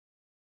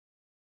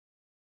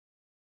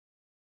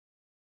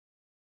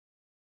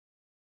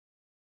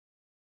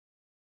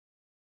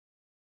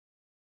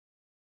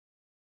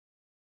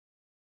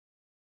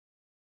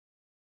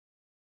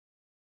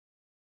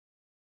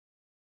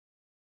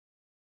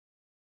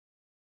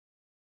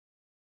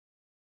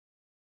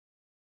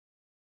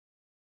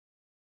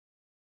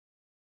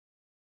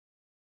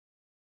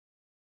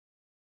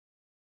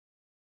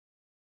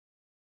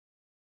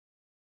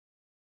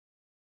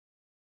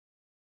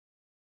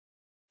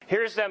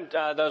Here's them,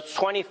 those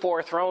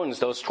 24 thrones,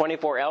 those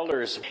 24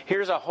 elders.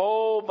 Here's a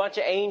whole bunch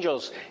of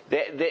angels.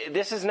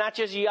 This is not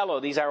just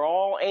yellow. These are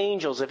all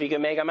angels, if you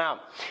can make them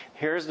out.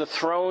 Here's the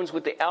thrones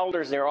with the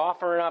elders. They're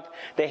offering up.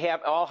 They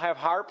all have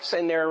harps,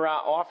 and they're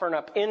offering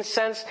up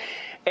incense.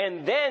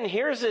 And then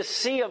here's this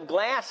sea of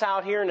glass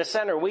out here in the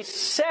center. We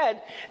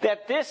said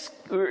that this,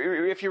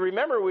 if you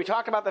remember, we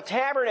talked about the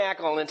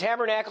tabernacle. And the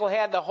tabernacle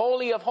had the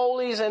Holy of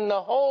Holies and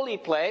the holy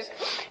place.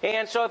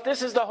 And so if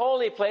this is the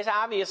holy place,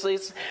 obviously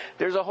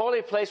there's a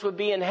holy place would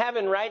be in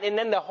heaven, right? And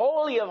then the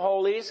Holy of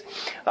Holies,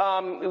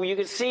 you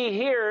can see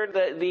here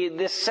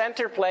this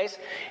center place.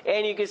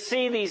 And you can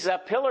see these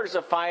pillars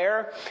of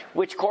fire,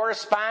 which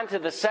correspond to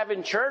the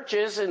 7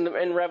 churches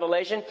in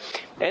Revelation.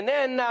 And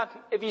then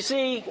if you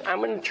see, I'm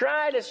going to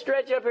try to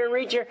stretch up here and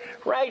reach here.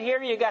 Right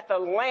here you got the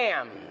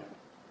Lamb.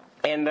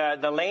 And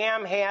the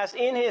Lamb has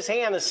in his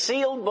hand a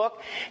sealed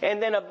book.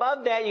 And then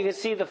above that you can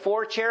see the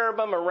 4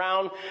 cherubim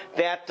around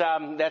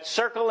that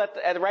circle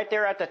right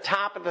there at the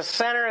top of the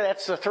center.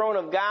 That's the throne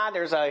of God.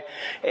 There's a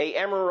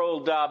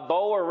emerald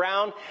bow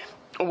around.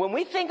 When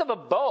we think of a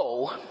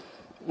bow,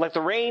 like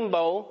the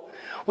rainbow,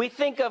 we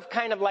think of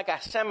kind of like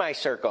a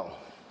semicircle,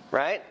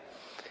 right?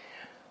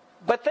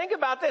 But think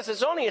about this.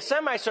 It's only a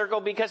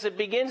semicircle because it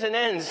begins and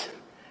ends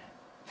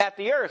at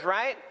the earth,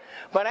 right?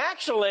 But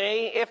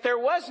actually, if there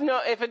was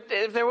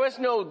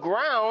no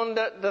ground,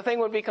 the thing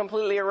would be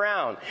completely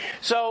around.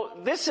 So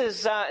this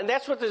is, and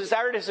that's what this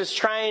artist is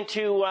trying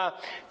to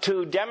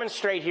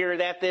demonstrate here.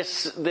 That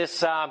this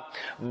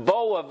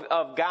bow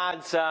of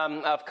God's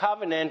of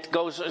covenant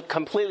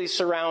completely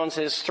surrounds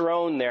His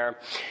throne there.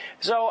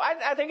 So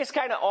I think it's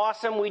kind of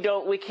awesome.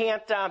 We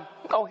can't.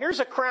 Oh, here's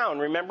a crown.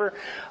 Remember,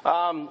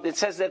 it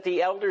says that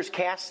the elders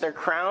cast their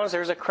crowns.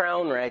 There's a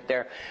crown right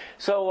there.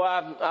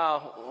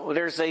 So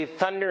there's a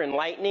thunder and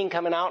lightning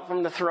coming out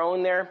from the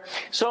throne there.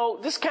 So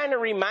this kind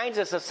of reminds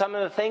us of some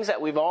of the things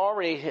that we've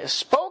already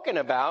spoken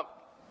about.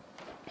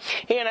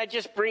 And I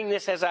just bring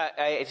this as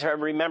to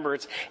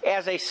remembrance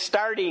as a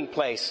starting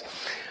place.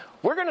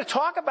 We're going to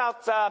talk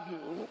about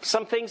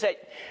some things that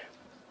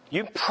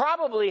you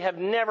probably have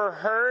never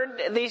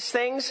heard these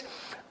things.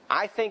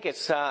 I think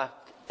it's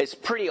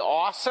pretty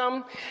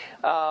awesome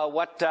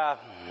what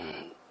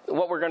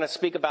we're going to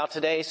speak about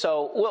today.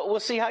 So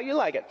we'll see how you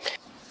like it.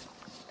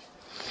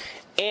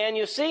 And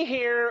you see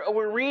here,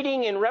 we're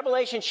reading in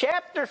Revelation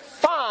chapter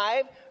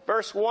 5,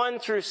 verse 1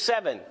 through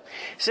 7. It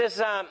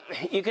says,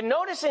 you can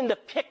notice in the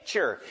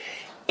picture,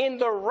 in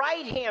the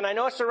right hand, I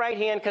know it's the right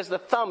hand because the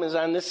thumb is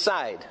on this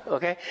side,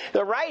 okay?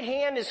 The right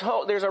hand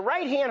there's a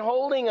right hand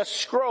holding a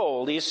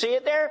scroll. Do you see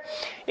it there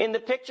in the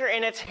picture?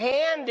 And it's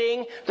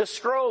handing the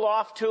scroll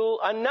off to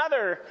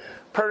another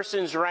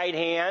person's right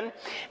hand.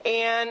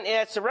 And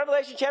it's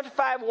Revelation chapter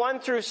 5, 1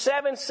 through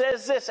 7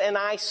 says this, and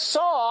I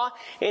saw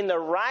in the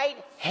right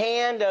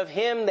hand of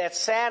him that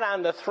sat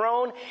on the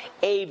throne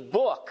a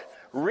book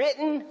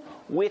written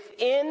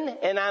within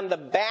and on the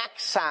back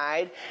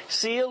side,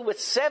 sealed with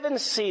 7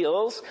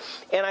 seals.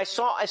 And I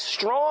saw a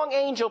strong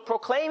angel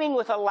proclaiming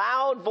with a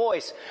loud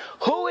voice,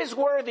 who is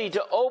worthy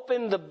to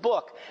open the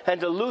book and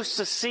to loose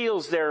the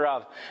seals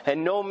thereof?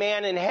 And no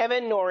man in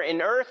heaven nor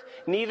in earth,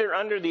 neither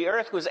under the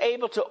earth, was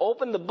able to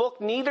open the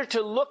book, neither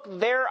to look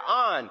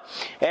thereon.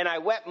 And I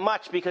wept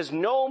much, because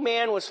no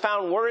man was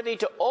found worthy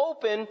to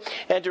open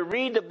and to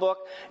read the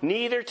book,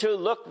 neither to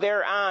look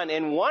thereon.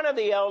 And one of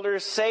the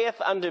elders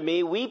saith unto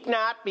me, weep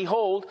not,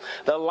 behold,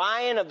 the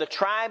Lion of the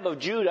tribe of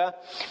Judah,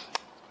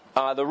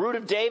 the root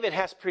of David,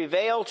 has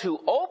prevailed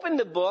to open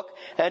the book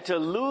and to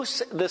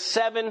loose the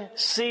 7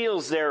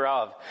 seals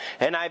thereof.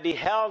 And I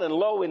beheld, and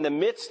lo, in the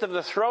midst of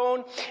the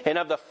throne and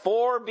of the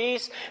 4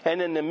 beasts,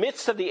 and in the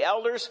midst of the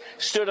elders,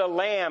 stood a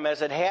lamb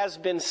as it has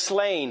been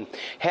slain,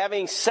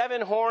 having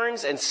 7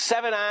 horns and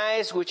 7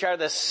 eyes, which are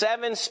the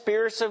 7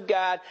 spirits of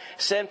God,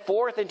 sent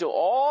forth into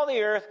all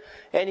the earth.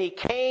 And he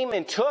came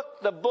and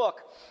took the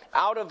book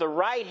out of the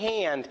right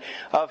hand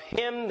of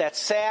him that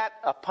sat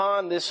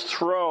upon this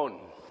throne.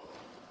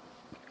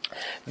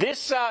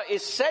 This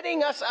is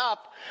setting us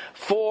up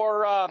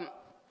for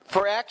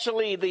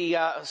actually the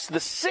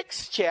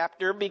 6th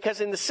chapter,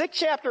 because in the 6th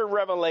chapter of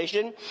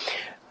Revelation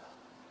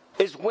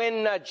is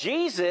when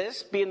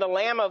Jesus, being the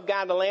Lamb of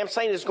God, the Lamb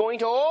slain, is going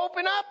to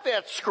open up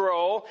that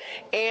scroll,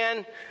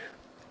 and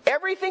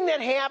everything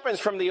that happens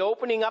from the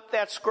opening up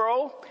that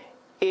scroll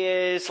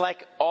is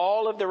like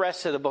all of the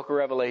rest of the book of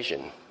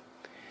Revelation.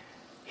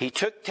 He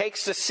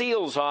takes the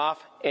seals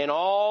off, and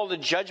all the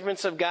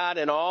judgments of God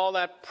and all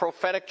that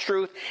prophetic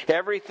truth,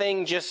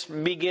 everything just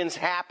begins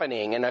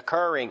happening and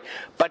occurring.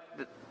 But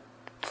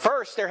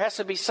first, there has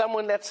to be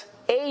someone that's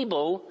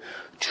able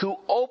to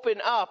open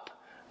up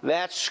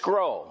that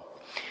scroll.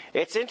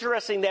 It's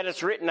interesting that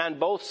it's written on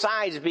both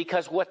sides,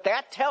 because what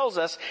that tells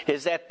us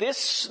is that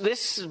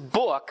this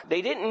book,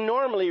 they didn't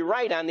normally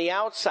write on the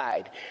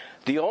outside.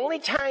 The only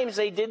times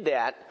they did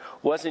that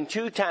was in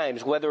 2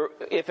 times.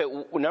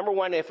 Number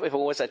one, if it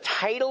was a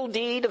title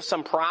deed of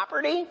some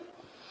property,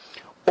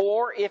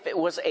 or if it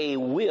was a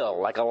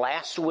will, like a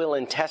last will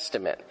and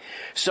testament.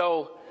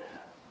 So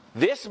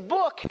This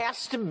book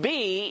has to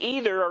be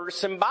either, or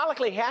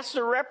symbolically has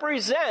to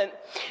represent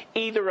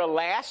either a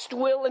last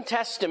will and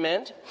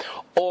testament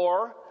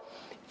or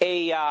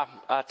a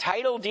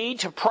title deed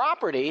to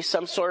property,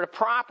 some sort of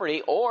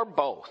property, or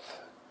both.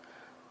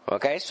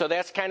 Okay, so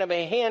that's kind of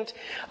a hint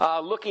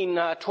looking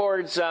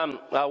towards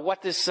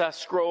what this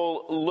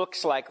scroll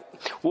looks like.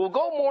 We'll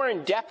go more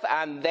in depth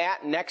on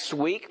that next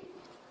week.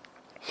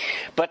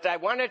 But I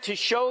wanted to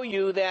show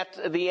you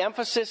that the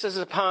emphasis is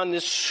upon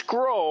this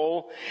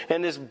scroll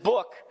and this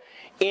book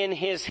in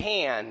his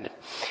hand,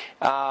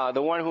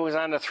 the one who was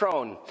on the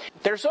throne.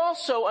 There's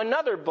also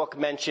another book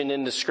mentioned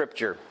in the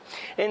scripture.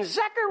 In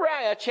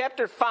Zechariah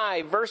chapter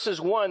 5, verses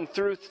 1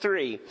 through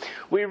 3,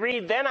 we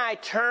read, "Then I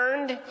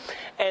turned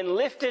and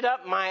lifted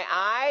up my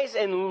eyes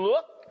and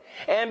looked,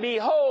 and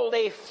behold,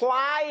 a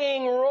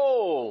flying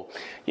roll."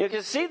 You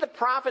can see the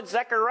prophet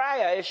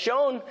Zechariah is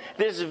shown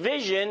this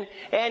vision,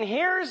 and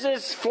here's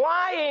this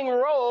flying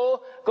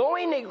roll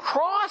going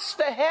across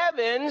the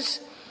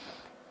heavens,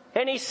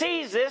 and he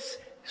sees this.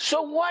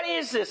 So what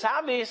is this?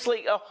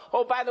 Obviously,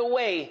 by the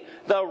way,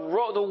 the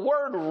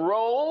word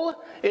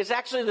roll is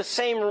actually the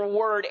same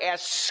word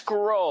as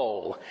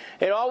scroll.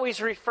 It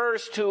always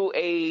refers to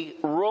a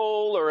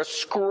roll or a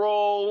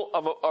scroll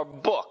of a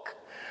book.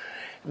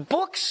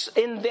 Books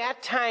in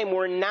that time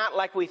were not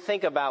like we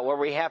think about, where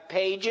we have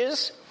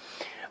copages.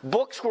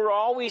 Books were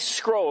always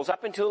scrolls.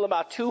 Up until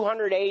about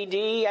 200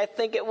 AD, I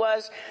think it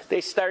was,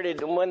 they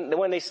started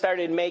when they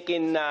started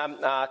making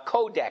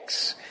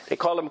codex. They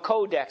called them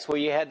codex, where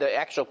you had the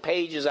actual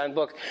pages on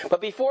books. But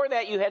before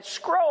that, you had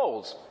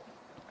scrolls.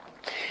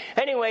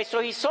 Anyway, so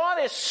he saw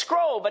this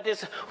scroll, but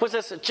this was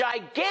this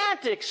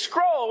gigantic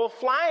scroll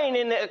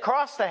flying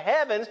across the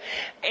heavens,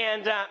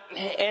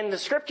 and the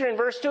scripture in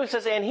verse 2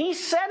 says, "And he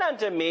said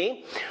unto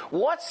me,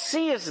 What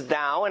seest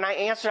thou? And I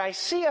answered, I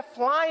see a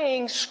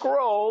flying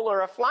scroll,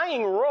 or a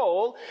flying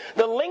roll.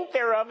 The length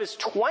thereof is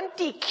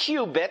 20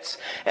 cubits,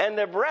 and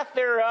the breadth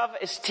thereof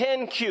is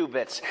 10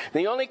 cubits.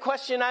 The only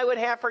question I would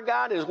have for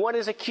God is, what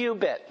is a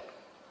cubit?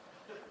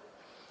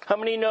 How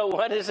many know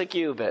what is a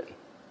cubit?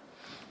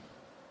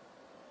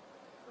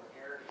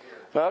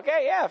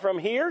 Okay, yeah, from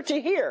here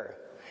to here.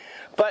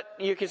 But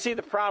you can see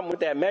the problem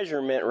with that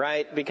measurement,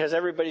 right? Because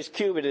everybody's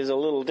cubit is a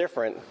little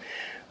different.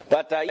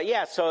 But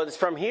yeah, so it's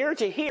from here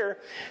to here.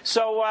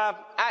 So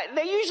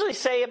they usually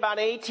say about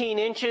 18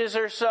 inches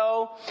or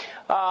so.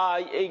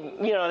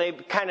 They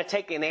kind of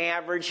take an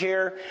average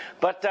here.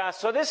 But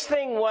so this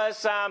thing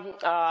was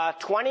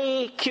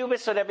 20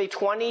 cubits, so that'd be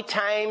 20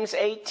 times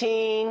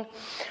 18.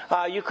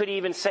 You could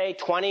even say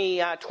 20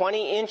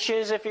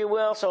 inches, if you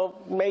will. So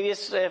maybe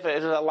if it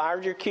was a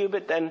larger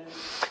cubit, then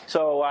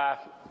so.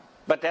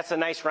 But that's a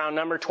nice round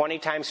number, 20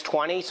 times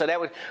 20. So that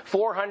would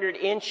 400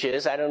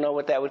 inches. I don't know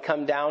what that would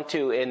come down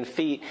to in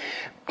feet.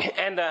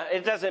 And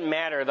it doesn't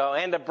matter, though.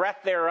 And the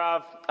breadth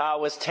thereof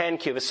was 10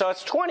 cubits. So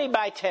it's 20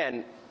 by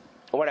 10,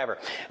 whatever.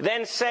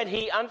 Then said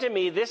he unto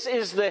me, this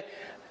is the...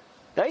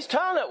 Now he's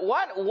telling it,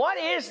 what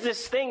is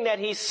this thing that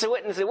he's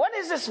witnessing? What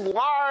is this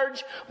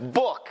large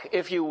book,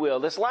 if you will,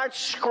 this large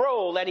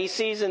scroll that he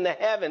sees in the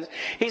heavens?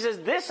 He says,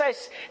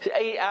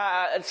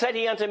 said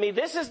he unto me,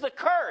 this is the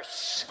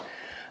curse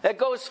that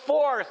goes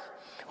forth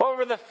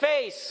over the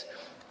face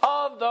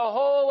of the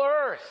whole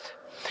earth.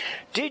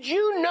 Did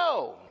you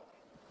know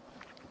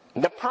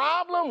the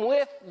problem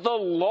with the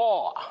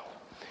law?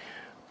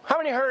 How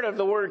many heard of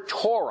the word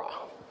Torah?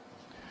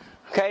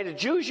 Okay, the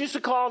Jews used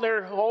to call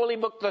their holy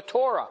book the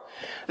Torah.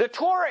 The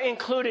Torah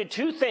included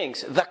two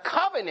things. The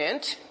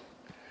covenant,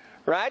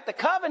 right? The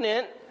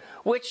covenant,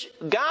 which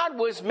God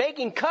was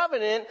making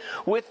covenant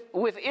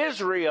with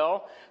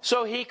Israel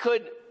so he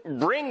could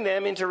bring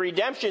them into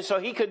redemption, so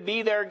he could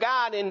be their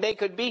God and they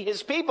could be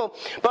his people.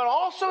 But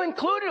also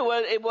included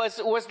was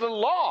the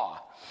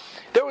law.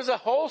 There was a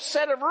whole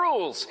set of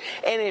rules.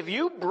 And if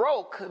you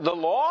broke the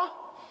law,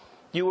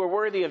 you were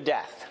worthy of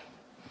death.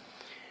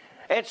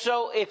 And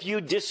so if you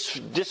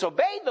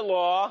disobeyed the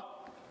law,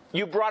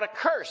 you brought a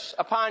curse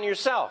upon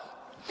yourself.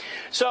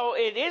 So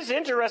it is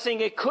interesting.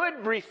 It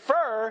could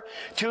refer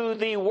to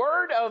the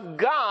Word of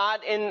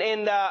God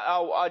in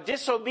a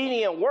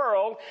disobedient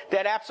world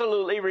that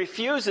absolutely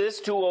refuses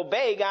to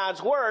obey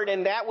God's Word,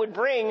 and that would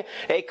bring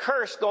a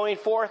curse going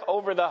forth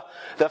over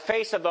the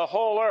face of the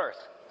whole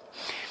earth.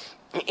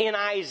 In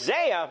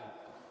Isaiah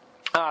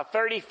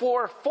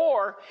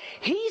 34:4,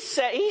 he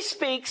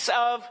speaks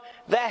of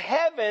the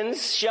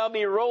heavens shall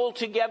be rolled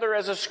together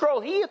as a scroll.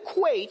 He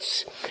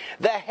equates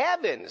the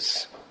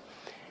heavens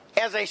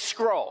as a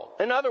scroll.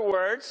 In other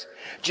words,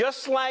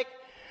 just like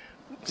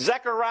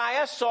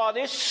Zechariah saw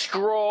this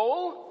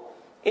scroll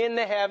in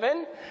the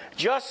heaven,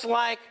 just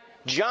like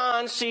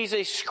John sees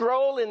a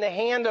scroll in the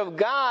hand of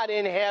God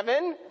in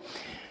heaven,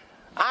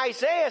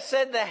 Isaiah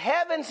said the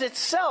heavens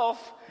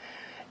itself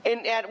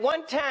at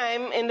one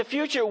time in the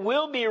future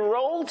will be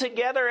rolled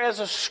together as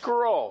a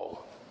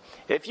scroll.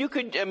 If you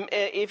could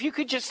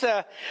just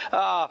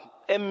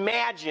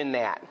imagine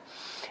that.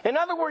 In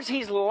other words,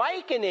 he's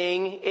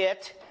likening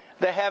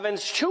the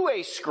heavens to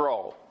a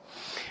scroll.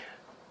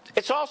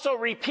 It's also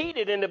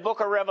repeated in the book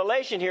of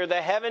Revelation here.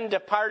 The heaven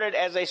departed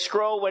as a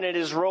scroll when it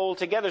is rolled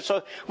together.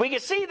 So we can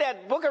see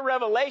that book of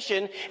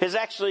Revelation is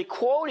actually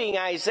quoting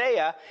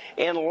Isaiah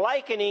and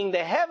likening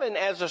the heaven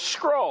as a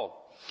scroll.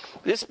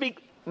 This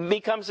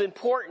becomes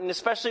important,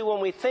 especially when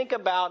we think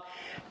about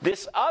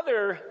this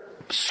other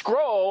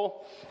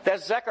scroll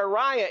that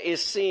Zechariah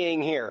is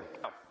seeing here.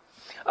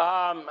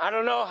 I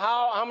don't know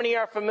how many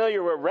are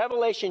familiar with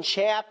Revelation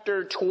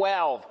chapter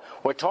 12,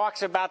 where it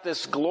talks about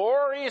this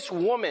glorious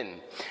woman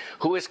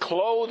who is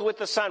clothed with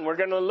the sun. We're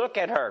going to look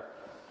at her,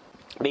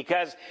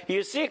 because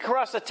you see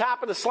across the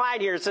top of the slide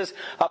here, it says,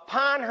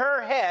 upon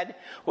her head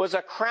was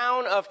a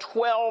crown of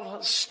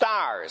 12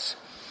 stars.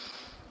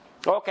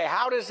 Okay,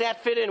 how does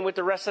that fit in with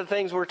the rest of the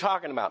things we're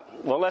talking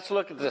about? Well, let's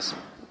look at this.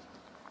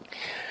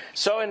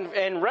 So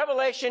in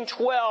Revelation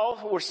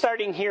 12, we're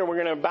starting here. We're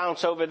going to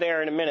bounce over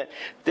there in a minute.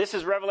 This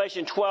is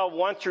Revelation 12,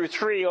 1 through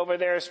 3. Over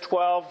there is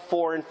 12,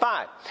 4, and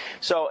 5.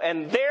 So,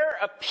 and there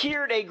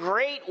appeared a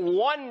great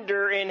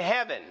wonder in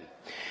heaven.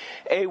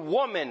 A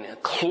woman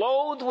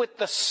clothed with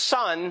the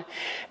sun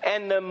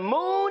and the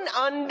moon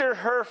under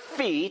her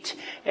feet,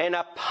 and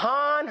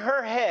upon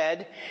her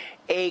head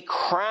a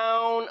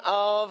crown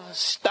of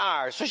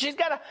stars. So she's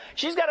got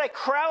a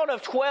crown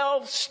of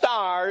 12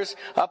 stars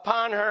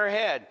upon her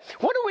head.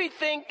 What do we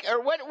think,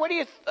 or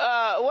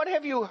what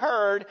have you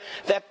heard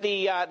that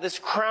this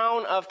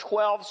crown of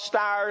 12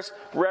 stars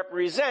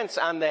represents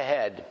on the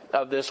head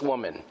of this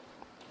woman?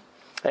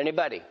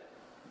 Anybody?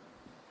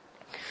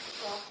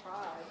 12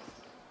 tribes.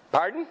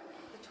 Pardon?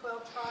 The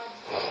 12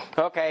 tribes.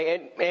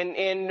 Okay,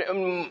 and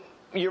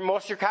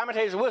most of your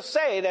commentators will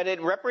say that it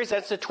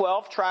represents the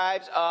 12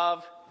 tribes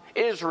of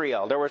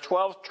Israel. There were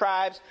 12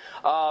 tribes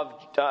of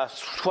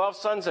 12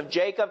 sons of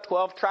Jacob,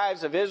 12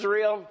 tribes of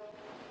Israel.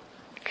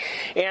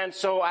 And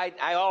so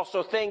I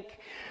also think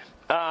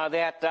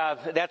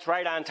that's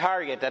right on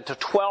target, that the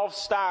 12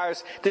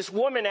 stars, this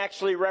woman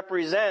actually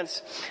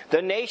represents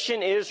the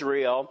nation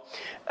Israel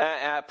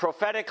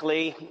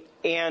prophetically,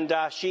 and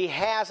she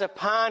has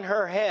upon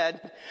her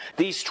head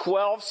these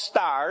 12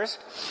 stars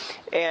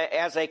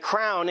as a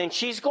crown, and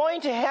she's going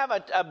to have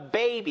a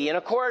baby. And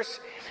of course,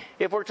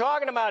 if we're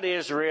talking about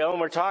Israel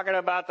and we're talking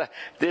about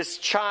this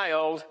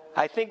child,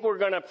 I think we're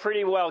going to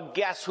pretty well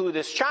guess who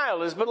this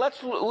child is. But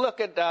let's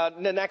look at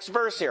the next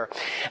verse here.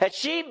 And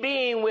she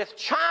being with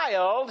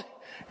child,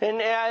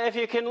 and if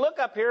you can look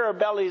up here, her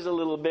belly's a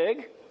little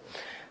big.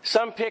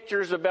 Some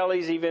pictures, the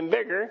belly's even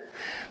bigger.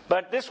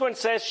 But this one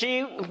says,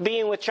 she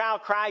being with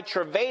child cried,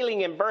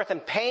 travailing in birth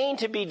and pain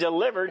to be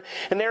delivered.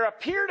 And there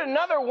appeared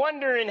another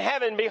wonder in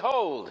heaven.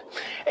 Behold,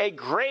 a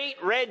great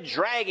red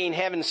dragon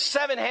having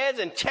 7 heads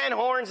and 10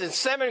 horns and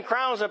 7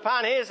 crowns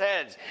upon his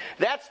heads.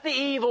 That's the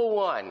evil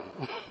one.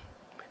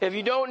 If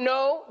you don't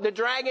know, the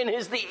dragon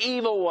is the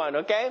evil one,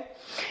 okay?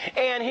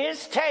 And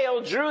his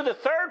tail drew the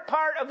third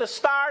part of the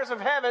stars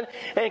of heaven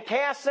and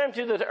cast them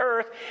to the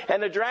earth.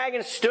 And the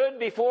dragon stood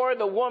before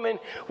the woman,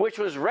 which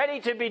was ready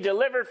to be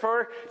delivered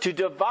for her, to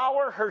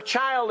devour her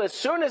child as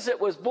soon as it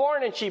was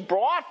born. And she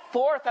brought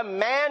forth a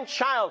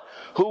man-child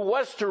who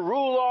was to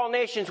rule all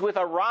nations with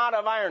a rod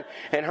of iron.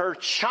 And her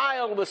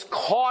child was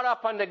caught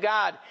up unto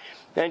God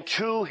and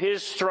to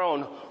his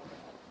throne.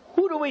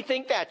 Who do we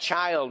think that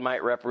child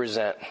might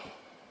represent?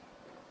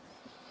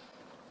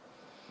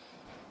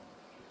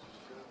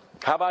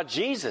 How about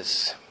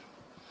Jesus,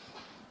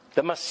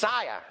 the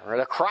Messiah, or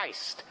the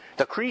Christ,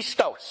 the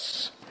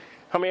Christos?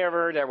 How many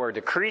ever heard that word?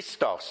 The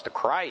Christos, the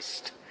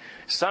Christ,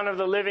 Son of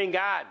the living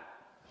God.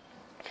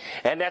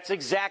 And that's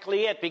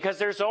exactly it, because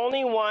there's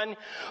only one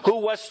who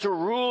was to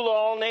rule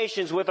all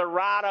nations with a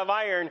rod of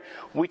iron.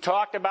 We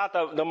talked about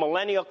the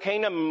millennial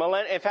kingdom.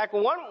 In fact,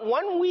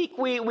 one week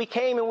we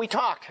came and we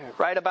talked,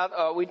 right,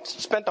 about, we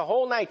spent the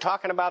whole night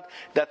talking about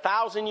the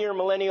 1,000-year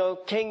millennial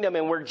kingdom,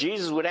 and where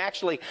Jesus would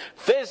actually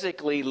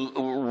physically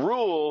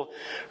rule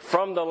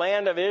from the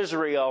land of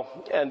Israel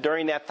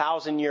during that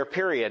 1,000-year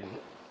period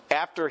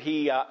after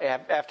he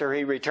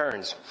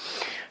returns.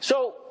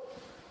 So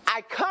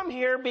I come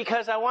here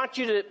because I want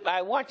you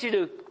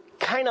to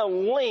kind of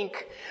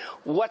link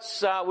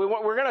what's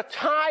we're going to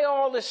tie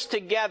all this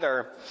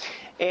together,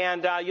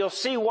 and you'll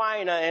see why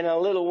in a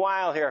little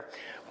while here.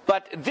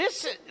 But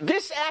this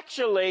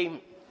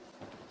actually,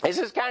 this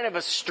is kind of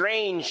a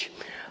strange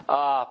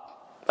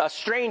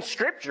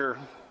scripture,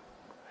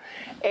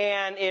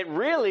 and it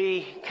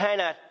really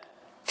kind of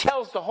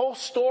tells the whole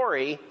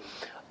story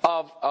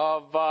of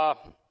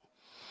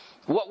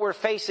what we're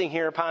facing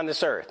here upon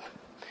this earth.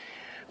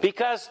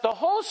 Because the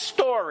whole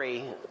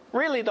story,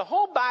 really the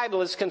whole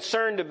Bible is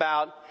concerned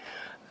about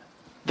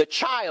the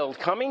child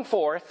coming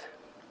forth,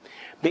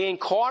 being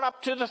caught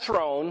up to the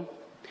throne,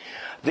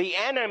 the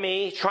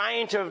enemy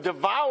trying to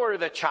devour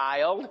the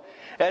child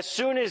as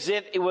soon as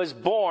it was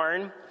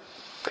born.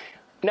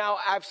 Now,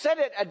 I've said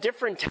it at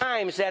different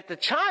times that the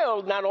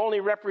child not only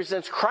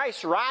represents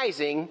Christ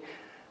rising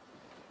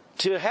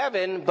to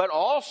heaven, but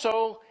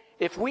also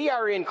if we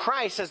are in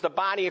Christ as the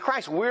body of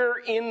Christ, we're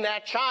in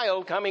that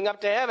child coming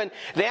up to heaven.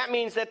 That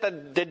means that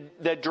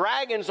the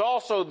dragon's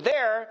also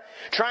there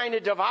trying to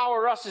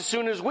devour us as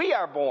soon as we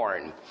are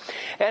born.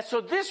 And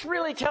so this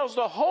really tells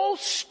the whole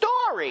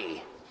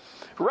story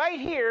right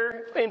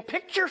here in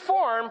picture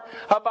form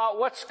about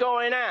what's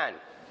going on.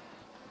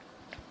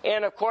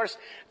 And of course,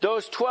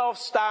 those 12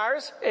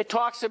 stars, it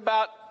talks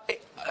about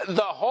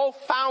the whole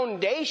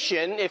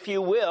foundation, if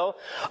you will,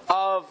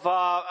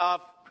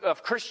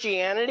 of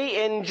Christianity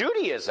and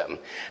Judaism,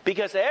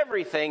 because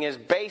everything is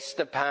based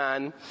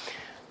upon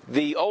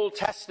the Old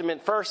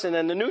Testament first and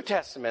then the New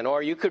Testament.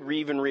 Or you could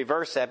even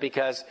reverse that,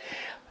 because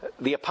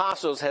the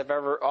apostles have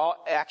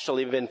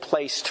actually been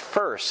placed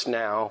first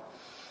now,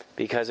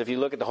 because if you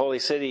look at the holy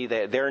city,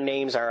 their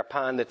names are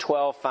upon the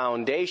 12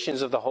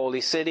 foundations of the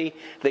holy city.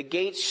 The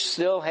gates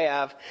still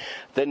have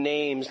the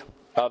names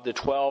of the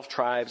 12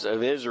 tribes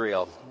of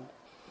Israel.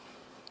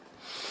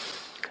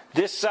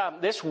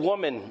 This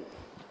woman,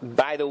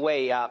 by the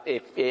way,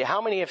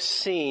 how many have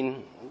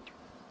seen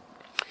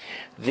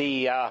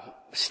the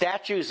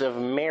statues of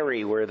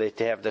Mary where they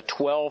have the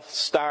 12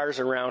 stars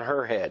around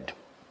her head?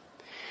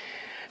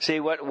 See,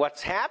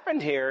 what's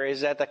happened here is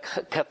that the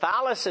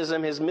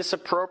Catholicism has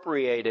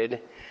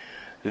misappropriated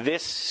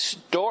this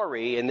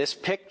story and this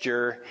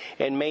picture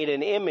and made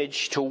an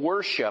image to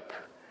worship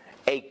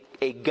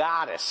a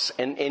goddess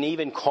and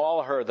even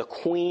call her the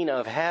Queen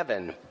of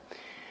Heaven.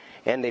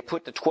 And they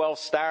put the 12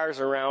 stars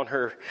around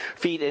her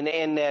feet,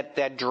 and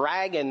that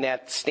dragon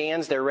that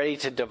stands there ready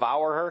to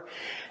devour her,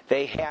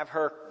 they have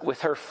her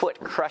with her foot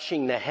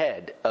crushing the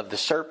head of the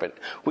serpent,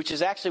 which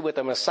is actually what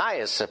the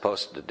Messiah is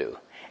supposed to do,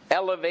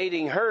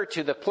 elevating her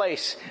to the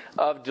place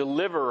of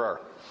deliverer.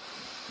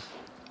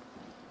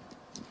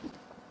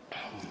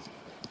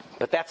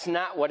 But that's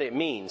not what it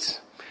means.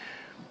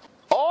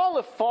 All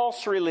of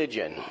false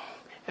religion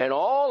and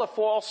all the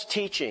false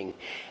teaching,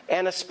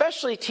 and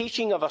especially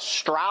teaching of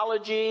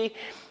astrology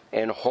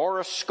and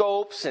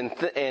horoscopes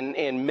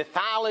and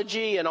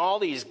mythology and all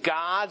these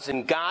gods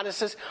and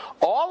goddesses,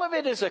 all of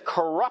it is a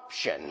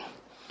corruption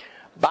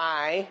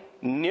by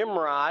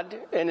Nimrod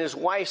and his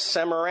wife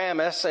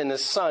Semiramis and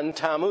his son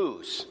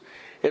Tammuz.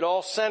 It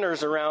all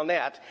centers around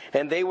that,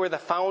 and they were the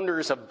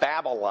founders of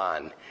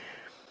Babylon.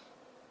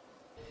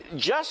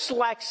 Just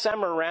like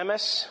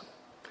Semiramis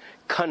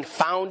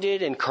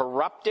confounded and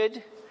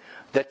corrupted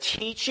the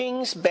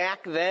teachings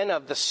back then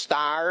of the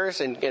stars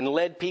and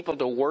led people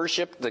to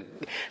worship the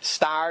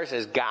stars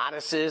as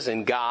goddesses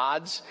and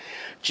gods,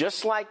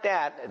 just like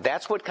that,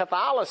 that's what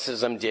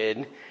Catholicism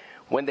did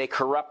when they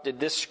corrupted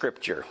this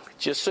scripture.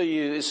 Just so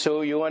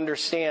you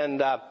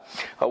understand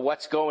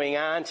what's going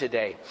on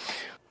today.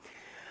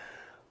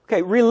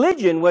 Okay,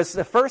 religion was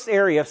the first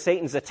area of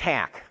Satan's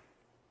attack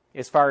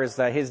as far as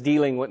his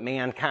dealing with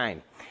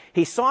mankind.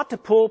 He sought to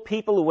pull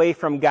people away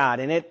from God,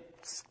 and it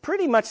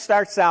pretty much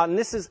starts out, and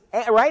this is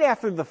right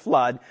after the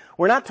flood.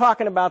 We're not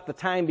talking about the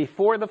time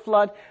before the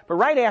flood, but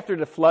right after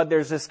the flood,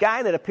 there's this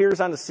guy that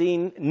appears on the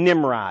scene,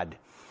 Nimrod.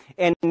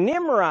 And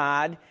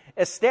Nimrod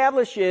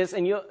establishes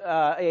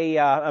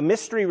a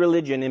mystery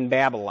religion in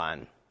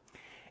Babylon.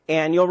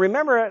 And you'll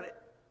remember,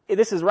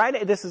 this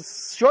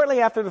is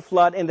shortly after the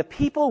flood, and the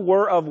people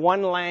were of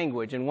one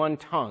language and one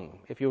tongue,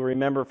 if you'll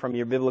remember from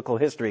your biblical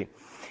history.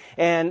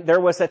 And there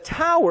was a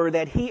tower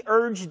that he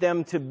urged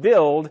them to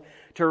build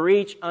to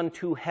reach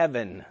unto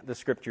heaven, the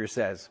scripture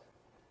says.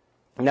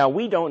 Now,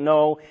 we don't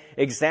know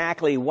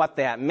exactly what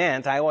that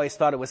meant. I always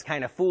thought it was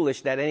kind of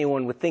foolish that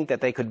anyone would think that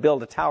they could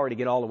build a tower to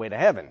get all the way to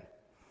heaven.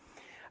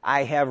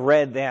 I have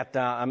read that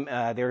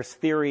there's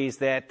theories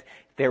that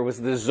there was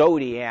the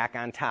zodiac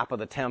on top of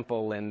the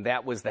temple, and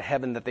that was the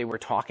heaven that they were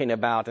talking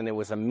about, and it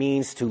was a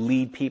means to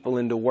lead people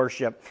into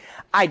worship.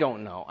 I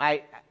don't know.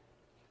 I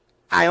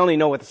only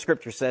know what the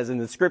scripture says,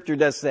 and the scripture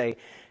does say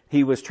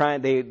they were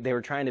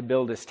trying to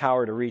build this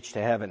tower to reach to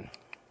heaven.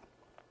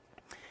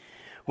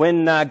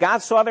 When God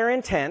saw their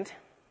intent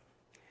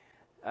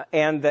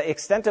and the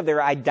extent of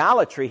their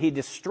idolatry, he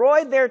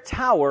destroyed their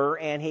tower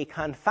and he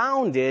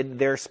confounded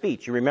their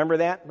speech. You remember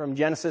that from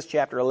Genesis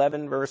chapter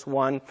 11, verse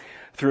 1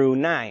 through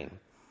 9.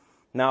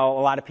 Now,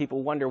 a lot of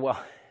people wonder,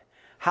 well,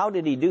 how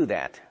did he do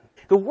that?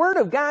 The Word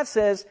of God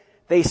says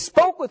they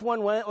spoke with one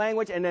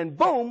language, and then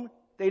boom,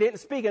 they didn't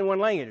speak in one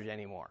language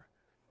anymore.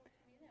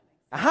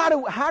 How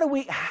do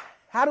we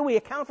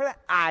account for that?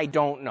 I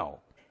don't know.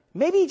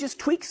 Maybe he just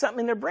tweaked something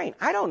in their brain.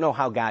 I don't know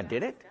how God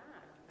did it.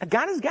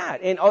 God is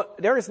God, and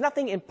there is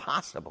nothing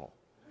impossible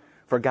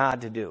for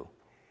God to do.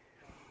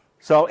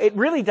 So it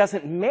really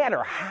doesn't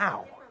matter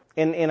how.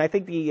 And I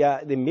think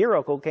the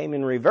miracle came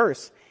in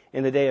reverse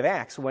in the day of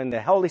Acts when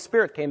the Holy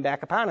Spirit came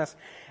back upon us,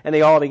 and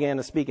they all began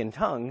to speak in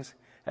tongues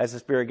as the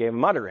Spirit gave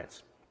them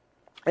utterance.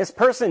 This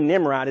person,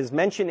 Nimrod, is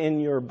mentioned in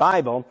your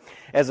Bible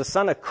as the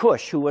son of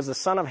Cush, who was the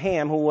son of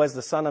Ham, who was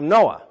the son of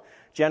Noah.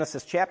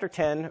 Genesis chapter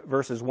 10,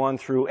 verses 1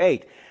 through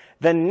 8.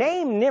 The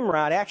name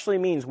Nimrod actually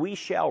means we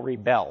shall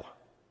rebel,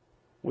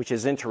 which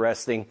is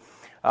interesting.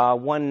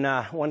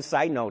 One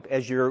side note,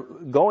 as you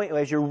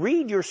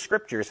read your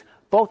scriptures,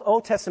 both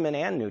Old Testament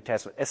and New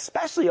Testament,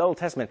 especially Old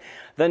Testament,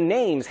 the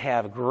names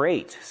have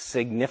great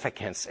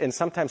significance and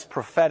sometimes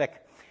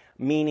prophetic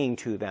meaning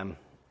to them.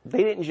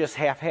 They didn't just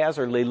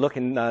haphazardly look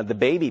in the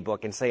baby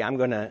book and say, I'm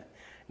going to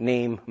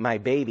name my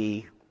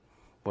baby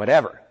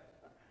whatever.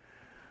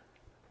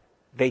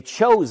 They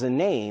chose a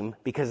name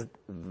because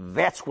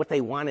that's what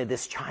they wanted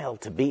this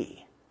child to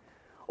be.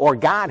 Or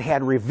God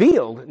had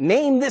revealed,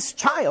 name this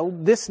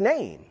child this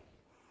name.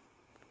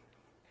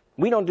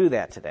 We don't do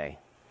that today.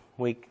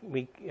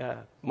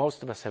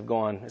 Most of us have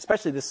gone,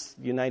 especially this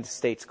United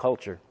States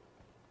culture.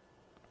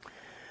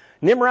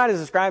 Nimrod is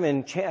described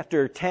in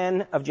chapter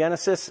 10 of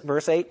Genesis,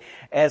 verse 8,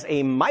 as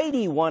a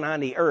mighty one on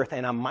the earth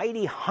and a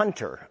mighty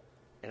hunter.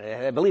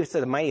 I believe it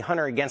says a mighty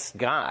hunter against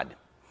God.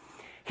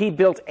 He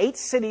built 8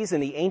 cities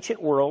in the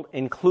ancient world,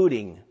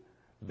 including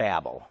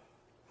Babel.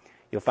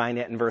 You'll find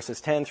that in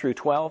verses 10 through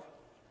 12.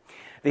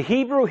 The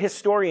Hebrew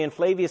historian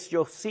Flavius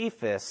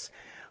Josephus,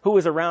 who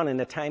was around in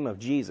the time of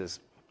Jesus,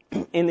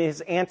 in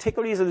his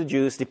Antiquities of the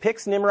Jews,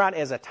 depicts Nimrod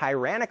as a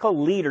tyrannical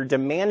leader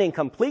demanding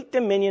complete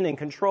dominion and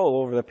control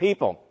over the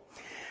people.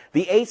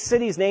 The 8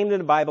 cities named in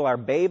the Bible are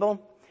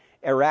Babel,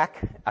 Erech,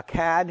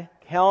 Akkad,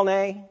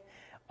 Calneh,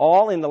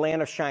 all in the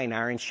land of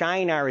Shinar. And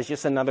Shinar is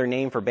just another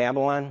name for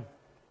Babylon.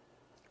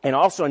 And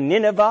also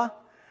Nineveh,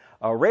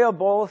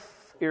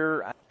 Rehoboth,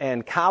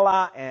 and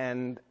Kala,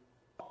 and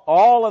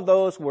all of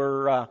those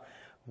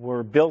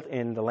were built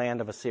in the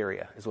land of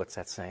Assyria, is what's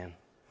that saying.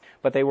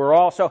 But they were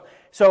also,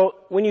 so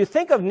when you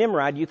think of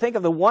Nimrod, you think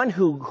of the one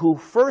who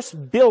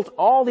first built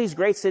all these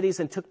great cities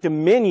and took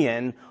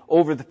dominion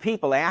over the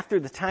people after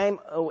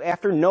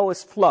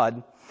Noah's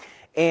flood.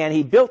 And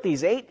he built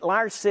these 8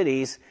 large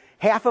cities,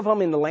 half of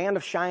them in the land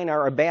of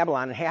Shinar or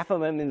Babylon, and half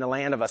of them in the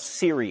land of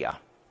Assyria.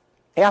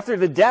 After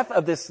the death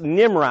of this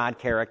Nimrod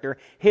character,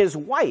 his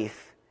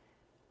wife,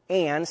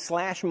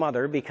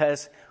 Anne/mother,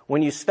 because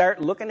when you start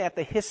looking at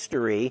the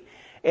history,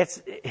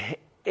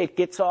 it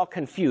gets all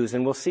confused,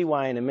 and we'll see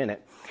why in a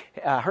minute.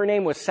 Her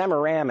name was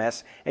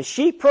Semiramis, and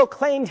she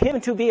proclaimed him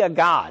to be a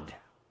god.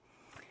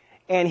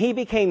 And he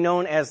became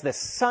known as the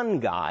sun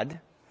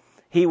god.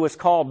 He was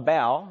called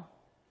Bel.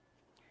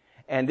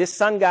 And this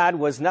sun god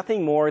was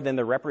nothing more than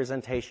the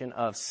representation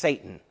of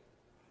Satan.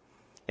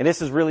 And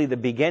this is really the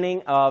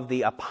beginning of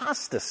the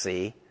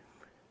apostasy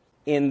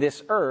in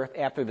this earth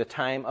after the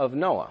time of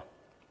Noah.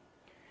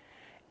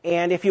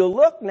 And if you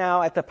look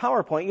now at the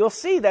PowerPoint, you'll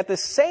see that the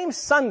same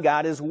sun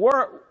god is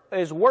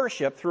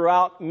worshipped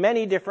throughout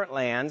many different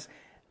lands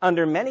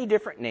under many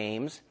different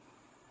names.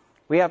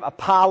 We have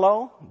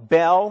Apollo,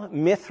 Bel,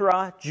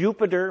 Mithra,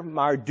 Jupiter,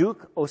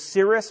 Marduk,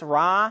 Osiris,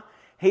 Ra,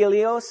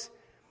 Helios.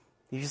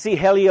 You see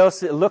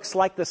Helios, it looks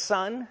like the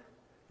sun.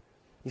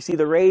 You see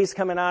the rays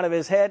coming out of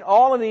his head.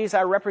 All of these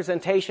are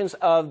representations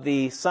of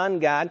the sun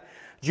god.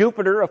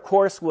 Jupiter, of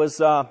course,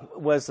 was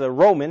a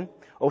Roman.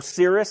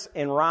 Osiris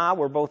and Ra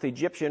were both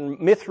Egyptian.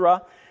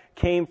 Mithra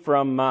came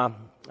from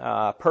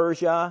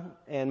Persia,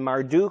 and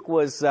Marduk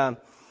was in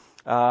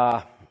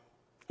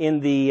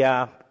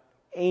the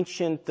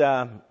ancient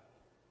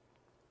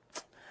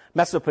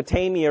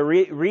Mesopotamia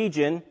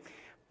region.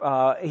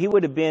 He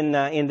would have been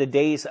in the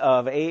days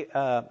of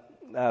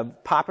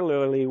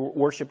popularly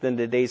worshipped in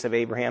the days of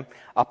Abraham.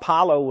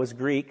 Apollo was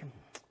Greek,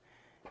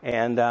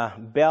 and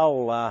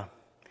Bel.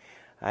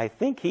 I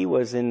think he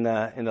was in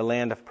the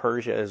land of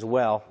Persia as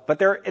well. But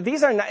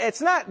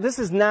this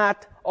is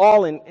not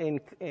all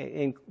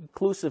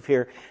inclusive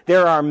here.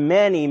 There are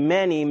many,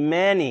 many,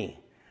 many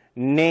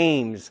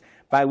names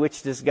by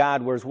which this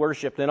god was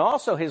worshipped, and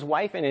also his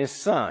wife and his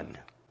son.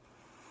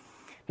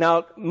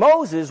 Now,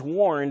 Moses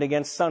warned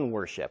against sun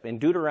worship. In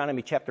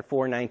Deuteronomy chapter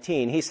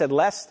 4:19, he said,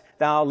 "Lest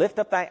thou lift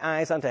up thy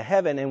eyes unto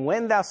heaven, and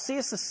when thou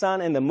seest the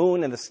sun and the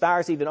moon and the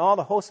stars, even all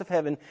the hosts of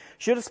heaven,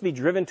 shouldest be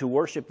driven to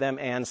worship them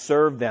and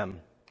serve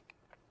them."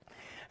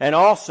 And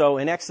also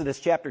in Exodus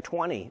chapter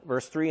 20,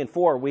 verse 3 and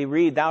 4, we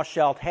read, "Thou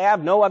shalt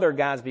have no other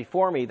gods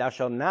before me. Thou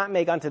shalt not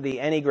make unto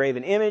thee any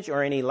graven image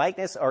or any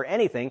likeness or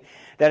anything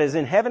that is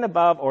in heaven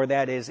above or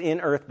that is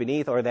in earth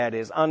beneath or that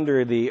is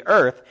under the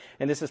earth."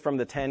 And this is from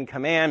the 10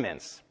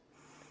 Commandments.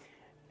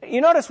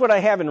 You notice what I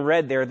haven't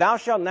read there. "Thou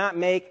shalt not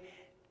make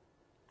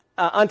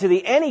unto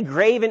thee any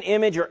graven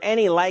image or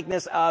any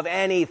likeness of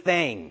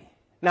anything."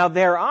 Now,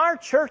 there are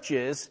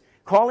churches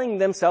calling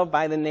themselves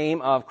by the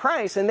name of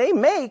Christ, and they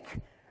make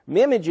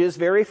images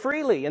very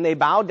freely, and they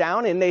bow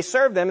down and they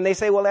serve them, and they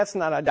say, well, that's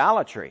not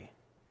idolatry.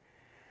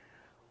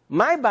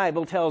 My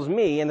Bible tells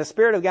me, and the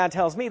Spirit of God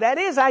tells me, that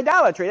is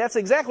idolatry. That's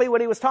exactly what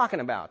he was talking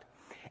about.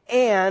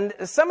 And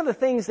some of the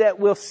things that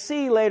we'll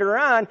see later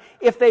on,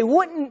 if they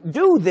wouldn't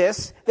do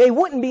this, they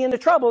wouldn't be in the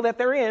trouble that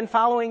they're in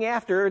following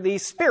after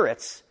these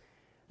spirits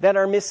that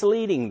are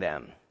misleading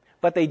them.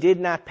 But they did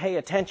not pay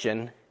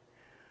attention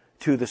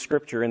to the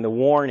Scripture and the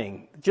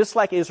warning, just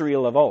like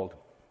Israel of old.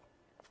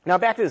 Now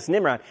back to this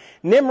Nimrod.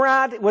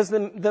 Nimrod was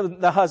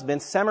the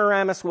husband.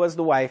 Semiramis was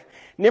the wife.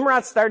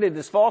 Nimrod started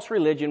this false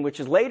religion,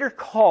 which is later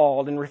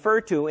called and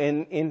referred to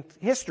in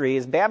history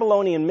as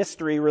Babylonian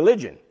mystery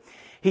religion.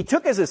 He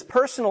took as his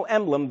personal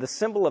emblem the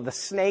symbol of the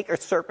snake or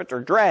serpent or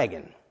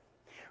dragon.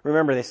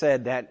 Remember, they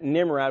said that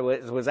Nimrod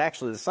was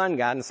actually the sun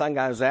god, and the sun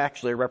god was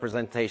actually a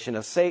representation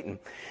of Satan.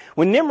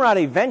 When Nimrod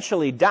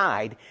eventually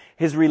died,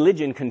 his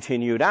religion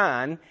continued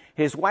on.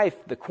 His wife,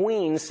 the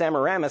queen,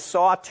 Semiramis,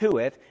 saw to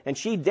it, and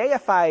she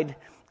deified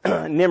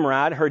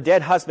Nimrod, her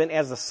dead husband,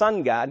 as the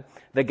sun god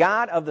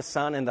of the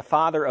sun and the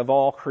father of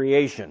all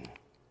creation.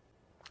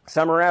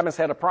 Semiramis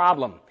had a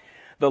problem.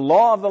 The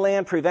law of the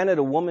land prevented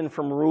a woman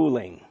from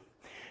ruling.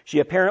 She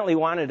apparently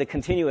wanted to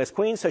continue as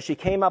queen, so she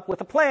came up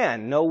with a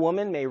plan. No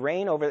woman may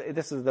reign over,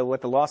 this is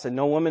what the law said,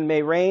 no woman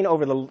may reign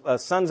over the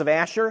sons of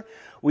Asher.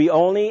 We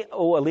only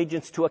owe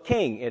allegiance to a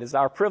king. It is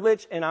our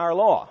privilege and our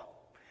law.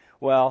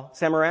 Well,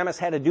 Semiramis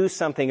had to do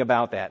something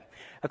about that.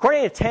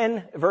 According to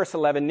 10 verse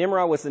 11,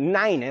 Nimrod was the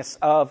Ninus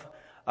of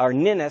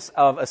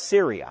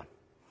Assyria.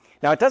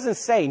 Now, it doesn't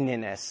say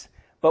Ninus,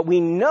 but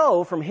we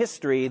know from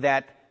history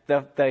that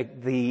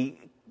the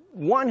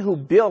one who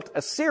built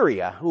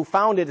Assyria, who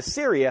founded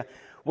Assyria,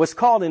 was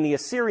called in the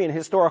Assyrian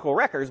historical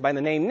records by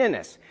the name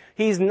Ninus.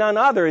 He's none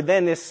other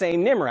than this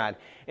same Nimrod.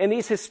 And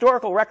these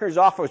historical records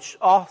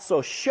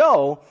also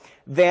show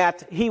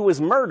that he was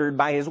murdered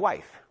by his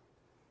wife,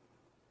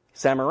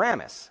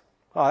 Semiramis.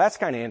 Oh, that's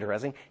kind of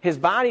interesting. His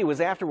body was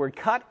afterward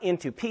cut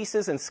into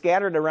pieces and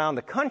scattered around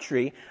the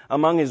country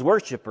among his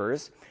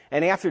worshippers.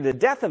 And after the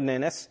death of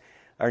Ninus,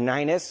 or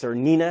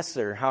Ninus,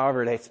 or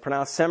however it's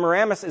pronounced,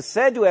 Semiramis is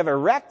said to have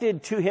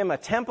erected to him a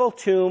temple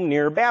tomb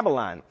near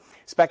Babylon.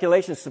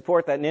 Speculations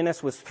support that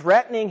Ninus was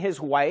threatening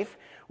his wife,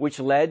 which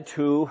led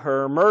to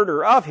her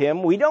murder of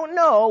him. We don't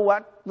know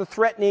what the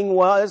threatening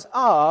was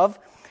of,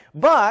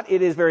 but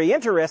it is very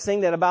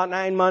interesting that about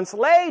 9 months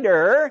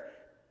later,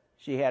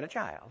 she had a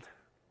child.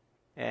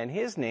 And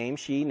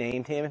she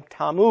named him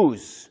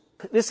Tammuz.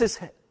 This is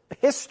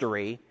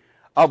history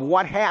of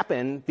what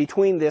happened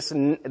between this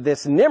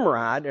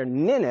Nimrod, or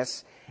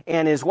Ninus,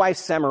 and his wife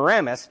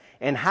Semiramis,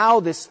 and how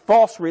this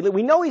false religion,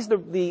 we know he's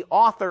the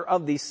author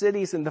of these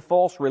cities and the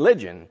false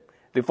religion,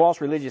 the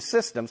false religious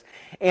systems,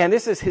 and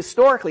this is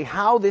historically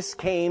how this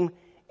came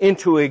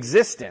into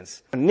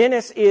existence.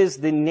 Ninus is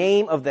the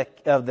name of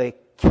the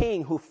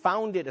king who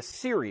founded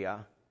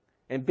Assyria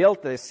and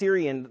built those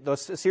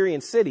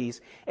Assyrian cities,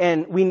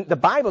 and the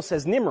Bible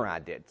says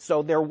Nimrod did,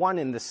 so they're one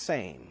and the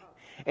same.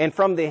 And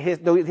from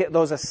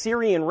those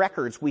Assyrian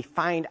records, we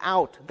find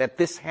out that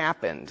this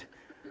happened.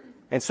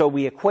 And so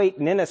we equate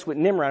Ninus with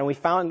Nimrod, and we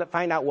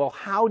find out, well,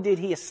 how did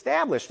he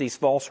establish these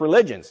false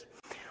religions?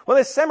 Well,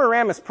 this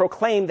Semiramis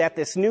proclaimed that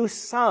this new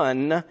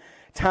son,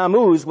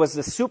 Tammuz, was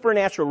the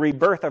supernatural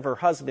rebirth of her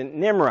husband,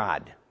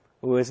 Nimrod,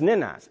 who was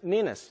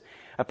Ninus.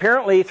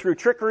 Apparently, through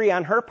trickery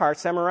on her part,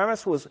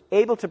 Semiramis was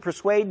able to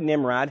persuade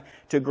Nimrod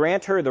to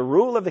grant her the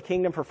rule of the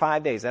kingdom for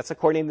 5 days. That's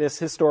according to this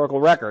historical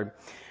record.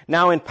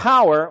 Now,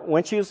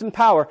 when she was in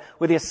power,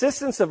 with the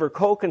assistance of her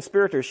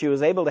co-conspirators, she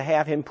was able to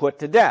have him put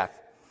to death.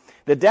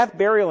 The death,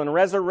 burial, and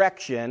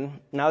resurrection,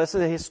 now this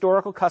is a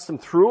historical custom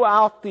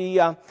throughout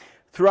the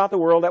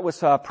world that was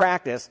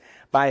practiced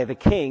by the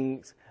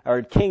kings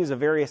of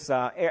various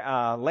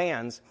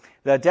lands.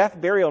 The death,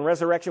 burial, and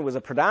resurrection was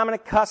a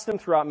predominant custom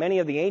throughout many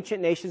of the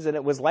ancient nations, and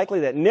it was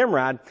likely that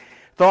Nimrod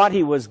thought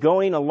he was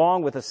going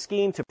along with a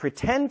scheme to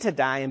pretend to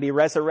die and be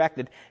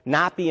resurrected,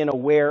 not being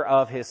aware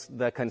of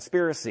the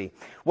conspiracy.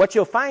 What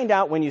you'll find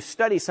out when you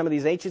study some of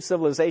these ancient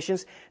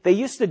civilizations, they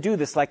used to do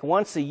this like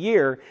once a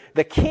year.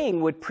 The king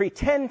would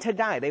pretend to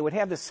die. They would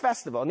have this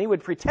festival, and he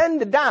would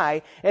pretend to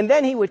die, and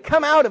then he would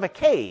come out of a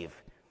cave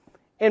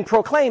and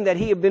proclaim that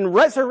he had been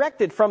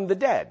resurrected from the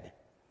dead.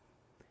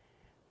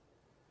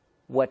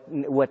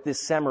 What this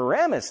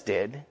Semiramis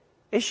did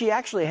is she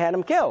actually had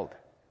him killed.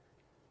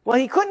 Well,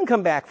 he couldn't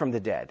come back from the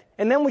dead.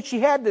 And then when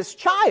she had this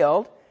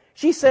child,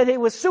 she said it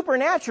was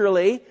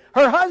supernaturally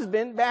her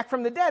husband back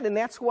from the dead. And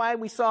that's why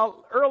we saw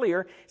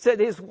earlier, said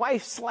his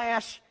wife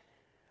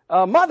 /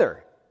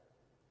 mother.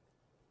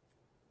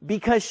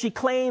 Because she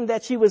claimed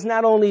that she was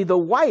not only the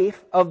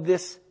wife of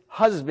this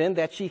husband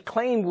that she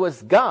claimed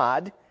was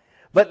God,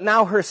 but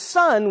now her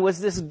son was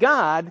this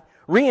God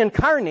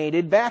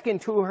reincarnated back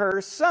into her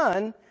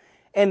son.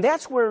 And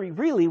that's where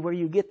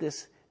you get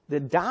the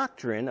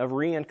doctrine of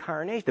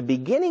reincarnation, the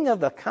beginning of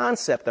the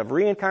concept of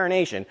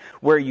reincarnation,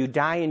 where you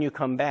die and you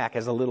come back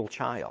as a little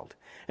child.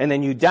 And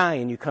then you die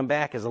and you come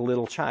back as a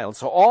little child.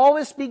 So all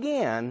this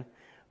began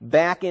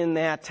back in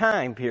that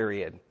time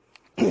period.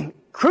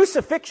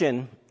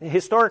 Crucifixion,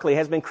 historically,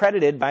 has been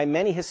credited by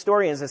many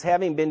historians as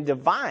having been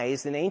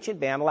devised in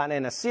ancient Babylon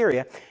and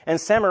Assyria, and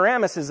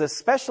Semiramis is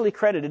especially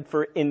credited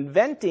for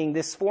inventing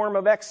this form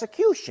of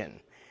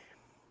execution.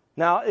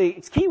 Now,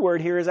 its key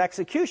word here is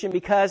execution,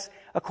 because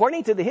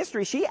according to the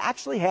history, she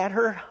actually had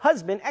her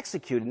husband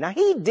executed. Now,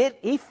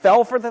 he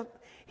fell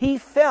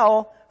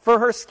for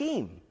her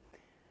scheme.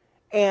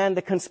 And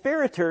the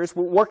conspirators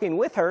were working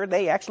with her.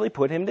 They actually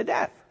put him to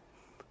death.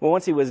 Well,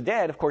 once he was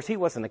dead, of course, he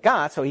wasn't a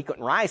god, so he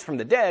couldn't rise from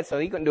the dead, so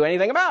he couldn't do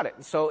anything about it.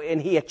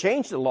 And he had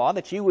changed the law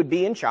that she would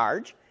be in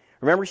charge.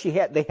 Remember, she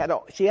had to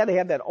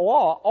have that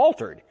law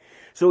altered.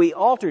 So he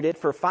altered it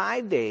for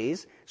 5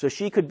 days so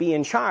she could be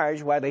in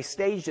charge while they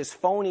staged this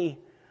phony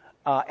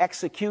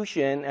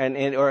execution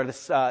or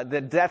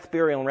the death,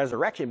 burial, and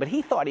resurrection. But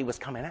he thought he was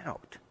coming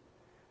out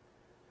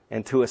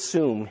and to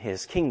assume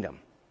his kingdom.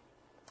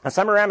 Now,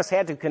 Semiramis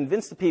had to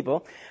convince the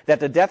people that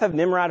the death of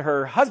Nimrod,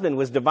 her husband,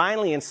 was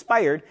divinely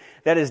inspired,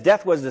 that his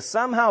death was to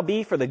somehow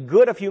be for the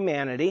good of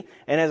humanity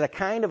and as a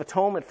kind of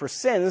atonement for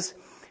sins.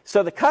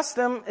 So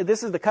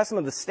this is the custom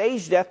of the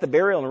staged death, the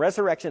burial, and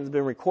resurrection has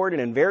been recorded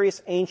in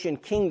various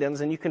ancient kingdoms,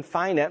 and you can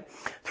find it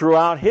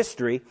throughout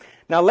history.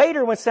 Now,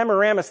 later when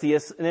Semiramis,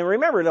 and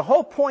remember, the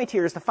whole point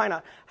here is to find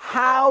out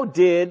how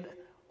did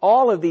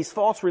all of these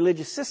false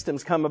religious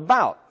systems come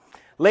about.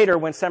 Later,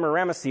 when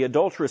Semiramis, the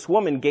adulterous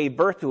woman, gave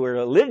birth to her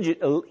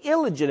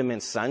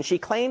illegitimate son, she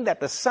claimed that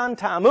the son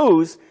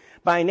Tammuz,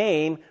 by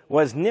name,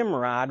 was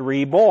Nimrod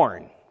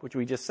reborn, which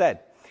we just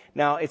said.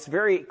 Now, it's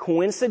very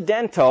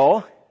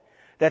coincidental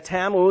that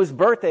Tammuz's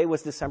birthday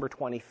was December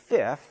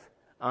 25th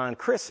on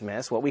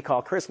Christmas, what we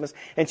call Christmas,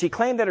 and she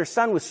claimed that her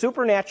son was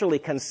supernaturally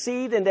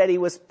conceived and that he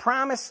was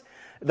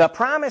the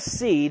promised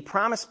seed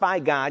promised by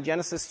God,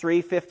 Genesis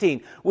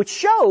 3:15, which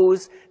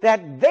shows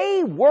that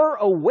they were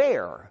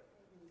aware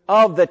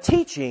of the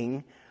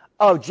teaching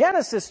of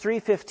Genesis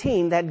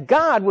 3:15 that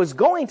God was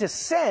going to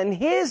send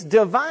his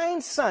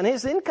divine son,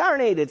 his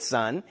incarnated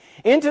son,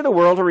 into the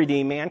world to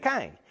redeem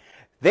mankind.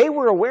 They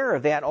were aware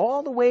of that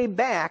all the way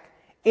back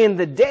in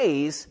the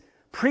days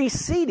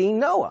preceding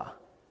Noah.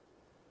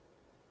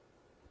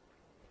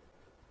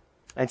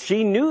 And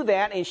she knew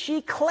that, and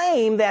she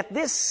claimed that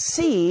this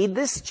seed,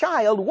 this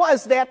child,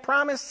 was that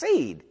promised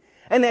seed,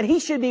 and that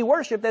he should be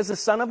worshipped as the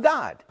Son of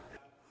God.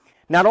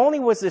 Not only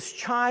was this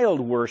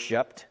child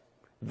worshipped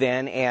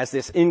then as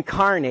this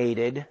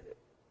incarnated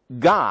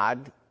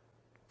God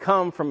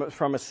come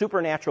from a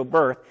supernatural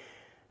birth,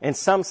 and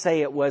some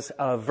say it was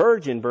a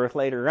virgin birth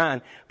later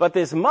on, but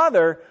this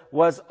mother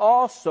was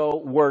also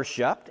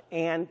worshipped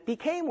and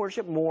became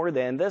worshipped more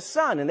than the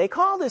son. And they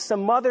call this a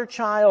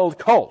mother-child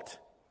cult.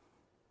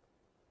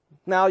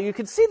 Now, you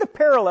can see the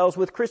parallels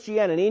with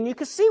Christianity, and you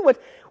can see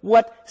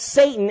what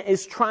Satan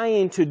is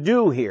trying to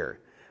do here.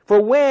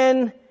 For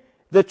when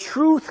the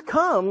truth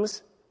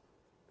comes,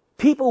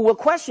 people will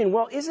question,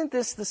 well, isn't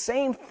this the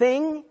same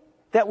thing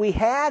that we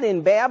had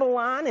in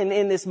Babylon, and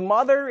in this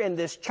mother and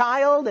this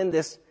child and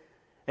this?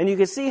 And you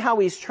can see how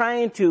he's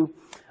trying to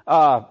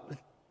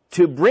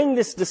bring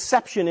this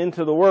deception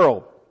into the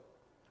world.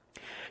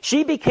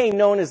 She became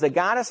known as the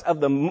goddess of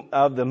the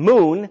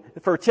moon,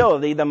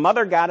 fertility, the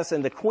mother goddess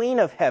and the queen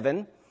of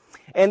heaven.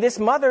 And this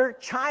mother,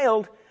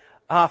 child,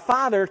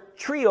 father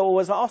trio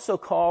was also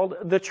called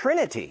the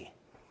Trinity.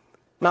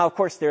 Now, of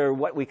course, they're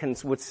what we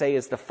would say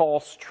is the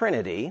false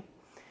Trinity.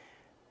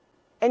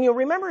 And you'll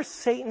remember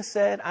Satan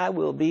said, I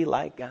will be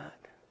like God.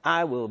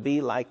 I will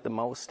be like the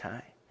Most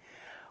High.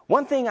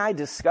 One thing I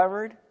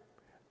discovered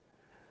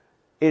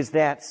is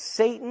that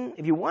Satan,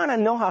 if you want to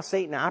know how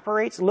Satan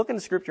operates, look in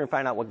the Scripture and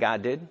find out what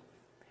God did.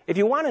 If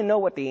you want to know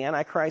what the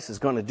Antichrist is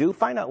going to do,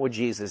 find out what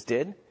Jesus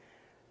did.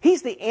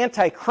 He's the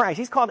Antichrist.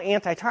 He's called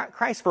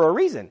Antichrist for a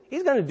reason.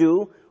 He's going to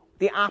do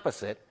the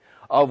opposite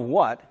of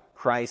what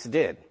Christ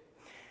did.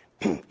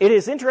 It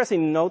is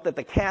interesting to note that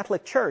the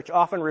Catholic Church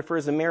often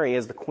refers to Mary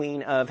as the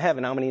Queen of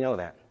Heaven. How many know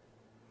that?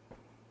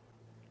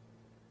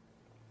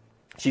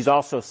 She's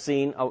also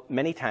seen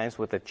many times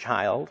with a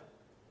child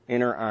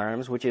in her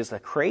arms, which is a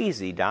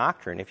crazy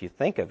doctrine if you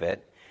think of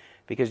it,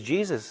 because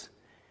Jesus,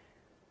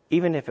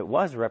 even if it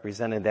was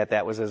represented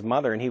that was his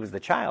mother and he was the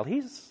child,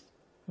 he's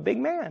a big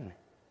man.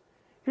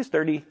 He's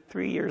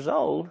 33 years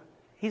old.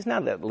 He's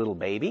not that little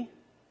baby.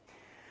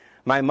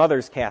 My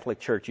mother's Catholic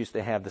church used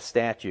to have the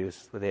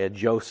statues where they had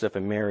Joseph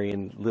and Mary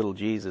and little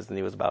Jesus, and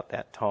he was about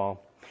that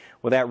tall.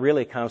 Well, that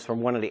really comes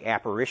from one of the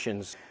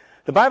apparitions.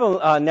 The Bible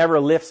never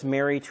lifts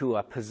Mary to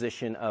a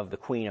position of the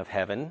Queen of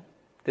Heaven.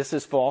 This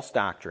is false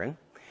doctrine.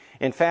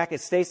 In fact, it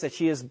states that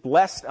she is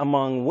blessed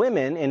among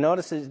women, and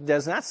notice it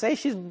does not say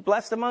she's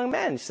blessed among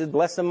men. It says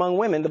blessed among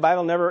women. The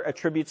Bible never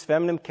attributes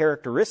feminine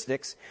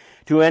characteristics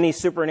to any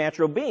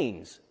supernatural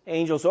beings,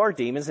 angels or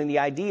demons, and the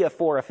idea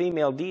for a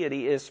female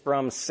deity is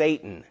from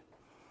Satan.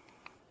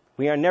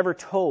 We are never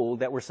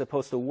told that we're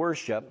supposed to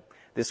worship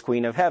this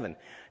Queen of Heaven.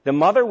 The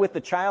mother with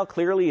the child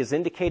clearly is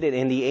indicated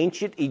in the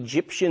ancient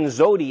Egyptian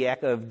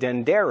zodiac of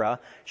Dendera,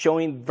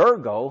 showing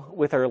Virgo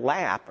with her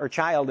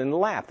child in the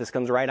lap. This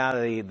comes right out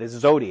of the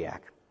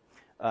zodiac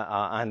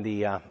on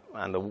the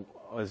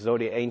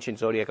ancient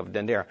zodiac of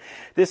Dendera.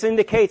 This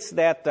indicates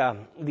that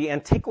the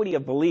antiquity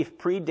of belief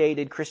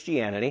predated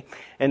Christianity,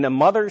 and the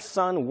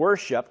mother-son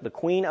worship, the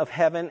Queen of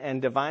Heaven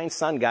and divine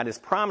Son God, is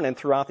prominent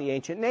throughout the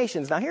ancient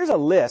nations. Now, here's a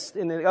list,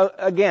 and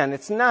again,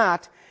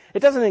 it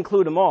doesn't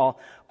include them all,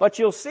 but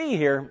you'll see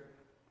here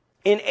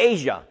in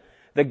Asia,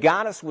 the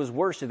goddess was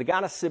worshipped. The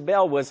goddess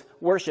Cybele was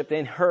worshipped,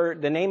 and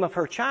the name of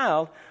her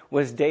child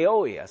was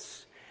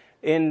Deoius.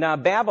 In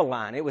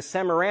Babylon, it was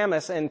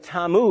Semiramis and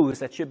Tammuz.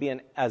 That should be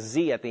a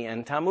Z at the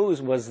end.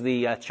 Tammuz was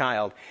the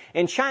child.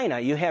 In China,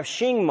 you have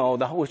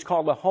Xingmo, who's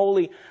called the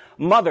Holy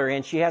Mother,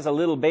 and she has a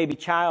little baby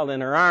child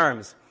in her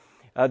arms.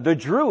 The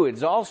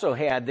Druids also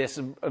had this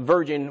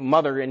virgin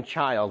mother and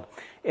child.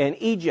 In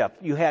Egypt,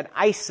 you had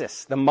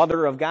Isis, the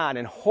mother of God,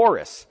 and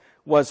Horus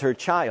was her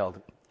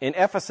child. In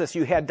Ephesus,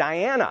 you had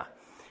Diana,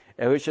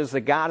 which is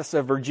the goddess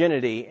of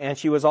virginity, and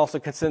she was also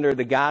considered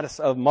the goddess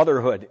of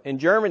motherhood. In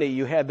Germany,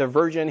 you had the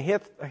Virgin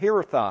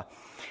Hiratha,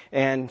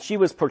 and she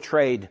was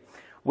portrayed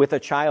with a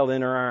child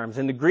in her arms.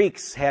 And the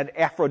Greeks had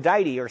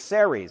Aphrodite or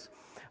Ceres,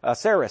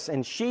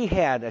 and she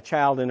had a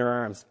child in her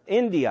arms.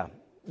 India,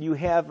 you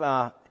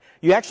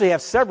actually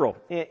have several.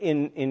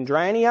 In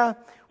Indrania,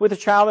 with a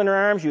child in her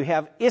arms, you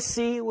have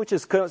Isi, which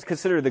is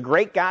considered the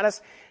great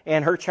goddess,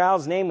 and her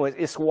child's name was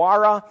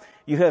Iswara.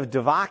 You have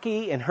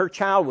Devaki, and her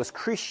child was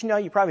Krishna.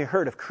 You probably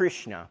heard of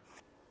Krishna.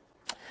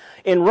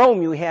 In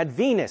Rome, you had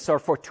Venus or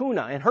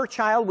Fortuna, and her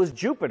child was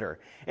Jupiter.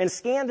 In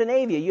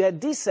Scandinavia, you had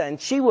Disa,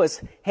 and she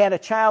had a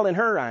child in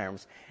her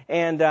arms.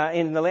 And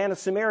in the land of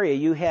Samaria,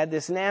 you had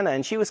this Nana,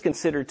 and she was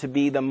considered to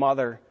be the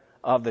mother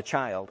of the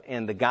child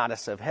and the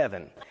goddess of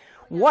heaven.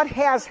 What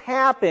has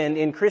happened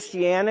in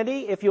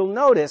Christianity, if you'll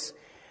notice,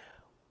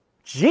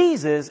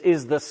 Jesus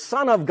is the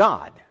Son of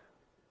God.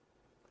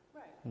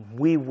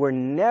 We were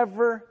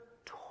never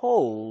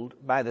told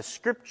by the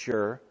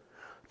Scripture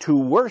to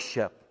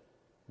worship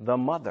the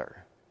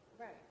mother.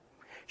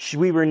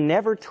 We were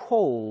never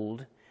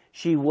told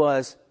she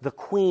was the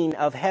Queen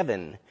of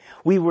Heaven.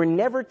 We were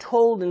never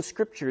told in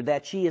Scripture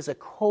that she is a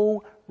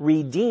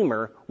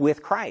co-redeemer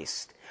with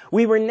Christ.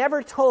 We were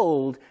never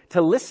told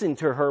to listen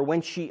to her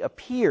when she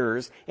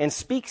appears and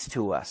speaks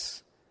to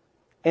us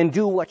and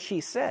do what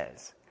she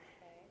says.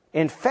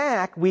 In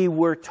fact, we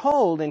were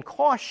told and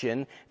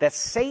cautioned that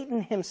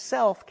Satan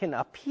himself can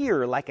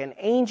appear like an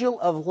angel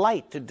of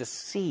light to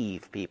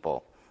deceive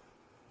people.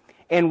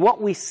 And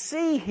what we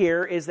see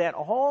here is that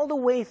all the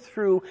way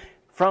through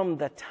from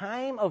the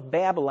time of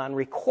Babylon,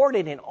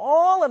 recorded in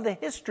all of the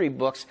history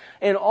books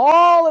in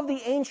all of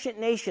the ancient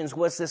nations,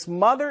 was this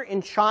mother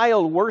and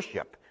child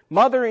worship.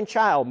 Mother and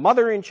child,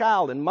 mother and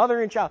child, and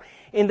mother and child.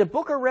 In the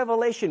book of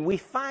Revelation, we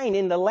find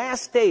in the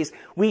last days,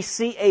 we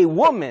see a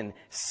woman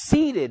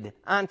seated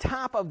on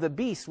top of the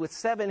beast with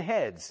 7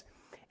 heads.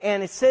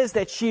 And it says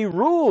that she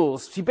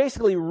rules, she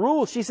basically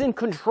rules, she's in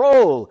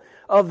control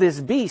of this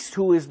beast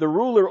who is the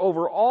ruler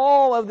over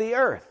all of the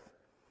earth.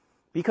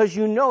 Because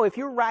you know, if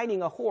you're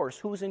riding a horse,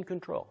 who's in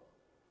control?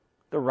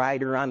 The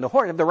rider on the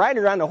horse. If the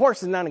rider on the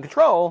horse is not in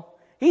control,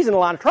 he's in a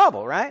lot of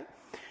trouble, right?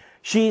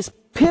 She's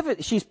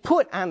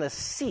put on the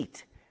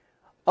seat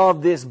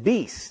of this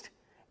beast,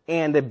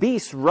 and the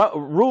beast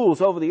rules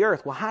over the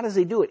earth. Well, how does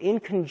he do it? In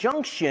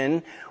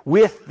conjunction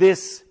with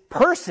this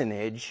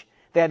personage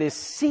that is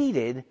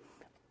seated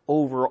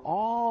over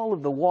all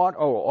of the water,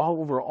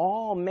 over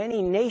all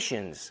many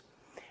nations.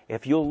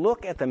 If you'll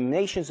look at the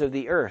nations of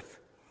the earth,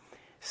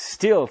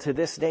 still to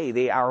this day,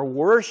 they are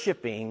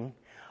worshiping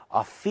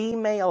a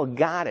female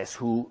goddess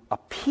who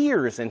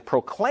appears and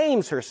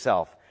proclaims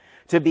herself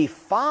to be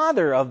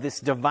father of this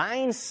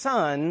divine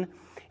son,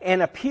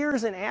 and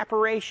appears in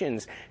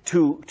apparitions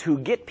to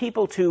get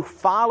people to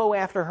follow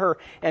after her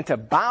and to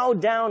bow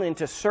down and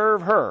to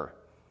serve her.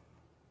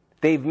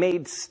 They've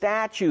made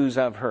statues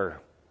of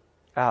her.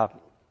 I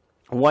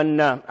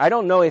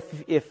don't know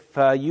if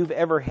you've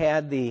ever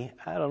had I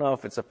don't know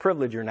if it's a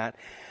privilege or not.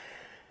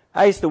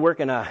 I used to work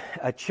in a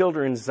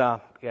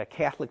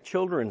Catholic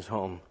children's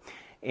home,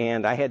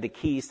 and I had the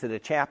keys to the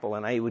chapel,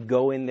 and I would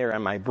go in there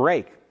on my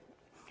break.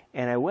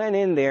 And I went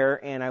in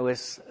there, and I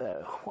was,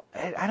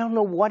 I don't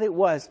know what it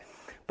was,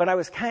 but I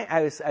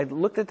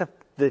looked at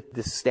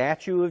the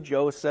statue of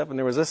Joseph, and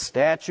there was a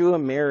statue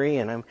of Mary,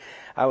 and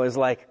I was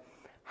like,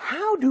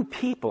 I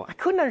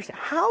couldn't understand,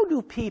 how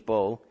do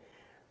people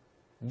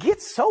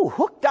get so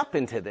hooked up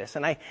into this?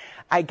 And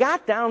I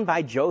got down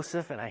by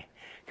Joseph, and I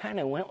kind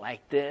of went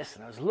like this,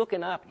 and I was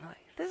looking up, and I'm like,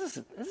 this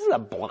is a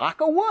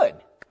block of wood.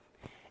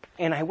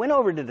 And I went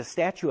over to the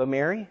statue of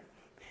Mary,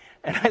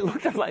 and I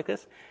looked up like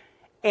this,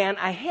 and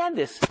I had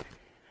this,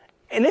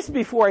 and this is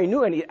before I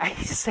knew any, I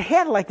just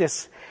had like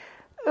this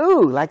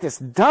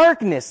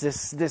darkness,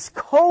 this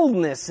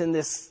coldness, and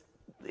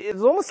it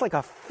was almost like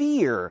a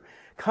fear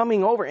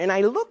coming over. And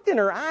I looked in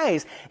her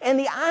eyes, and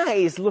the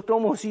eyes looked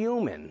almost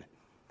human.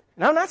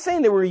 Now, I'm not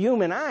saying they were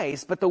human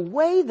eyes, but the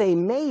way they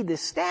made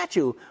this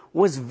statue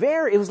was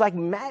it was like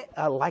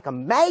a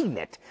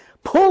magnet,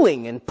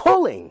 pulling and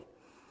pulling.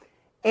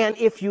 And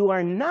if you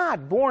are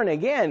not born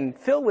again,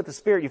 filled with the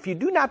Spirit, if you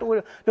do not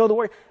know the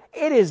Word,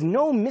 it is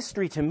no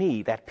mystery to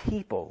me that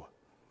people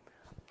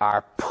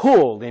are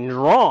pulled and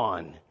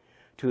drawn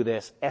to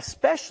this,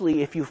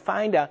 especially if you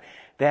find out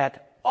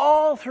that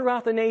all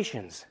throughout the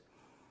nations,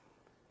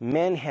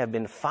 men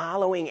and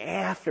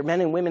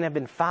women have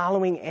been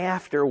following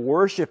after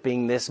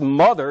worshiping this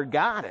mother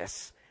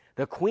goddess,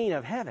 the Queen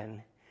of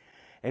Heaven.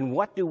 And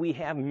what do we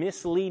have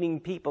misleading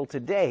people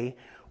today?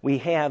 We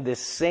have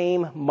this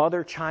same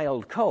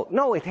mother-child cult.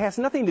 No, it has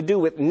nothing to do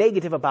with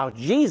negative about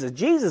Jesus.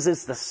 Jesus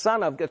is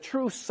the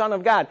true Son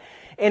of God.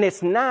 And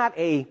it's not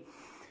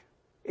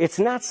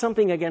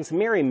something against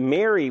Mary.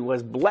 Mary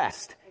was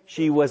blessed.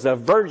 She was a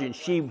virgin.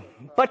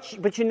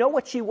 But you know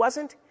what she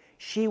wasn't?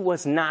 She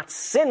was not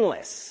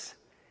sinless.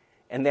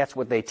 And that's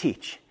what they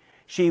teach.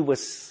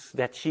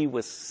 That she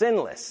was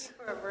sinless.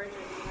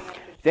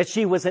 That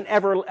she was an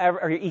ever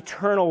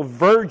eternal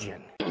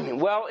virgin.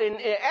 Well, in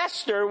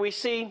Esther, we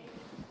see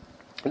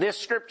this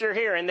scripture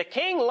here. And the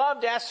king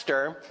loved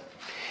Esther.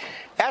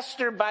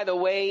 Esther, by the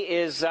way,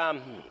 is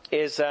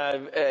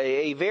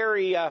a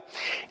very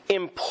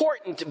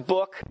important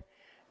book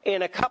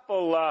in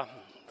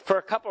for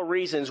a couple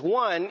reasons.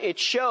 One, it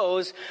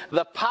shows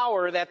the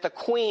power that the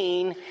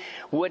queen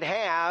would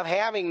have,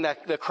 having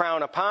the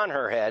crown upon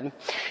her head.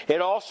 It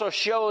also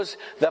shows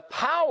the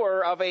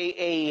power of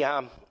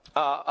a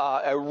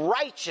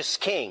righteous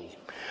king.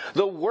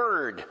 The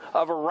word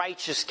of a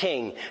righteous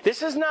king.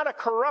 This is not a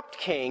corrupt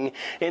king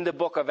in the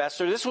book of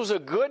Esther. This was a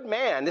good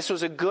man. This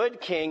was a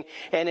good king.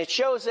 And it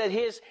shows that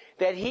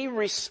he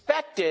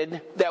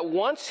respected that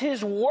once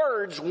his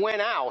words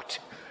went out,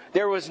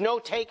 there was no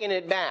taking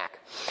it back.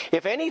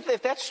 If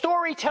that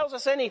story tells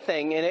us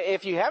anything, and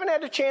if you haven't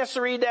had a chance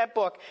to read that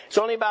book, it's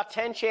only about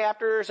 10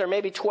 chapters or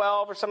maybe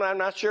 12 or something, I'm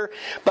not sure.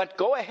 But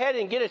go ahead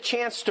and get a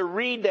chance to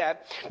read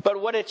that. But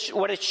what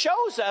it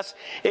shows us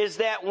is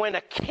that when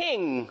a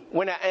king,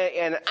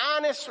 an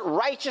honest,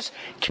 righteous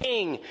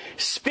king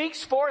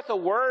speaks forth a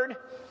word,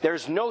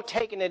 there's no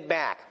taking it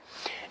back.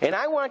 And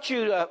I want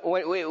you to,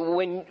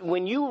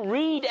 when you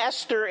read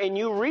Esther and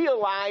you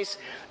realize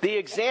the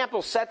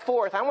example set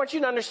forth, I want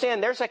you to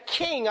understand there's a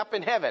king up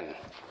in heaven.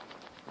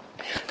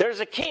 There's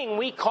a king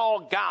we call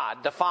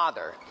God, the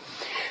Father.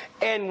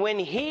 And when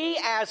he,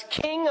 as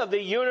king of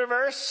the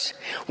universe,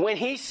 when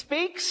he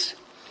speaks,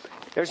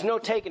 there's no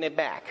taking it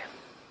back.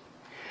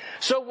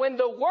 So when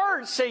the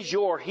word says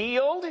you're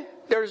healed,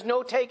 there's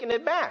no taking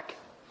it back.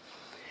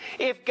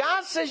 If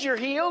God says you're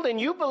healed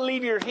and you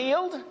believe you're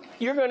healed,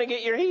 you're going to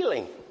get your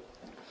healing.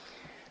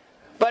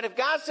 But if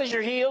God says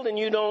you're healed and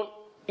you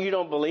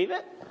don't believe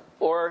it,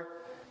 or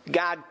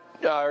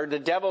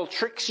the devil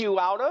tricks you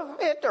out of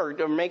it,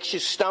 or makes you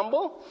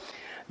stumble,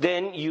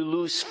 then you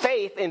lose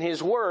faith in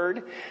his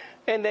word,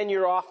 and then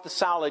you're off the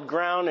solid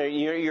ground, or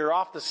you're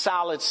off the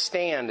solid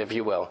stand, if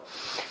you will.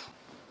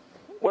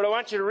 What I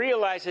want you to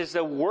realize is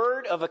the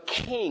word of a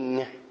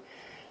king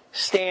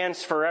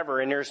stands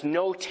forever, and there's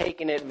no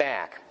taking it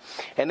back.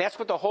 And that's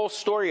what the whole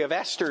story of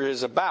Esther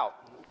is about.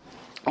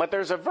 But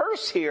there's a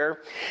verse here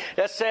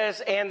that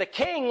says, and the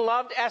king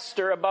loved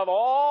Esther above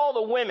all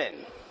the women.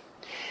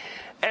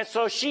 And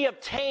so she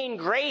obtained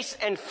grace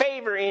and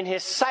favor in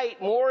his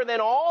sight more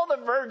than all the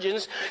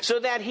virgins, so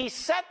that he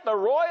set the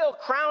royal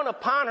crown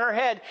upon her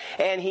head,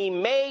 and he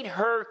made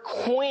her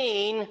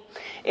queen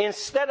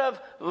instead of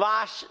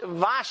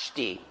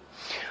Vashti.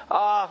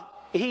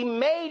 He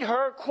made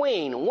her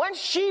queen. Once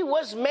she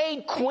was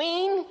made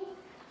queen,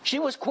 she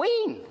was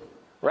queen,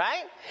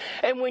 right?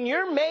 And when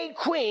you're made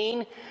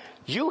queen,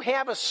 you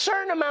have a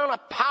certain amount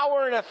of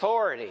power and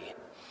authority.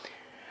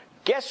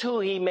 Guess who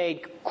he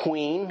made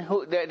queen?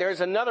 There's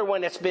another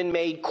one that's been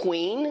made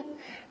queen.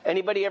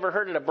 Anybody ever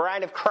heard of the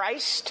bride of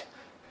Christ?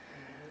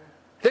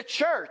 The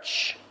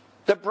church.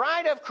 The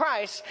bride of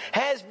Christ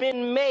has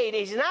been made.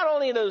 He's not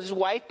only his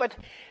wife, but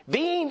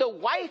being the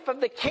wife of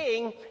the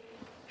king,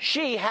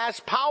 she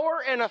has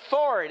power and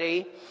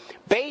authority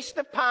based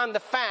upon the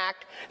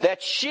fact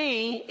that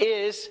she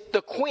is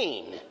the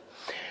queen.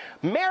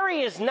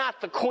 Mary is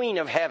not the queen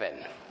of heaven.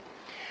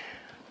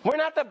 We're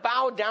not to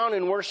bow down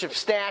and worship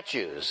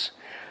statues.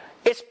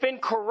 It's been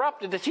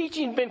corrupted. The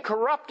teaching's been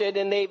corrupted,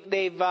 and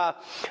they've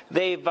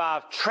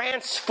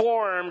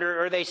transformed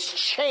or they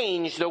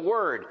changed the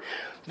word.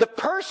 The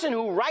person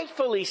who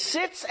rightfully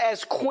sits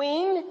as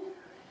queen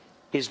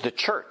is the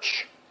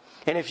church.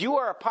 And if you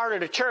are a part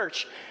of the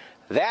church,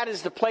 that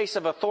is the place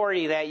of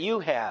authority that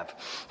you have.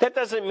 That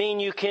doesn't mean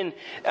you can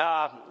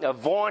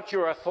vaunt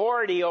your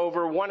authority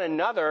over one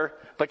another,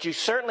 but you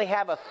certainly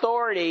have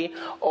authority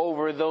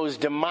over those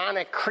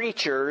demonic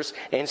creatures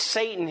and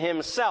Satan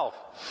himself.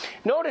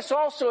 Notice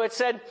also it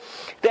said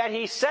that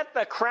he set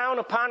the crown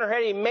upon her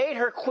head. He made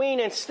her queen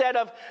instead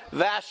of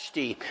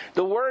Vashti.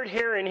 The word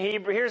here in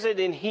Hebrew, here's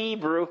it in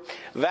Hebrew,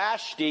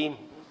 Vashti.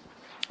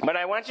 But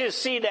I want you to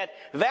see that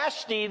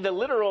Vashti, the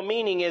literal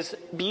meaning is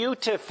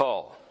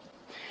beautiful.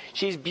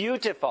 She's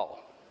beautiful.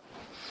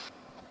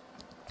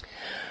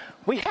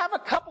 We have a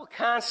couple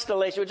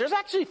constellations. There's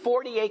actually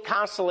 48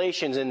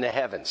 constellations in the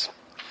heavens.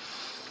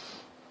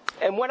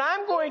 And what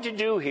I'm going to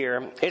do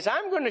here is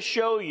I'm going to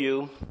show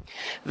you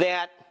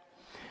that,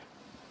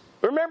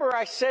 remember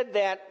I said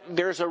that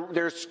there's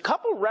a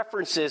couple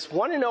references,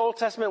 one in the Old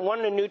Testament, one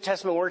in the New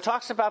Testament, where it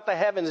talks about the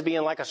heavens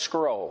being like a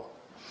scroll.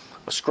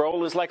 A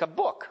scroll is like a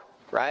book,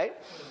 right?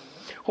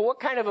 Well, what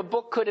kind of a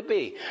book could it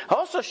be? I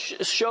also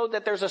showed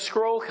that there's a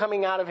scroll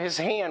coming out of his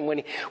hand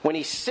when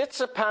he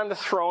sits upon the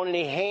throne and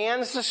he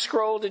hands the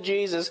scroll to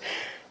Jesus,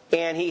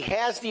 and he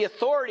has the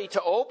authority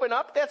to open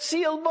up that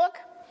sealed book,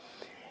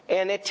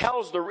 and it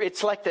tells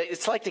it's like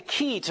the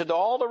key to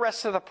all the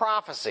rest of the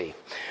prophecy.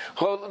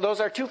 Well,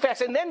 those are two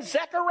facts. And then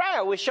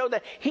Zechariah, we showed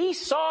that he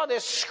saw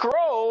this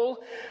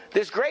scroll,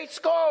 this great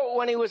scroll,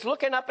 when he was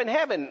looking up in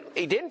heaven.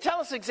 He didn't tell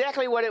us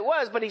exactly what it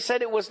was, but he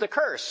said it was the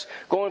curse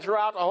going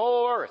throughout the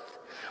whole earth.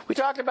 We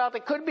talked about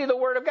that could be the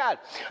Word of God.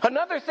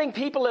 Another thing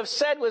people have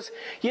said was,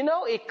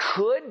 it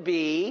could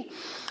be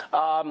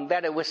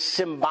that it was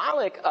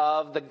symbolic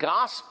of the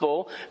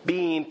gospel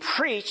being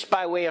preached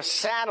by way of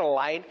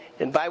satellite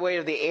and by way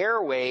of the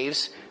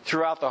airwaves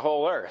throughout the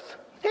whole earth.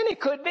 And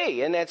it could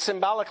be, and that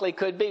symbolically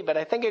could be, but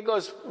I think it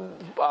goes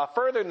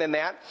further than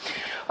that.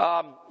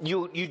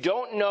 You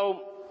don't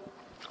know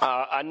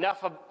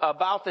enough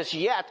about this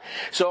yet,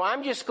 so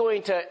I'm just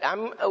going to.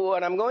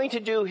 What I'm going to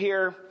do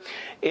here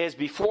is,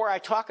 before I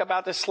talk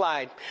about this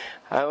slide,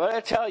 I want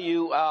to tell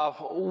you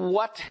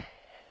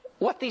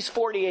what these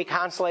 48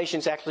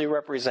 constellations actually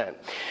represent.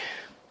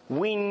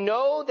 We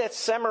know that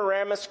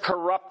Semiramis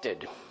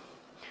corrupted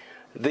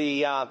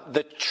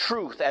the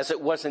truth as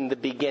it was in the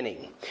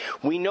beginning.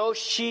 We know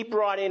she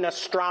brought in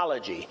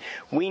astrology.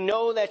 We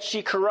know that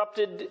she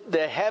corrupted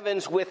the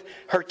heavens with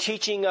her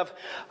teaching of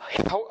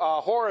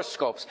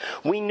horoscopes.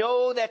 We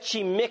know that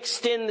she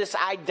mixed in this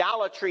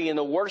idolatry in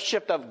the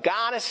worship of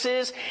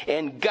goddesses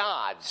and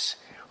gods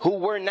who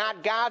were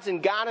not gods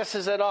and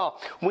goddesses at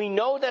all. We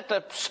know that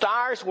the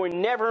stars were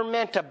never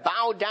meant to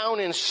bow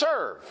down and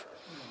serve.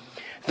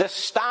 The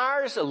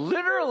stars,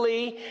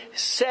 literally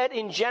said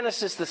in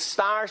Genesis, the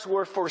stars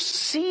were for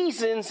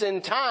seasons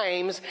and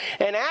times.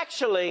 And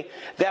actually,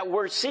 that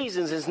word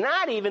seasons is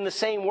not even the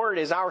same word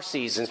as our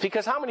seasons.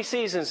 Because how many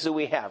seasons do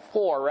we have?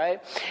 4,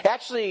 right?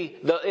 Actually,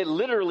 it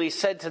literally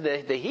said to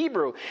the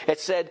Hebrew, it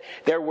said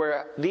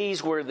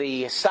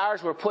the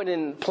stars were put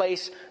in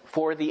place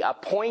for the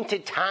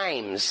appointed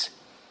times.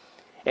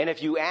 And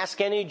if you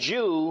ask any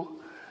Jew,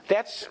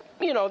 that's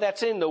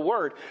in the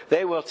Word.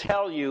 They will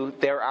tell you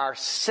there are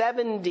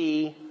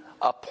 70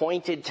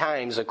 appointed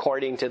times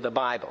according to the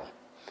Bible.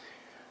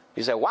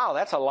 You say, wow,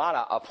 that's a lot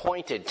of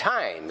appointed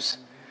times.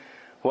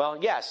 Well,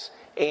 yes.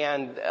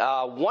 And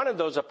one of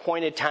those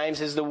appointed times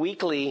is the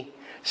weekly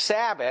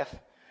Sabbath.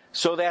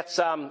 So that's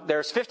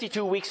there's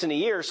 52 weeks in a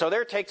year, so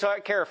there takes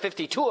care of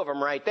 52 of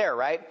them right there,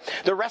 right?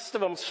 The rest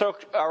of them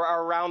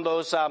are around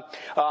those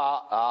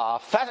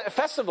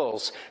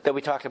festivals that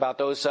we talked about,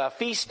 those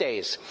feast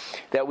days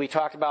that we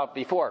talked about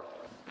before.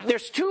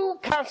 There's 2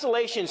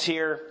 constellations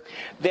here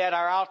that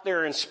are out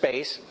there in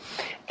space,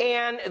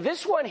 and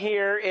this one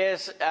here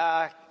is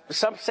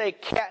some say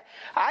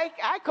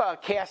I call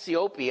it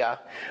Cassiopeia,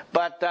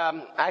 but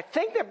I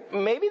think that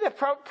maybe the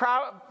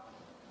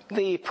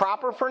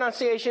proper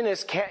pronunciation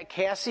is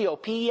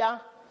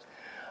Cassiopeia.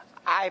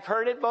 I've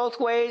heard it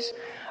both ways.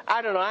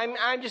 I don't know.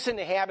 I'm just in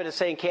the habit of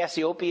saying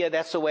Cassiopeia.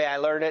 That's the way I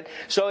learned it.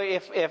 So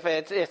if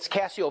it's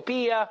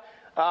Cassiopeia,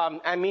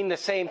 I mean the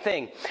same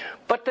thing.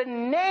 But the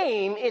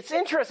name, it's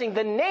interesting.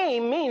 The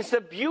name means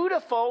the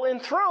beautiful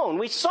enthroned.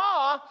 We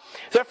saw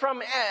that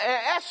from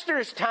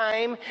Esther's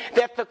time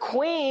that the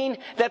queen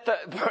that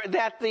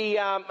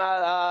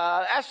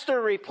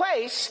Esther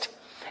replaced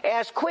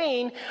as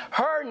queen,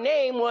 her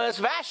name was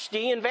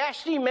Vashti, and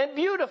Vashti meant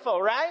beautiful,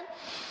 right?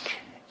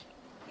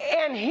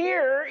 And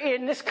here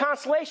in this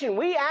constellation,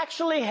 we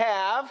actually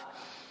have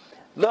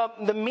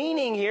the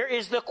meaning here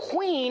is the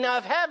queen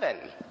of heaven.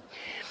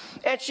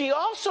 And she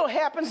also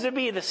happens to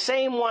be the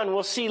same one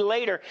we'll see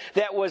later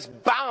that was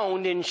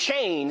bound in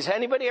chains.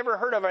 Anybody ever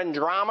heard of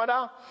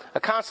Andromeda? A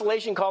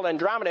constellation called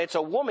Andromeda. It's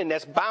a woman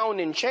that's bound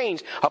in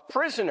chains, a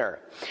prisoner.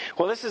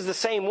 Well, this is the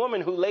same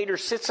woman who later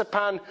sits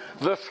upon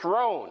the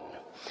throne.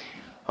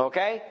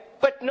 Okay?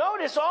 But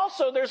notice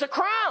also there's a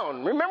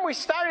crown. Remember we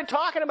started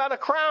talking about a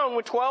crown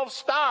with 12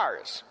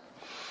 stars.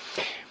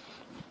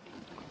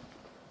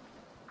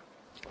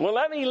 Well,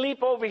 let me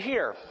leap over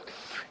here.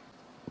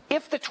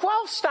 If the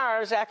 12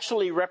 stars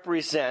actually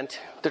represent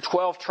the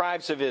 12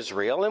 tribes of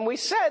Israel, and we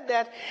said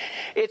that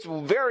it's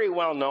very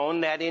well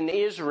known that in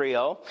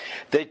Israel,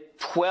 the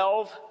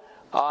 12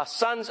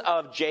 sons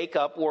of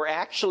Jacob were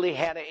actually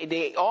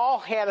they all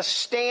had a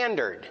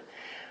standard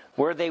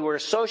where they were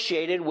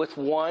associated with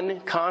one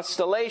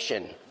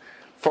constellation.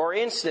 For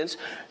instance,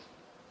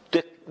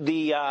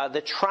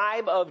 the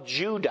tribe of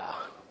Judah.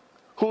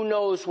 Who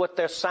knows what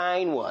their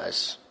sign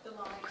was?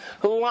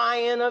 The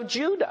Lion of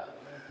Judah.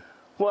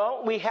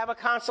 Well, we have a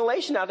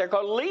constellation out there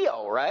called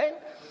Leo, right?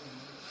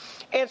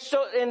 And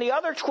the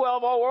other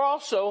 12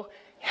 also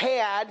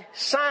had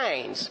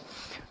signs.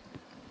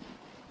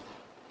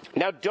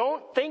 Now,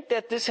 don't think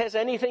that this has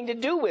anything to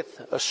do with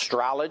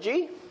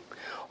astrology,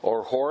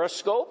 or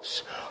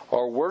horoscopes,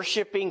 or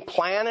worshiping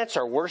planets,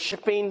 or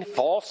worshiping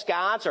false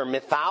gods, or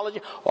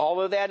mythology.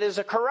 All of that is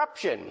a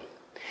corruption.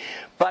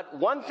 But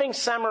one thing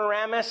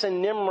Semiramis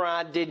and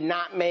Nimrod did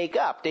not make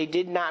up. They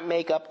did not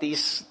make up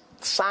these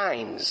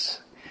signs.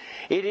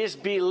 It is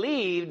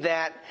believed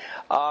that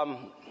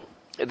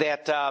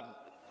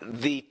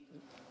the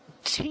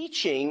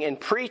teaching and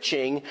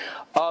preaching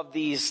of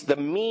the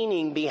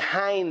meaning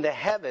behind the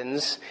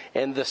heavens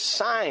and the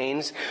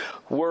signs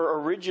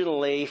were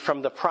originally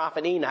from the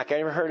prophet Enoch.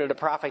 Ever heard of the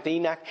prophet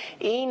Enoch?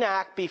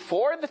 Enoch,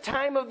 before the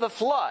time of the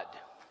flood,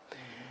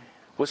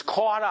 was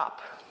caught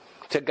up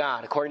to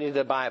God, according to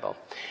the Bible.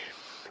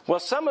 Well,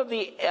 some of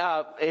the,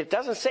 it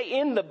doesn't say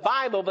in the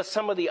Bible, but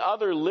some of the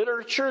other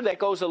literature that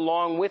goes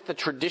along with the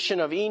tradition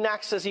of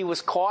Enoch says he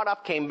was caught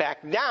up, came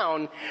back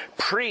down,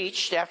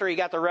 preached after he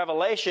got the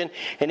revelation,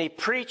 and he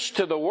preached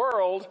to the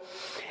world.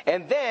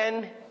 And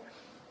then,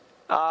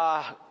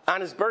 on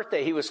his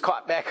birthday, he was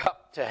caught back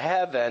up to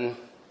heaven.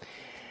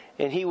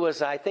 And he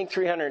was, I think,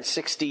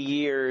 360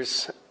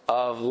 years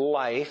of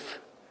life.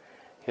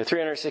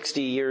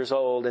 360 years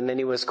old, and then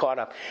he was caught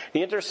up.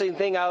 The interesting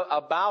thing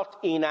about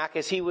Enoch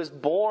is he was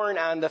born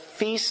on the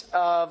feast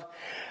of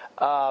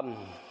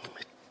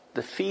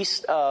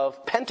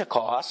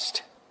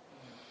Pentecost,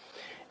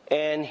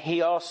 and he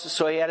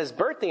had his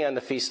birthday on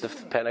the feast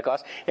of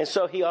Pentecost, and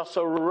so he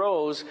also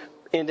rose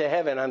into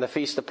heaven on the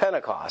feast of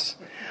Pentecost,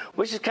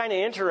 which is kind of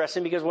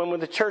interesting because when was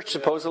the church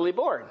supposedly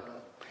born?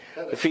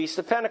 The feast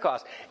of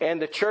Pentecost,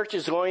 and the church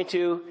is going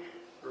to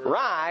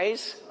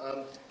rise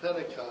on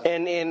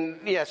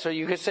Pentecost. So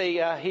you could say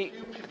he.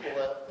 Few people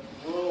that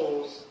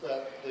rose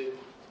that they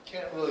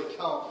can't really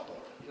count for,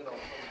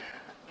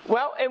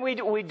 Well, and we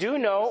do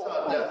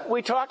know,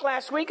 we talked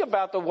last week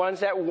about the ones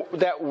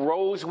that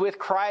rose with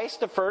Christ,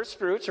 the first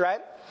fruits,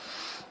 right?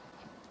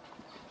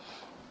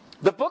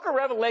 The book of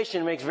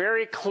Revelation makes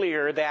very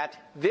clear that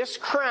this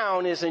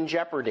crown is in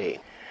jeopardy.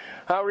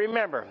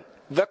 Remember,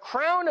 the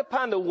crown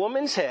upon the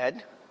woman's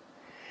head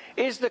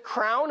is the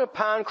crown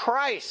upon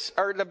Christ,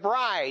 or the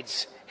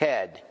bride's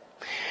head.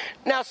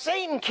 Now,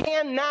 Satan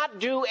cannot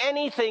do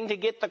anything to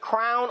get the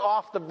crown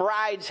off the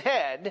bride's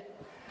head,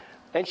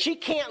 and she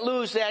can't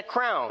lose that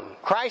crown.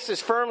 Christ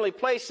has firmly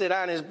placed it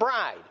on his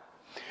bride.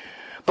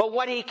 But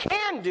what he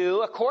can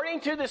do,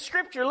 according to the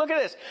scripture, look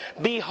at this.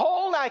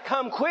 Behold, I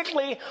come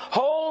quickly,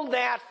 hold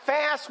that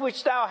fast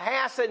which thou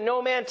hast, that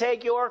no man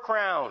take your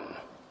crown.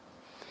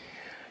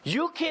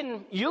 You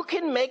can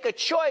make a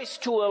choice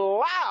to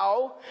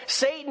allow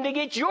Satan to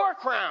get your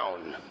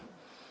crown.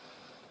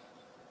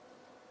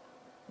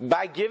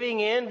 By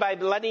giving in, by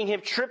letting him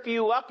trip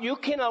you up, you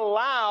can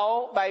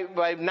allow,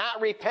 by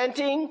not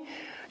repenting,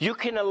 you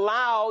can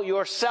allow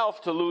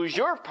yourself to lose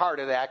your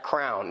part of that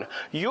crown,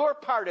 your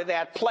part of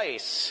that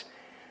place.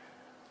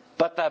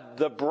 But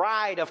the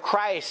bride of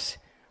Christ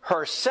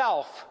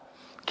herself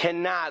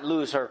cannot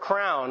lose her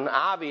crown,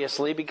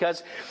 obviously,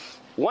 because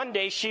one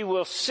day she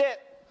will sit,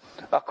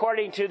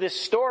 according to this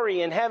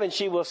story in heaven,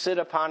 she will sit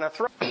upon a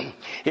throne.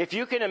 If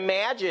you can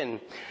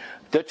imagine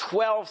the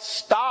 12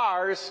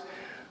 stars,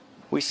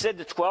 we said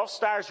the 12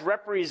 stars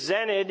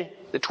represented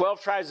the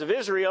 12 tribes of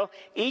Israel.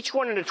 Each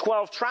one of the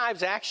 12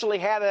 tribes actually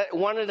had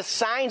one of the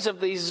signs of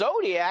the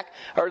zodiac,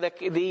 or a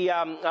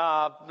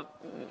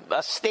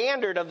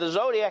standard of the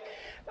zodiac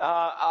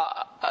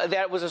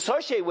that was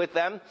associated with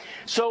them.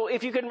 So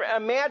if you can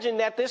imagine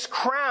that this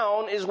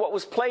crown is what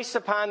was placed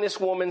upon this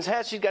woman's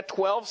head. She's got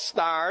 12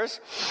 stars.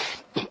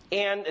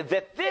 And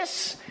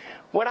that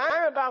what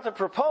I'm about to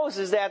propose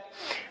is that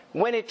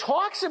when it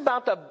talks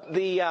about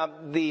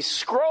the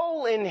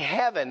scroll in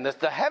heaven,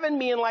 the heaven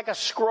being like a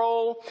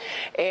scroll,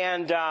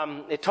 and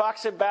it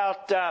talks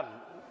about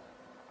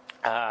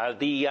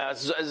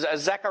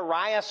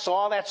Zechariah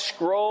saw that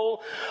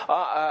scroll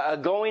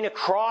going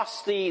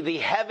across the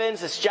heavens,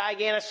 this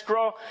gigantic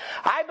scroll.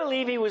 I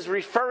believe he was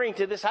referring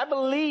to this. I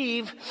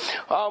believe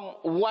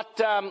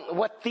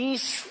what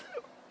these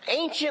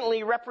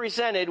anciently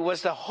represented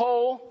was the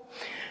whole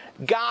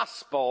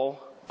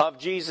gospel of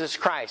Jesus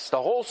Christ,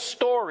 the whole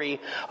story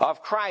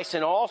of Christ,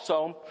 and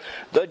also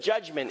the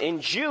judgment.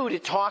 In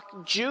Jude,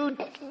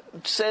 Jude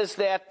says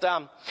that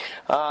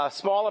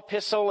small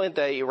epistle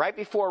right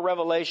before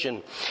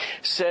Revelation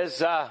says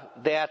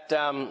that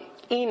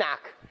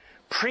Enoch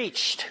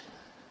preached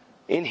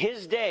in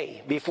his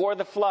day before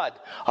the flood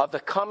of the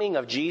coming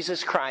of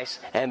Jesus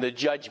Christ and the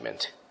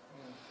judgment.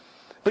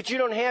 But you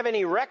don't have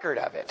any record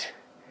of it.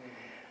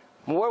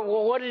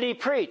 What did he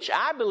preach?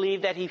 I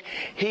believe that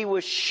he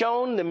was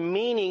shown the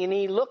meaning, and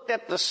he looked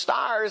at the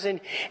stars,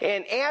 and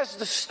as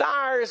the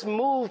stars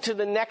moved to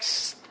the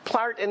next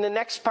part and the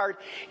next part,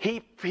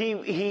 he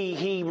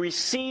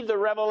received the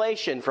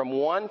revelation from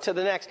one to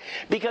the next.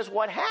 Because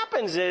what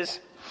happens is,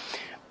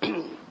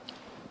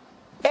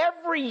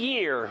 every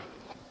year,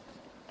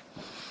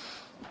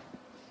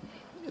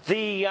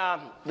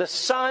 the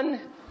sun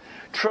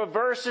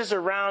traverses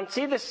around.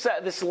 See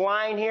this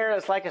line here?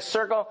 It's like a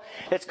circle.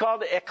 It's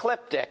called the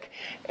ecliptic.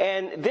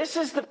 And this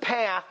is the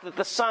path that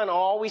the sun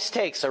always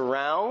takes,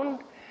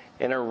 around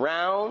and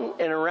around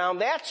and around.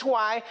 That's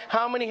why,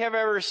 how many have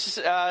ever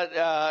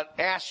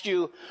asked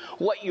you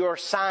what your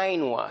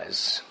sign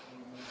was?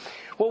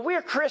 Well,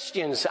 we're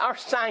Christians. Our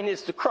sign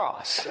is the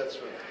cross. That's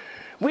right.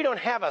 We don't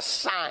have a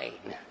sign.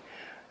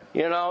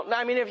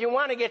 I mean, if you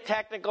want to get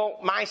technical,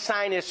 my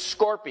sign is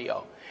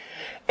Scorpio.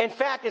 In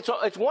fact, it's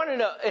one of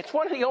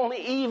the only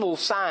evil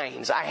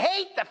signs. I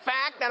hate the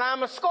fact that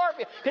I'm a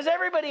Scorpio, because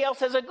everybody else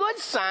has a good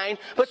sign,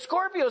 but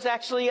Scorpio is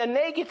actually a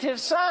negative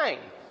sign.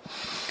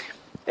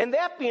 And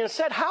that being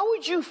said, how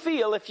would you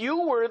feel if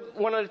you were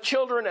one of the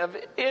children of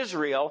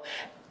Israel,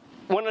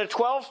 one of the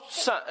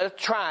 12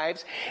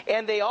 tribes,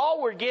 and they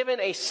all were given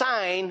a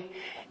sign,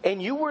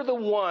 and you were the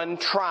one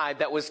tribe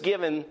that was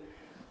given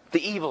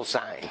the evil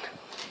sign?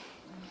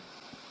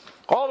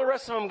 All the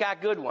rest of them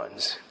got good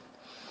ones.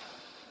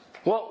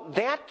 Well,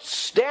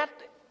 that's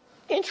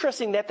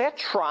interesting that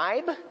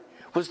tribe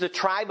was the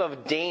tribe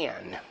of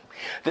Dan.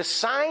 The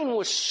sign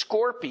was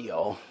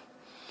Scorpio.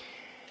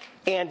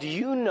 And do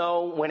you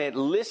know, when it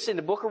lists in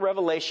the book of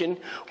Revelation,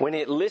 when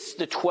it lists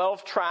the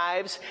 12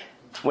 tribes,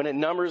 when it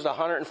numbers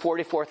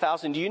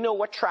 144,000, do you know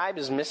what tribe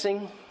is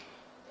missing?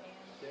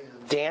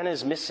 Dan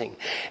is missing.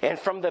 And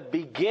from the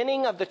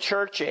beginning of the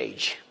church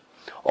age,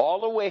 all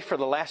the way for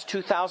the last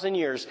 2,000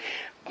 years,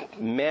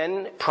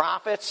 men,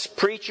 prophets,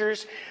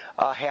 preachers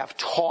have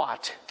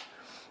taught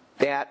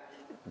that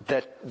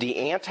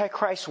the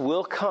Antichrist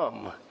will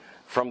come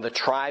from the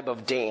tribe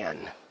of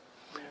Dan,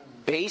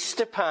 based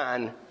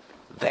upon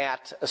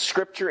that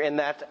scripture and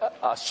that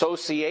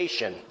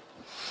association.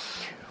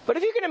 But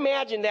if you can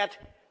imagine that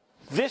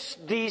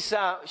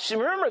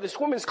remember, this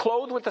woman's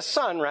clothed with the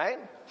sun, right?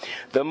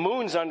 The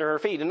moon's under her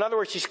feet. In other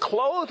words, she's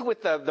clothed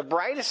with the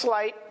brightest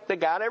light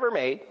that God ever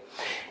made,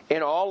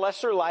 and all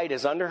lesser light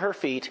is under her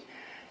feet.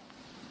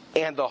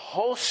 And the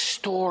whole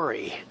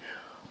story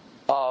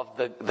of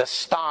the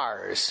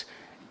stars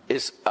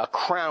is a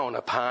crown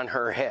upon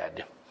her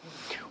head.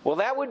 Well,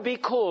 that would be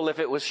cool if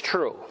it was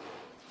true.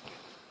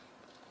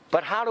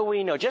 But how do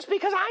we know? Just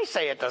because I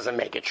say it doesn't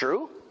make it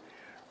true,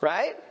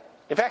 right?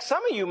 In fact,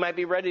 some of you might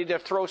be ready to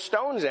throw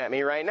stones at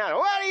me right now.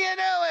 What are you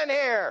doing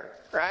here?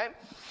 Right?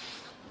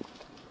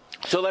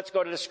 So let's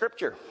go to the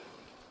scripture.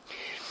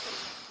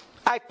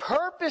 I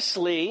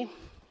purposely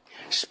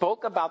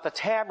spoke about the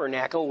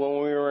tabernacle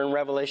when we were in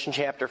Revelation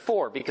chapter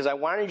 4, because I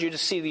wanted you to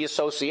see the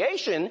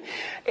association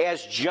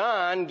as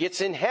John gets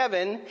in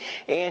heaven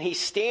and he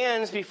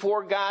stands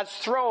before God's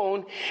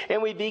throne,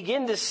 and we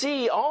begin to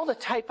see all the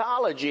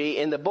typology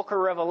in the book of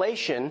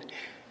Revelation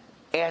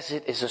as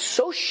it is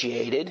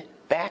associated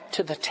back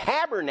to the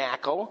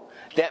tabernacle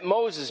that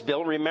Moses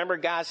built. Remember,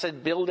 God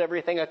said, build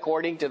everything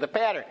according to the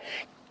pattern.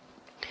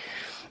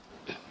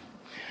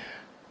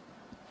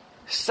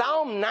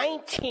 Psalm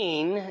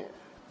 19,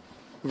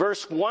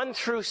 verse 1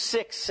 through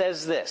 6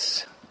 says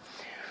this: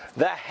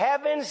 the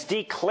heavens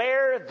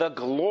declare the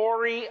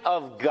glory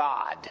of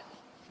God.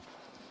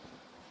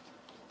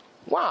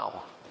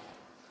 Wow.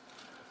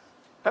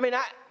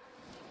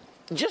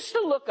 Just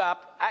to look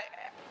up,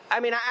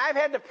 I've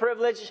had the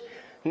privilege,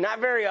 not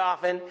very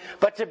often,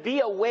 but to be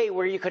away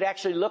where you could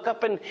actually look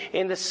up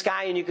in the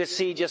sky and you could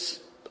see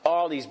just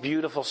all these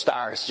beautiful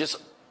stars.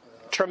 Just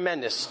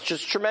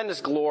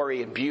tremendous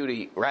glory and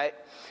beauty, right?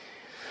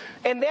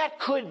 And that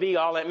could be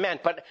all it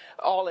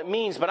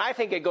means, but I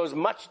think it goes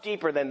much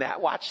deeper than that.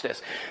 Watch this.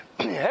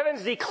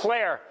 Heavens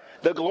declare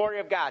the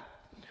glory of God.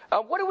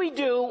 What do we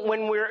do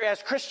when we're,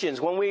 as Christians,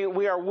 when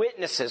we are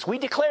witnesses? We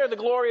declare the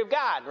glory of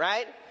God,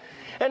 right?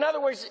 In other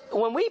words,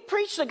 when we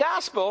preach the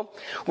gospel,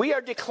 we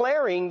are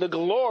declaring the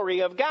glory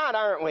of God,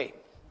 aren't we?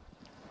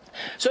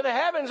 So the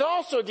heavens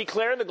also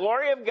declare the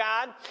glory of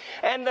God,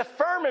 and the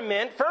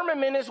firmament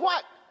is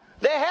what?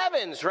 The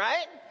heavens,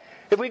 right?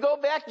 If we go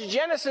back to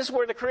Genesis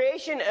where the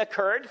creation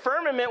occurred,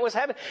 firmament was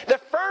heaven. The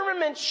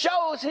firmament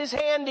shows his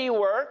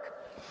handiwork.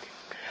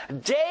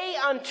 Day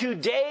unto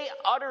day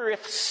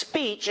uttereth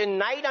speech, and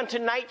night unto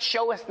night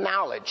showeth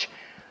knowledge.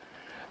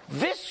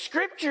 This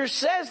scripture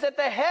says that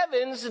the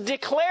heavens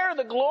declare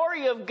the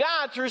glory of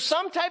God through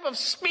some type of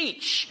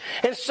speech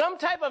and some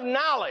type of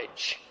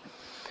knowledge.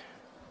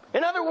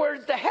 In other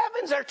words, the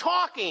heavens are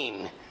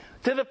talking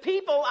to the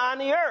people on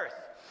the earth.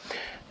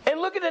 And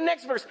look at the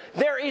next verse.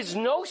 There is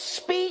no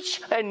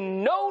speech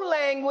and no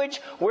language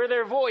where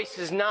their voice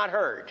is not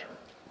heard.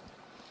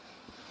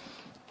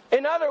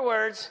 In other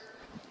words,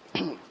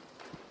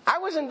 I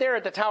wasn't there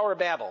at the Tower of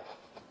Babel.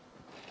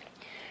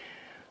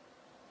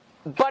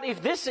 But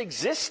if this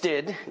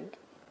existed,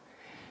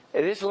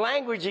 if this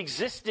language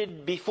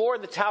existed before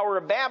the Tower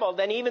of Babel,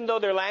 then even though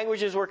their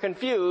languages were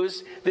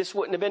confused, this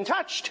wouldn't have been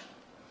touched.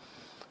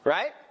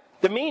 Right?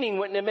 The meaning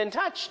wouldn't have been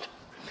touched.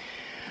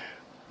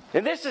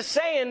 And this is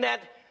saying that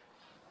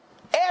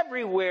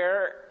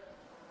everywhere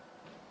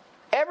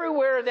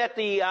that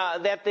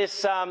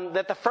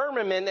the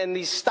firmament and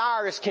these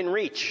stars can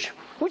reach,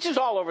 which is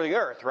all over the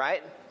earth,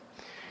 right?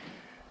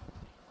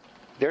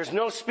 There's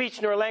no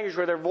speech nor language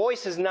where their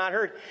voice is not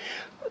heard.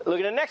 Look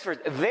at the next verse.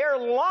 Their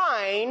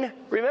line,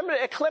 remember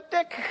the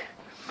ecliptic?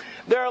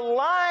 Their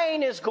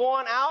line is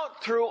going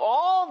out through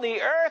all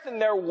the earth,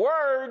 and their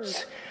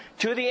words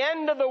to the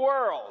end of the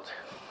world.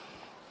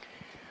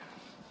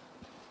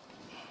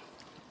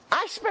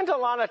 I spent a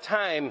lot of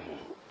time,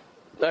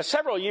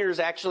 several years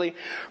actually,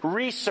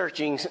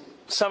 researching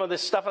some of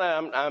this stuff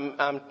that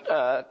I'm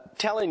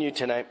telling you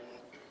tonight.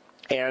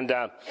 And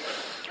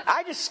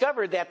I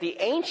discovered that the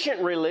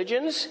ancient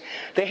religions,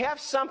 they have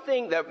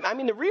something,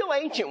 the real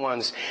ancient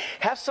ones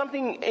have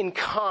something in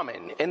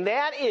common. And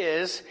that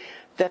is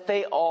that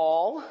they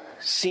all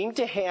seem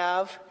to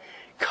have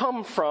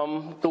come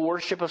from the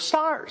worship of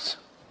stars.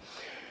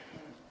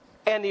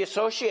 And the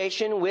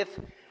association with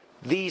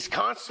these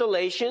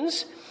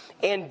constellations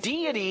and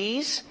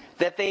deities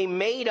that they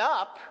made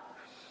up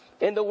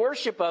in the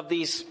worship of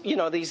these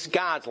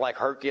gods like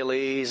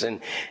Hercules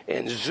and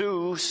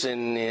Zeus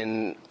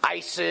and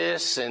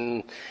Isis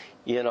and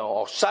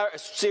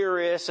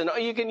Osiris and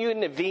you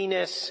can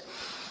Venus.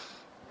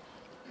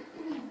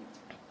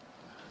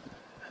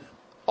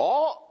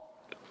 All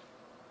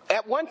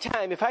at one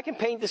time, if I can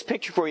paint this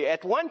picture for you,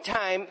 at one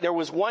time there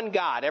was one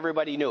God,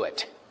 everybody knew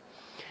it.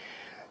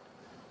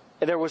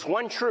 There was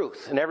one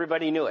truth, and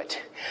everybody knew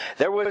it.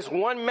 There was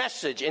one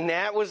message, and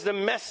that was the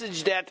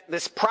message that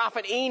this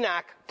prophet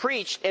Enoch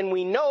preached. And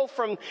we know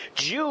from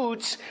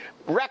Jude's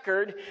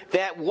record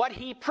that what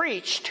he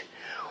preached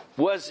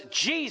was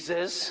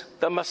Jesus,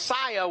 the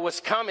Messiah, was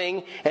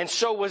coming, and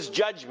so was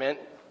judgment.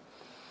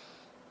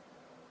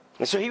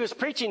 And so he was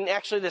preaching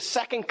actually the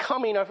second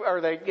coming of,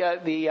 or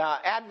the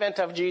advent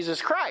of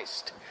Jesus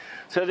Christ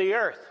to the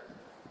earth.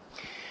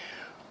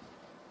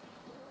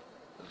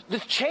 The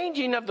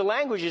changing of the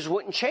languages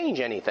wouldn't change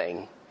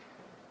anything,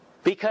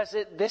 because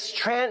this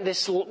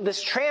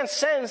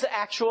transcends the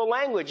actual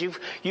language.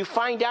 You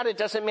find out it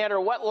doesn't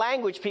matter what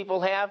language people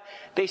have;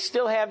 they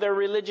still have their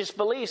religious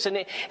beliefs,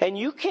 and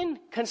you can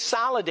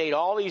consolidate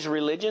all these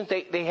religions.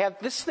 They have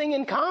this thing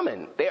in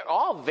common. They're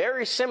all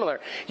very similar.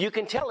 You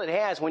can tell it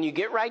has when you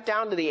get right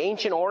down to the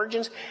ancient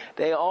origins.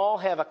 They all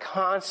have a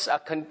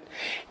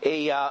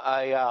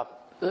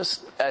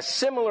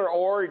similar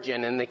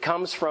origin, and it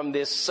comes from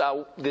this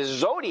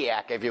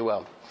zodiac, if you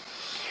will.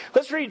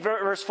 Let's read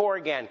verse 4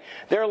 again.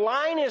 Their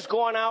line is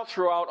gone out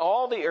throughout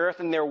all the earth,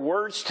 and their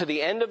words to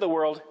the end of the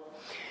world.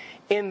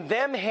 In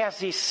them has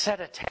he set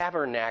a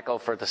tabernacle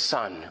for the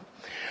sun.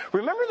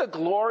 Remember the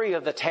glory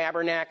of the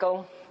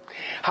tabernacle?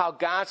 How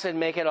God said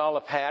make it all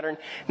a pattern.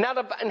 Now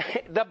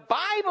the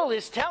Bible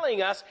is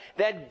telling us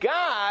that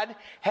God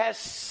has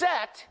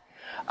set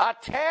a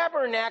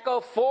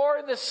tabernacle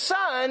for the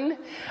sun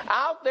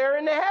out there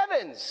in the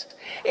heavens.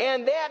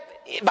 And that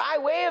by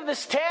way of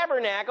this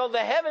tabernacle, the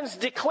heavens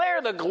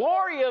declare the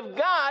glory of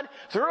God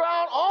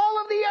throughout all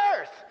of the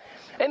earth.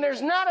 And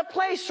there's not a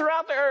place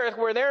throughout the earth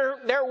where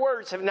their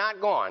words have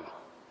not gone.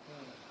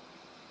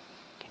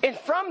 And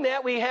from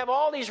that we have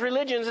all these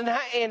religions.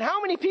 And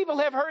how many people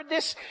have heard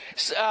this?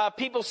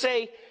 People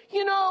say,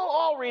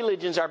 all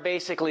religions are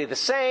basically the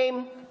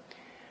same.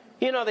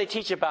 They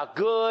teach about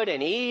good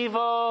and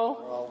evil.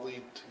 They all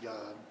lead to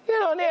God.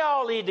 And they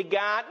all lead to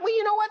God. Well,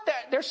 you know what?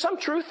 There's some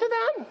truth to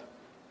that.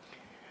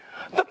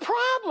 The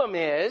problem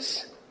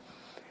is,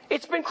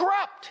 it's been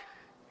corrupt.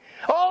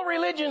 All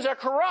religions are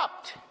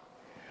corrupt.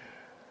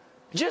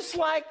 Just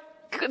like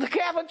the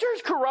Catholic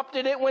Church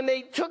corrupted it when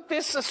they took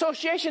this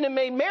association and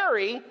made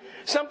Mary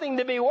something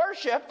to be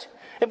worshipped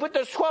and put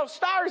those 12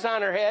 stars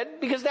on her head,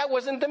 because that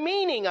wasn't the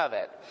meaning of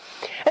it.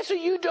 And so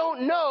you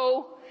don't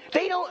know,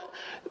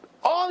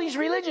 all these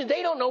religions,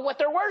 they don't know what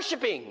they're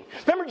worshiping.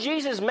 Remember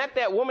Jesus met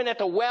that woman at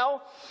the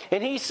well,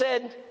 and he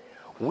said,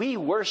 we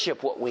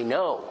worship what we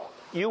know.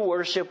 You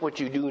worship what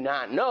you do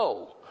not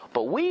know.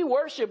 But we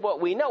worship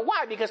what we know.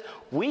 Why? Because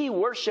we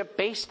worship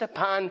based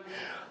upon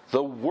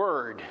the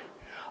Word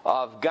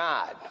of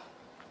God.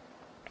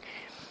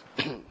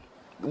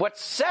 What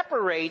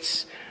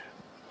separates,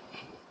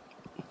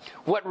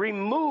 what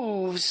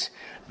removes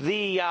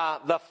the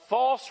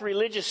false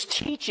religious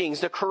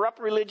teachings, the corrupt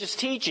religious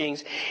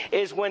teachings,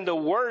 is when the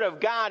Word of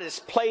God is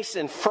placed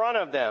in front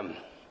of them.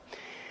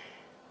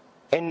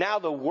 And now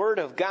the Word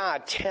of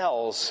God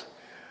tells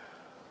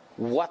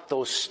what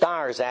those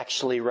stars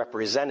actually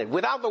represented.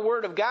 Without the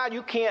Word of God,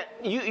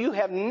 you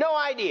have no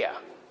idea,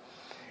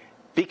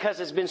 because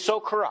it's been so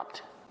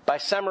corrupt by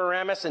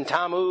Semiramis and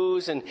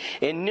Tammuz and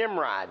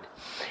Nimrod.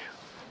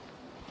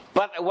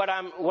 But what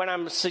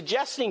I'm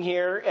suggesting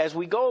here, as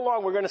we go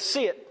along, we're going to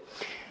see it.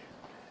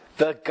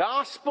 The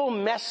gospel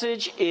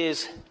message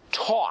is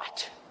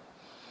taught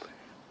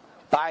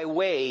by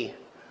way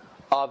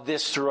of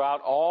this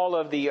throughout all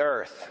of the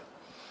earth.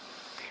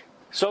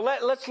 So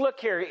let's look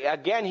here.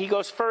 Again, he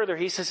goes further.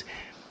 He says,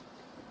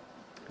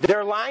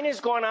 their line is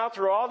gone out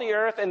through all the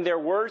earth, and their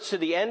words to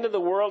the end of the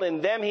world.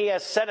 In them he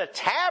has set a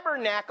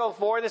tabernacle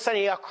for the sun.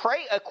 He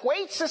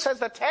equates this as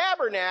the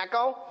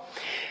tabernacle.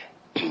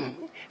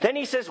 Then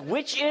he says,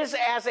 which is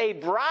as a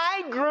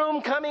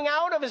bridegroom coming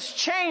out of his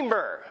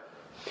chamber.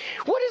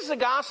 What is the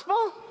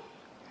gospel?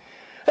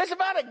 It's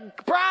about a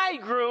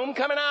bridegroom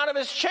coming out of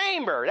his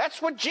chamber.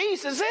 That's what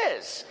Jesus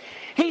is.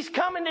 He's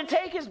coming to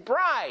take his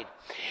bride.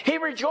 He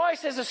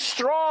rejoiced as a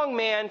strong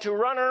man to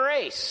run a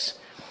race.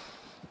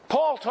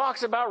 Paul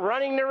talks about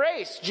running the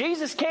race.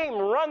 Jesus came,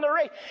 run the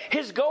race.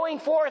 His going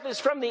forth is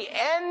from the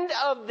end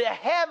of the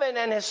heaven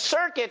and his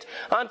circuit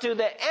unto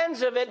the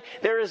ends of it.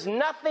 There is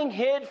nothing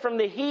hid from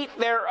the heat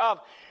thereof.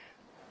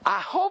 I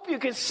hope you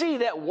can see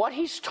that what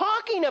he's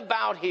talking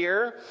about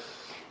here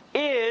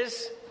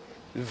is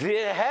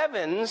the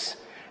heavens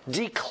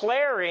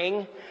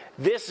declaring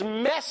this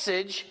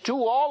message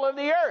to all of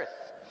the earth.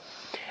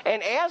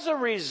 And as a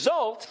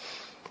result,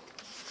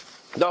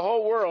 the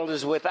whole world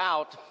is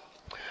without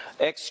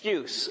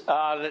excuse. You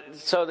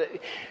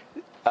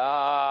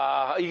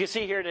can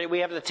see here that we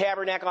have the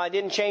tabernacle. I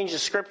didn't change the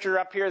scripture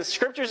up here. The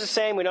scripture is the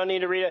same. We don't need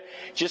to read it.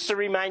 Just to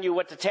remind you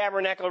what the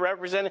tabernacle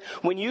represented.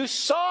 When you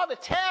saw the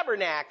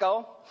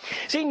tabernacle,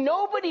 see,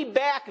 nobody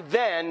back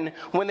then,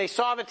 when they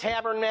saw the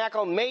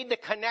tabernacle, made the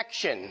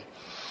connection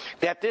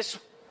that this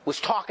was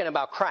talking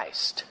about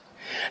Christ.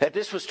 That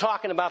this was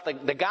talking about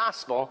the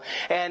gospel.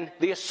 And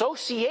the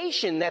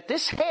association that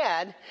this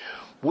had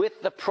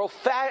with the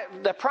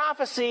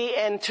prophecy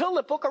until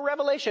the book of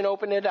Revelation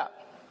opened it up.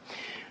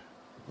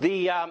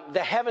 The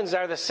heavens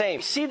are the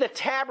same. See the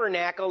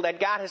tabernacle that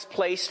God has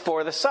placed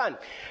for the Son.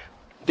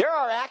 There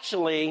are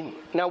actually,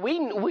 now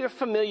we're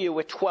familiar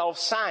with 12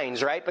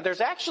 signs, right? But there's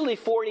actually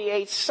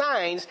 48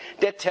 signs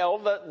that tell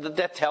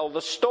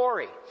the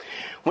story.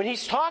 When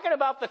he's talking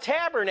about the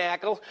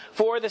tabernacle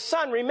for the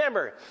Son,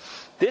 remember,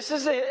 this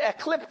is an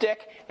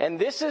ecliptic, and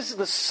this is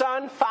the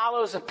sun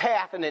follows a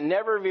path, and it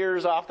never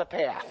veers off the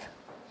path.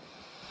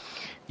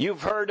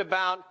 You've heard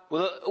about,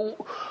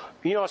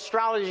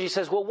 astrology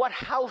says, well, what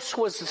house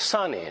was the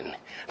sun in?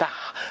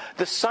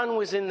 The sun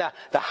was in the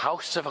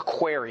house of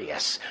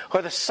Aquarius,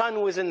 or the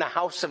sun was in the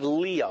house of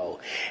Leo,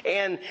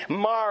 and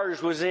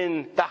Mars was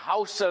in the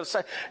house of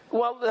Sun.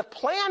 Well, the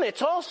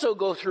planets also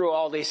go through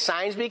all these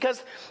signs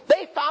because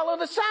they follow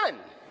the sun,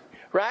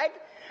 right?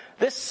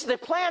 The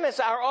planets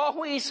are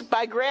always,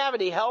 by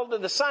gravity, held to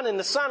the sun, and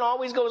the sun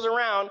always goes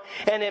around,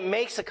 and it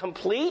makes a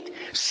complete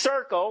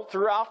circle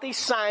throughout these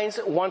signs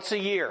once a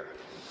year.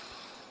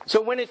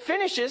 So when it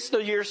finishes,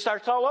 the year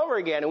starts all over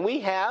again, and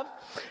we have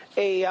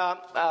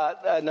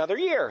another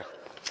year.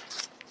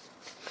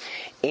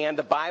 And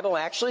the Bible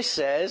actually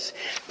says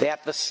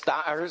that the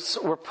stars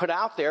were put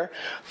out there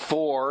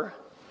for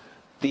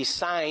the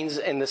signs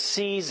and the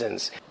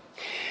seasons.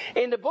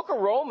 In the book of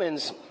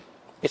Romans,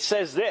 it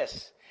says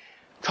this,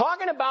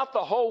 talking about the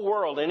whole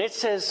world, and it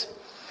says,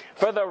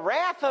 for the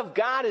wrath of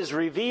God is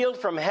revealed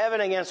from heaven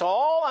against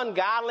all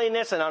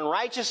ungodliness and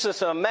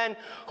unrighteousness of men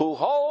who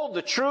hold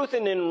the truth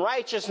in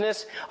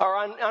unrighteousness,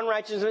 or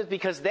unrighteousness,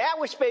 because that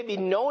which may be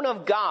known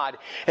of God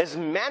is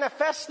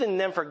manifest in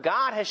them, for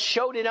God has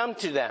showed it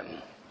unto them.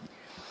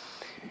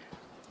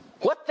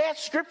 What that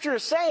scripture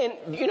is saying,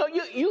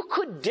 you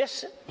could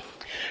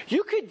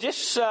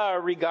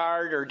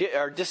disregard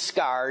or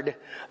discard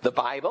the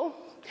Bible.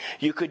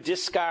 You could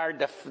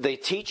discard the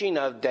teaching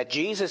that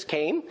Jesus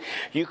came.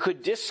 You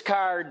could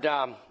discard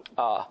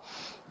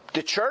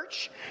the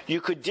church.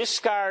 You could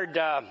discard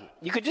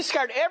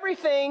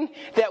everything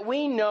that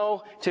we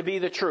know to be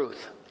the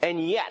truth.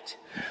 And yet,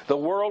 the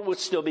world would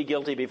still be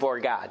guilty before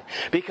God.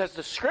 Because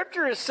the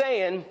scripture is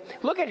saying,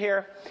 look at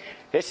here,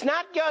 it's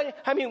not good.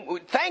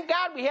 Thank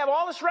God we have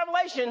all this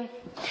revelation.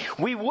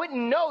 We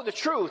wouldn't know the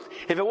truth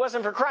if it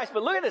wasn't for Christ.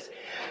 But look at this.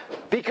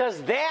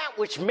 Because that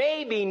which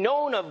may be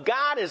known of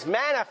God is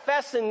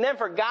manifest in them,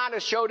 for God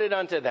has showed it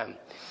unto them.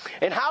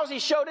 And how's He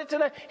showed it to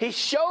them? He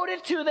showed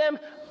it to them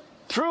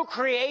through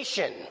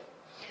creation.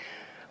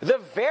 The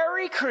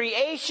very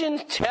creation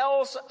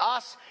tells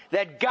us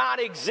that God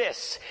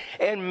exists.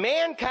 And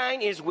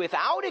mankind is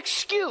without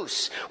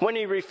excuse when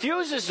he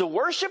refuses to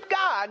worship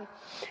God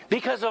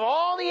because of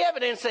all the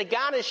evidence that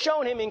God has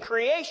shown him in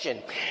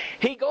creation.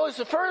 He goes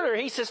further.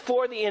 He says,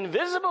 for the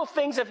invisible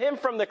things of him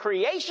from the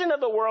creation of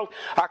the world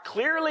are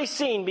clearly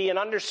seen, being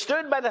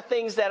understood by the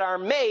things that are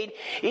made,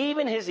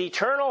 even his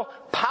eternal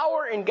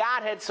power and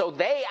Godhead, so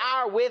they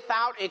are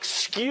without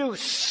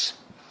excuse.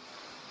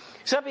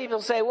 Some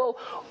people say, well,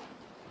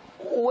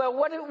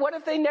 what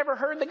if they never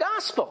heard the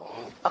gospel?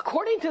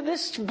 According to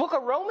this book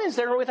of Romans,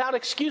 they're without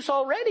excuse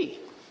already.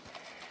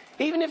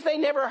 Even if they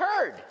never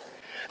heard.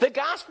 The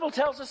gospel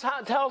tells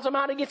them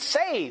how to get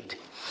saved.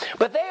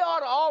 But they ought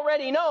to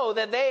already know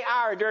that they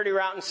are a dirty,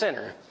 rotten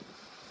sinner.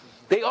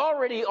 They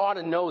already ought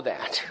to know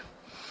that.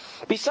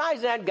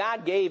 Besides that,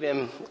 God gave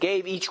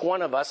each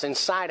one of us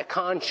inside a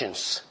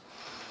conscience.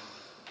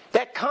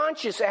 That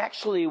conscience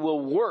actually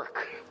will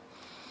work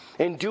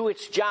and do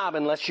its job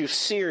unless you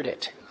seared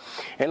it.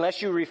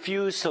 Unless you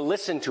refuse to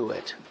listen to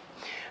it.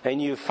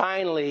 And you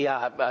finally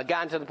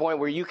gotten to the point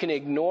where you can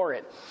ignore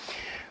it.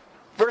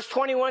 Verse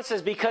 21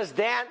 says, because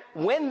that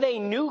when they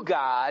knew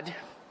God,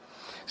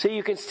 so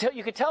you can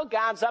tell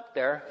God's up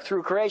there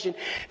through creation.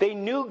 They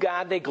knew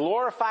God, they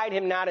glorified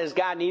him not as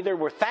God, neither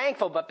were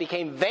thankful, but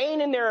became vain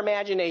in their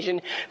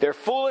imagination. Their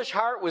foolish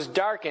heart was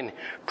darkened.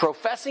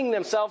 Professing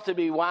themselves to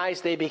be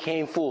wise, they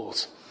became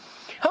fools.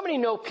 How many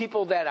know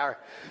people that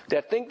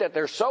think that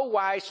they're so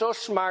wise, so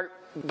smart,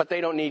 but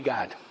they don't need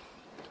God?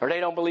 Or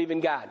they don't believe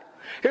in God?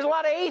 There's a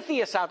lot of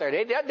atheists out there.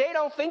 They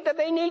don't think that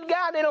they need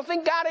God. They don't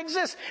think God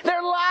exists.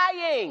 They're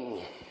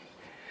lying.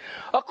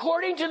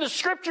 According to the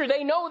scripture,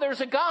 they know there's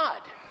a God.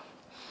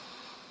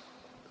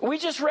 We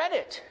just read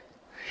it.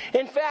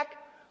 In fact,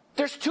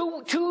 there's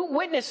two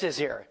witnesses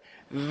here.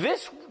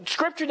 This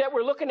scripture that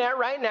we're looking at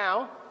right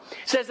now,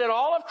 says that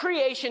all of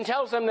creation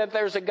tells them that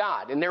there's a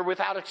God, and they're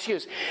without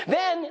excuse.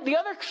 Then, the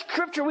other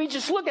scripture we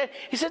just looked at,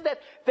 he said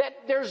that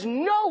there's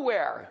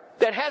nowhere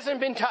that hasn't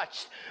been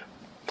touched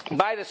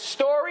by the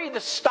story the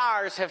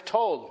stars have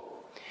told.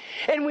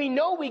 And we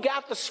know we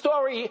got the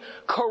story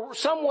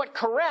somewhat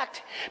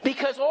correct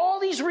because all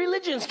these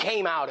religions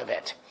came out of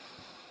it.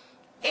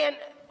 And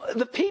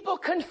the people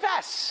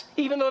confess,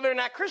 even though they're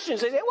not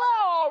Christians. They say,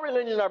 well, all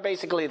religions are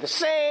basically the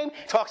same.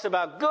 Talks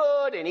about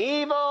good and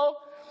evil.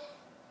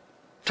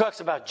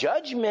 Talks about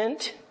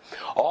judgment.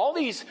 All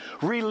these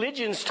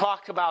religions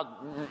talk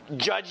about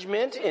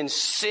judgment and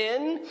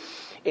sin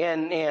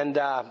and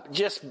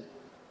just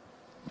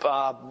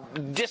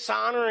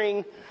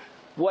dishonoring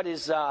what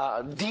is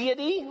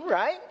deity,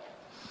 right?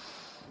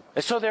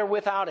 And so they're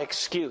without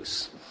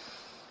excuse.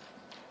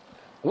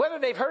 Whether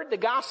they've heard the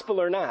gospel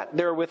or not,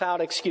 they're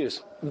without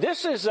excuse.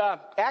 This is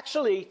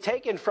actually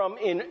taken from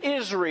in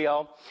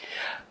Israel.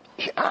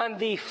 On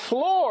the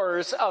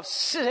floors of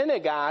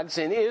synagogues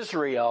in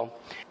Israel,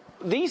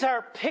 these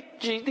are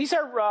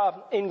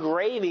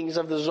engravings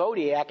of the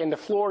zodiac in the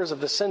floors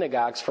of the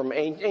synagogues from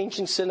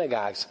ancient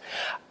synagogues.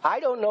 I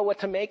don't know what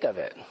to make of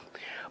it,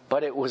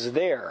 but it was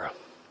there.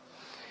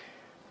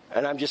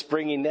 And I'm just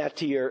bringing that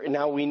to your...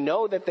 Now, we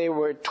know that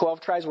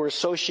 12 tribes were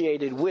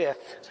associated with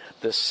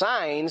the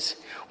signs.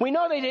 We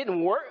know they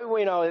didn't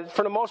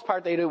for the most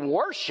part, they didn't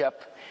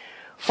worship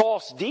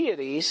false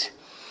deities,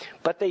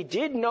 but they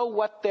did know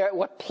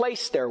what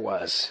place there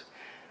was,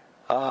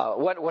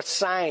 what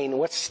sign,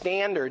 what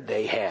standard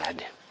they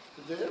had.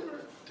 Did they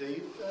ever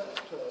date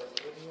that?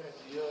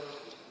 Any idea?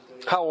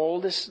 How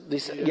old is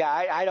this? Yeah,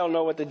 I don't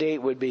know what the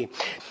date would be.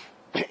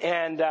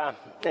 And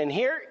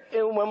here,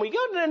 when we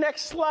go to the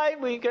next slide,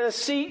 we're going to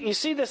see, you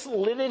see this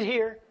lidded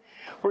here?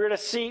 We're going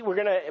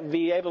to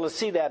be able to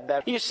see that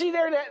better. You see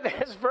there,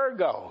 that's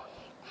Virgo.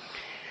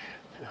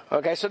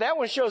 Okay, so that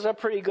one shows up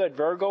pretty good,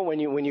 Virgo, when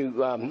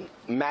you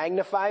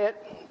magnify it.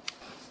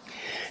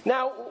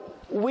 Now,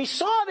 we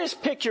saw this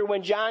picture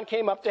when John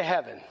came up to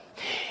heaven.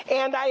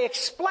 And I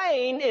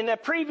explained in a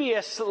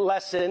previous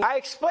lesson,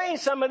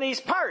 some of these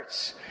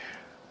parts.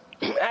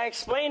 I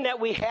explained that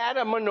we had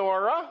a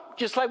menorah,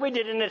 just like we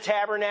did in the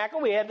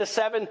tabernacle. We had the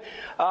 7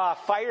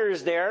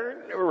 fires there,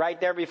 right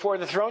there before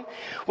the throne.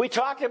 We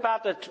talked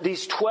about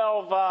these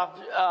 12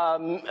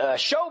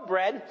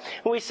 showbread. And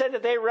we said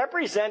that they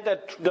represent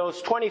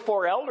those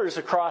 24 elders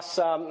across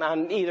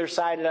on either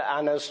side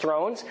on those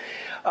thrones.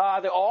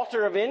 The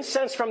altar of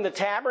incense from the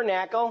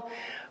tabernacle.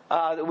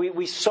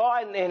 We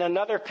saw in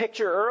another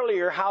picture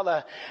earlier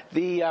how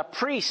the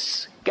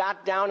priests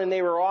got down and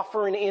they were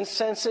offering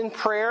incense and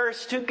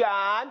prayers to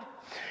God.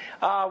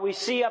 We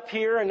see up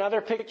here another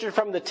picture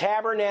from the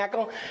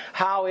tabernacle,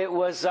 how it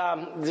was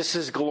this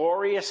is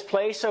glorious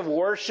place of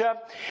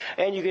worship,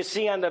 and you can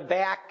see on the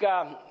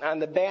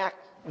back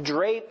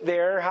drape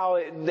there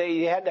how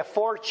they had the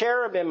 4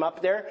 cherubim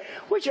up there,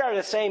 which are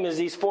the same as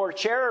these 4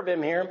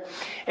 cherubim here.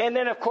 And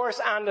then, of course,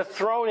 on the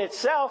throne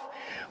itself,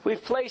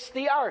 we've placed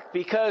the ark,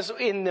 because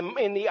in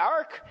the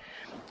ark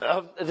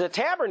of the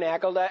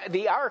tabernacle,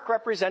 the ark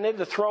represented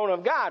the throne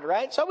of God,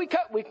 right? So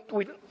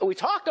we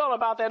talked all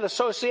about that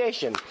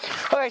association.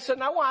 Okay, so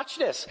now watch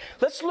this.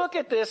 Let's look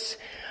at this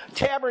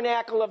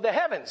tabernacle of the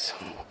heavens.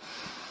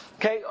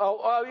 Okay,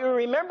 you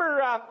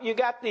remember you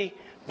got the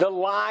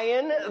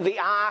lion, the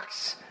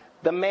ox,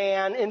 the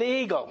man, and the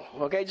eagle.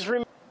 Okay, just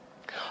remember.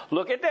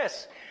 Look at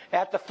this.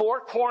 At the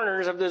 4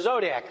 corners of the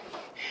zodiac,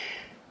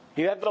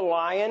 you have the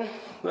lion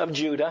of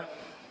Judah.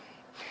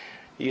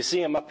 You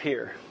see him up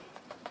here.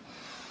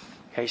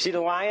 Okay, you see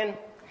the lion?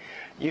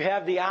 You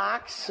have the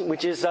ox,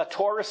 which is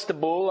Taurus the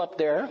bull up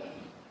there.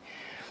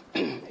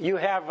 You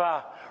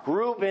have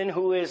Reuben,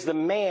 who is the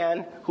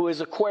man, who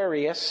is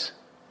Aquarius.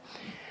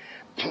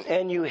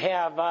 And you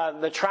have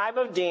the tribe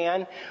of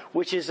Dan,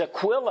 which is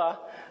Aquila,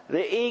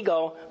 the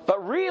eagle.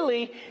 But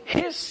really,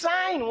 his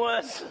sign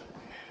was,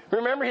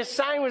 remember, his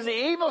sign was the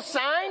evil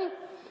sign?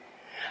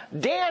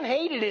 Dan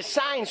hated his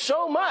sign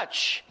so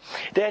much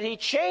that he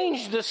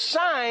changed the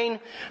sign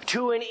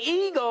to an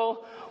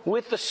eagle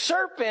with the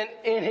serpent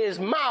in his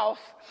mouth,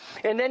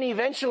 and then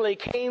eventually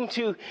came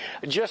to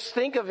just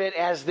think of it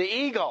as the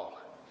eagle.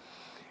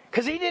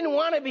 Because he didn't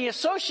want to be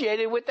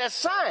associated with that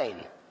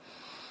sign.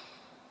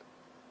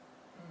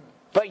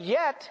 But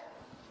yet,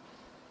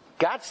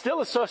 God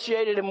still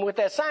associated him with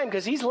that sign,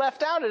 because he's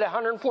left out at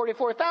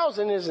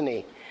 144,000, isn't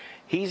he?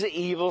 He's an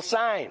evil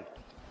sign.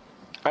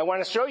 I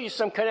want to show you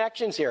some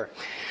connections here.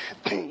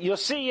 You'll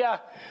see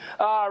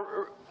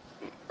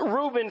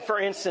Reuben, for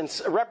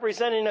instance,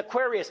 representing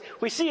Aquarius.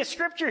 We see a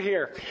scripture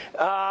here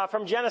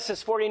from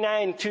Genesis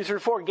 49,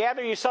 2-4.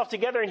 Gather yourself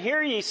together and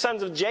hear ye,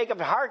 sons of Jacob.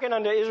 Hearken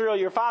unto Israel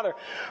your father.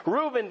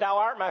 Reuben, thou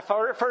art my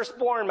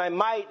firstborn, my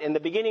might, and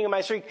the beginning of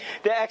my strength,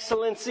 the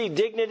excellency,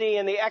 dignity,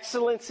 and the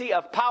excellency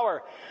of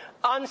power.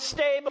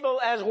 Unstable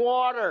as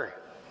water.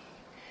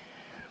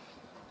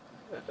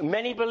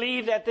 Many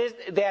believe that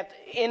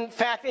in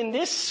fact, in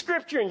this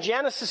scripture in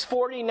Genesis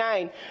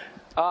 49,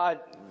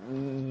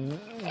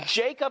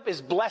 Jacob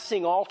is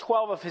blessing all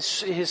 12 of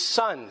his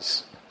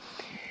sons.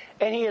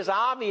 And he is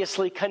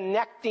obviously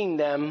connecting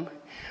them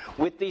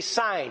with these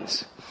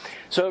signs.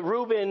 So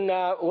Reuben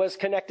was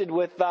connected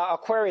with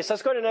Aquarius.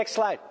 Let's go to the next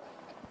slide.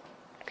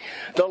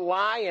 The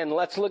lion,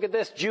 let's look at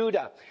this.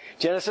 Judah.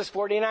 Genesis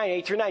 49,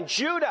 8 through 9.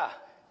 Judah,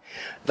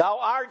 thou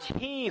art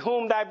he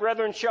whom thy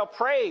brethren shall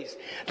praise.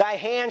 Thy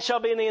hand shall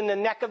be in the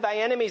neck of thy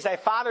enemies. Thy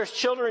father's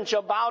children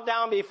shall bow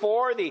down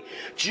before thee.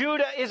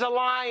 Judah is a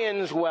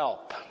lion's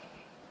whelp.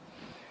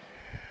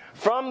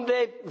 From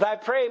thy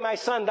prey, my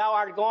son, thou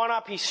art gone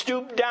up. He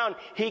stooped down.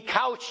 He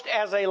couched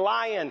as a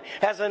lion,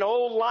 as an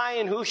old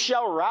lion. Who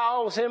shall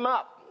rouse him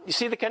up? You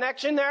see the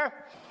connection there?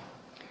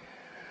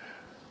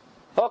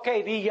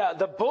 Okay,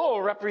 the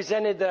bull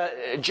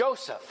represented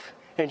Joseph.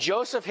 And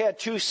Joseph had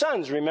two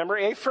sons, remember,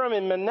 Ephraim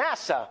and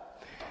Manasseh.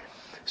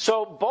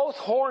 So both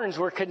horns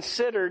were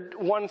considered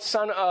one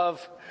son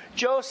of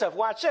Joseph.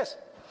 Watch this.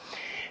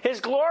 His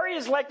glory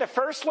is like the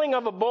firstling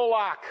of a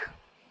bullock.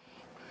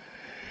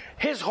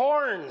 His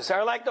horns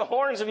are like the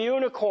horns of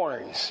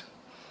unicorns.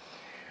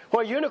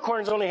 Well,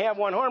 unicorns only have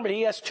one horn, but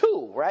he has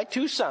two, right?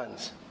 Two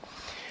sons.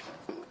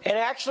 And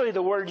actually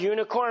the word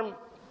unicorn...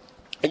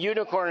 A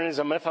unicorn is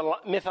a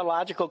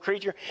mythological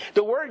creature.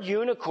 The word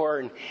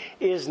unicorn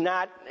is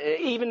not,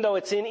 even though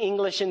it's in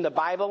English in the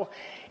Bible,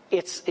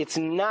 it's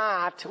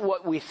not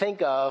what we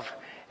think of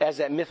as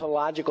that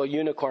mythological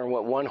unicorn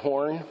with one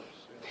horn.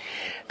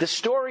 The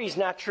story's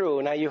not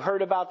true. Now, you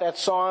heard about that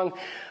song,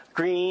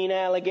 Green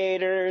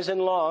Alligators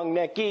and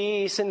Long-Necked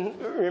Geese, and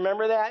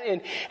remember that?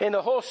 And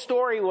the whole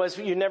story was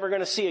you're never going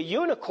to see a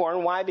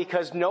unicorn. Why?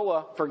 Because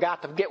Noah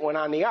forgot to get one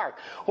on the ark.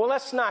 Well,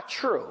 that's not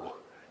true.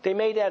 They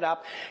made that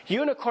up.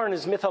 Unicorn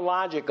is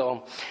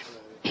mythological,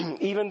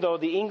 even though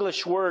the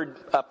English word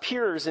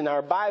appears in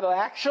our Bible.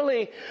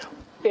 Actually,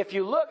 if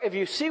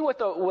you see what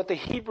the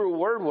Hebrew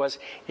word was,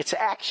 it's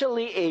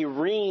actually a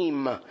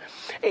reem.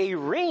 A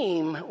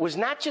reem was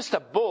not just a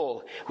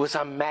bull; it was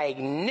a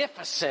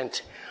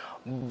magnificent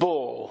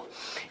bull,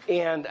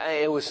 and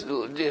it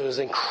was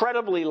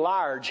incredibly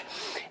large.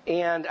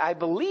 And I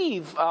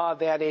believe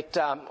that it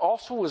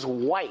also was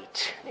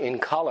white in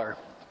color.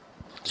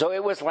 So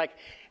it was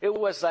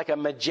like a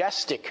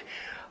majestic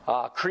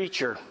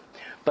creature.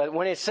 But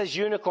when it says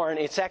unicorn,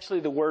 it's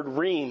actually the word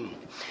reem.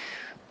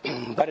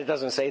 But it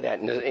doesn't say that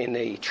in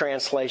the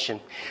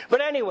translation. But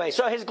anyway,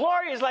 so his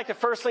glory is like the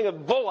firstling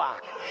of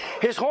bullock.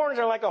 His horns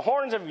are like the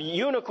horns of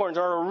unicorns,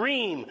 or a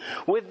reem.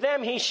 With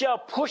them he shall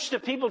push the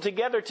people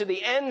together to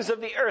the ends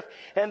of the earth.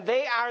 And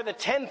they are the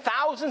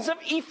 10,000s of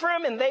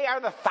Ephraim, and they are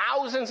the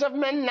thousands of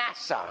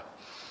Manasseh.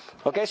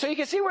 Okay, so you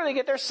can see where they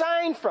get their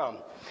sign from.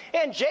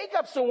 And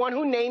Jacob's the one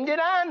who named it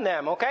on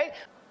them, okay?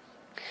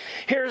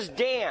 Here's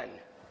Dan.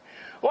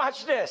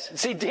 Watch this.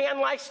 See, Dan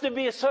likes to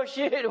be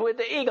associated with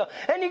the eagle.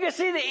 And you can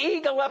see the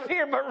eagle up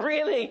here, but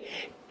really,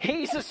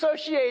 he's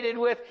associated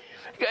with,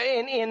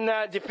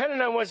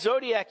 depending on what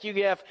zodiac you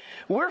have,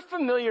 we're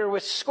familiar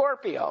with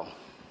Scorpio.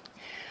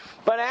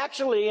 But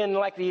actually, in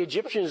like the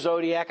Egyptian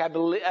zodiac, I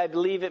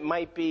believe it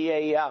might be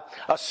a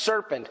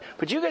serpent.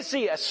 But you can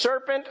see a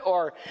serpent,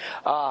 or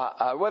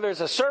whether it's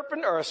a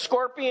serpent or a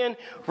scorpion,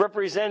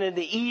 represented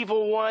the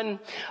evil one.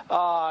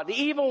 The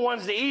evil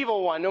one's the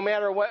evil one, no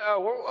matter what,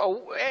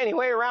 any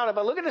way around it.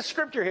 But look at the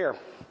scripture here.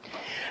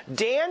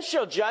 Dan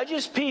shall judge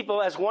his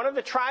people as one of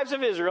the tribes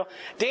of Israel.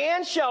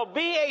 Dan shall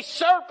be a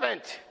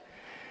serpent.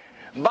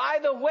 By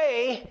the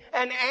way,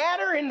 an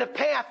adder in the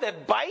path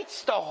that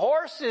bites the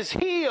horse's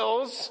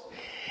heels,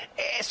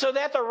 so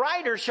that the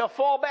rider shall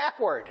fall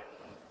backward.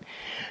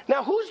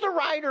 Now, who's the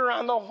rider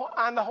on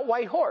the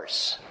white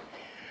horse?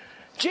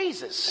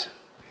 Jesus,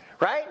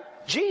 right?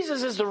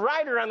 Jesus is the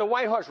rider on the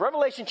white horse.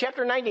 Revelation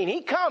chapter 19.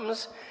 He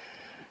comes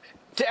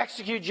to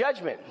execute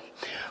judgment.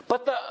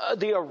 But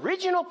the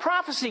original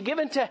prophecy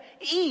given to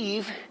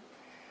Eve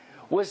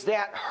was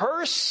that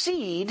her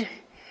seed,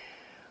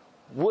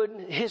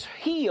 his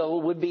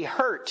heel would be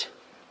hurt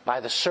by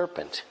the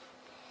serpent.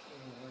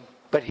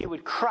 But he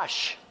would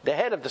crush the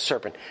head of the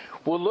serpent.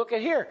 Well, look at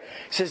here.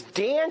 It says,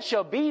 Dan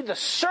shall be the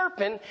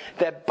serpent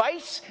that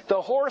bites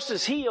the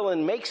horse's heel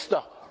and makes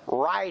the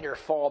rider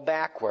fall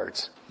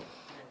backwards.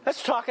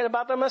 That's talking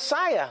about the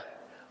Messiah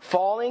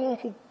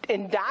falling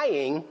and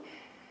dying,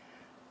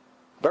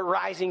 but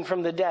rising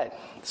from the dead.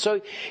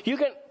 So you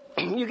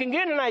can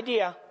get an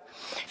idea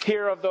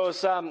here of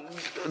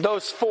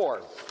those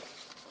four.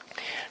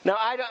 Now,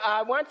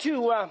 I want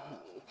to,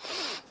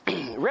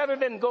 rather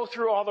than go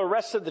through all the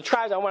rest of the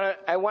tribes, I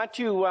want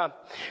to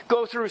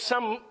go through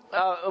some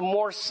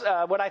more,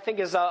 what I think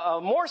is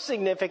more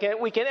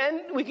significant. We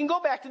can go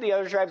back to the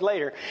other tribes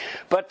later,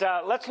 but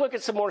let's look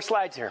at some more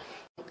slides here.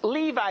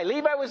 Levi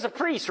was a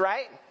priest,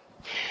 right?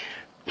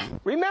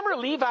 Remember,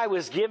 Levi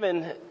was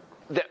given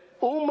the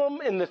Ummim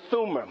and the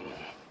Thummim.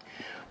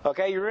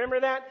 Okay, you remember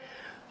that?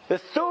 The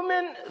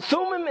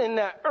Thummim and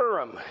the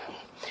Urim.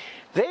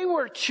 They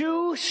were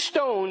two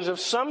stones of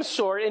some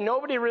sort, and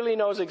nobody really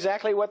knows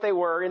exactly what they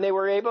were. And they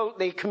were able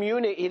to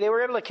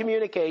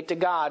communicate to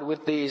God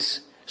with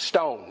these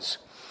stones.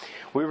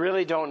 We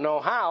really don't know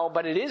how,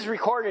 but it is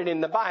recorded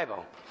in the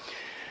Bible.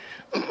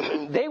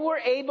 They were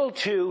able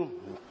to,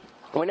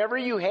 whenever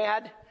you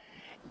had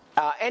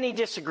any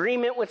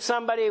disagreement with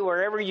somebody,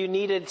 wherever you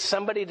needed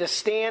somebody to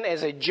stand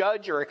as a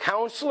judge or a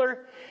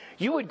counselor,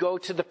 you would go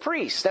to the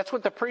priests. That's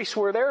what the priests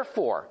were there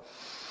for.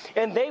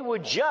 And they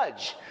would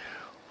judge.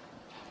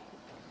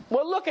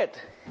 Well, look at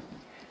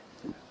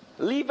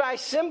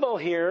Levi's symbol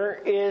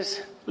here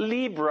is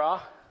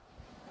Libra,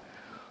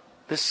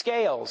 the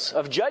scales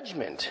of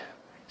judgment.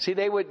 See,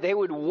 they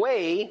would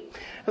weigh.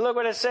 And look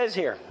what it says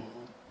here.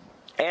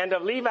 And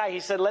of Levi he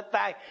said, let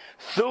thy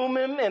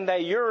Thummim and thy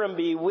Urim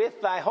be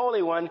with thy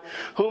Holy One,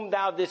 whom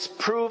thou didst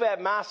prove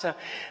at Massah,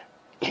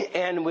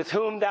 and with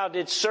whom thou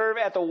didst serve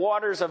at the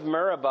waters of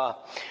Meribah.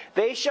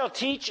 They shall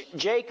teach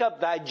Jacob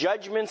thy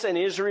judgments and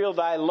Israel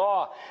thy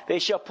law. They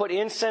shall put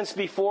incense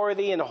before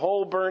thee and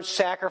whole burnt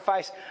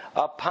sacrifice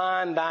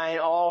upon thine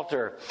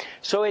altar.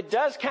 So it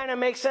does kind of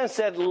make sense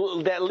that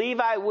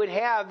Levi would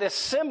have this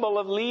symbol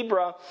of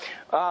Libra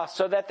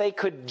so that they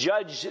could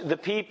judge the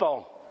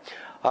people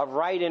of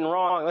right and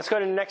wrong. Let's go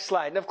to the next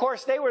slide. And of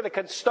course, they were the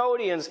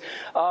custodians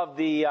of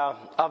the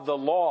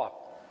law.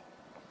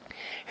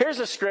 Here's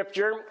a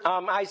scripture,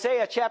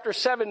 Isaiah chapter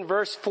 7,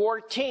 verse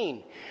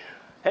 14.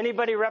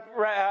 Anybody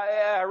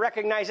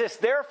recognize this?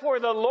 Therefore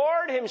the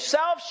Lord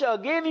himself shall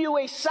give you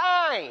a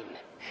sign.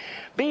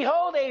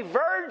 Behold, a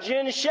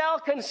virgin shall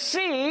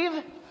conceive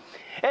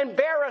and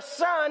bear a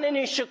son, and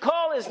he shall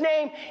call his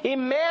name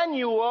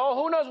Emmanuel.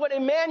 Who knows what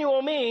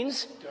Emmanuel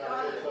means?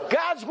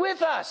 God's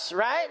with us,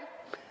 right?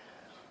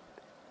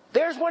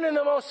 There's one of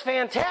the most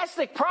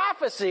fantastic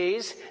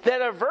prophecies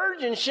that a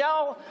virgin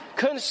shall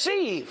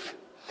conceive.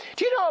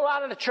 Do you know a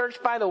lot of the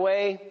church, by the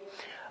way,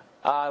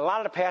 a lot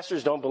of the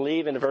pastors don't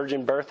believe in the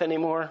virgin birth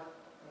anymore?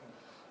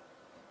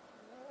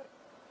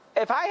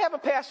 If I have a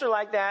pastor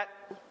like that,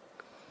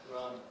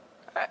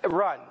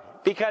 run.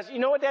 Because you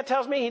know what that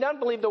tells me? He doesn't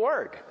believe the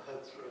word.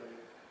 That's right.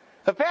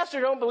 If a pastor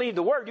don't believe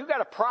the word, you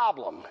got a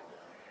problem.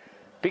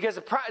 Because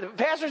the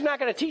pastor's not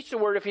going to teach the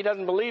word if he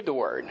doesn't believe the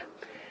word.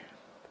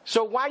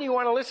 So why do you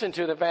want to listen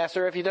to the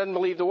pastor if he doesn't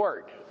believe the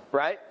word,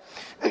 right?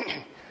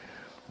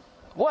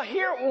 Well,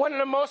 here, one of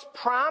the most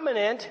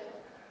prominent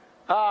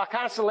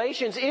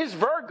constellations is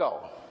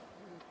Virgo.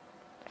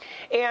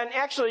 And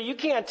actually, you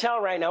can't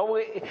tell right now,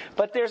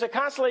 but there's a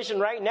constellation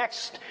right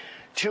next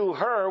to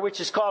her,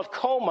 which is called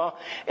Coma.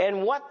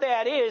 And what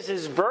that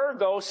is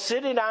Virgo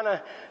sitting on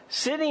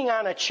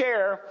a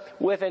chair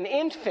with an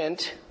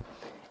infant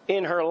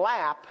in her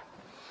lap.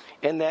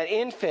 And that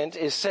infant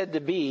is said to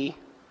be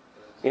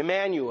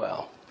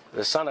Emmanuel,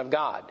 the Son of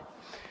God,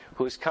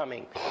 who's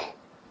coming.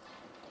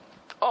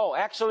 Oh,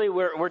 actually,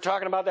 we're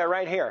talking about that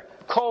right here.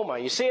 Coma.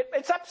 You see it?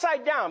 It's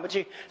upside down, but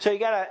you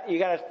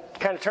gotta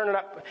kind of turn it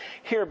up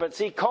here. But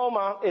see,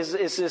 Coma is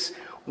this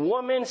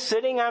woman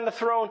sitting on the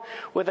throne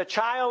with a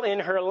child in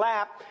her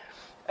lap.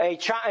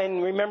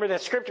 And remember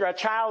that scripture, a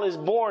child is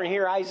born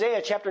here,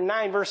 Isaiah chapter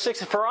 9, verse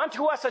 6. For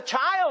unto us a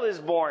child is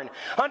born,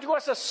 unto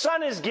us a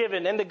son is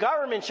given, and the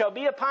government shall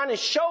be upon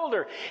his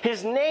shoulder.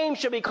 His name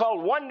shall be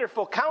called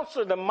Wonderful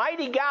Counselor, the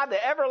Mighty God,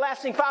 the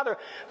Everlasting Father,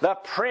 the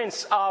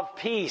Prince of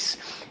Peace.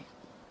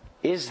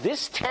 Is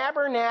this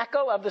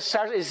tabernacle of the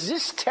stars, is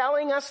this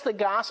telling us the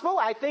gospel?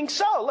 I think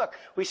so. Look,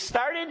 we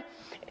started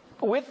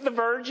with the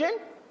virgin.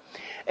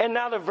 And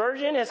now the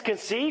virgin has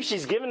conceived.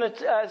 She's given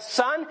a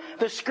son.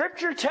 The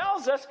scripture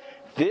tells us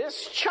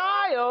this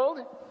child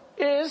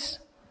is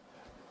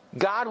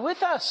God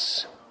with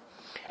us.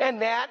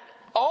 And that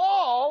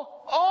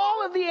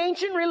all of the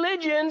ancient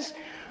religions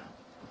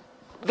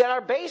that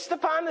are based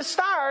upon the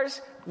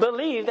stars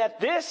believe that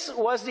this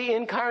was the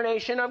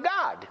incarnation of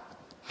God.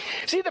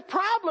 See, the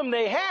problem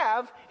they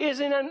have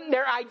is in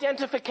their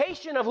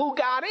identification of who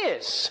God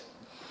is.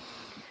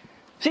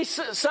 See,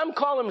 some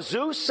call him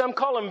Zeus, some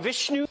call him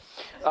Vishnu,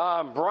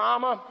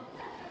 Brahma.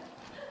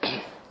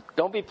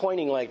 Don't be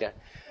pointing like that.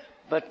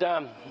 But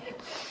the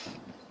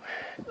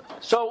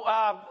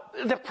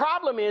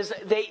problem is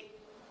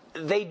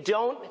they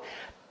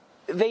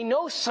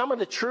know some of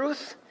the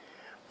truth,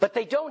 but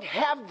they don't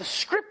have the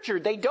scripture.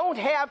 They don't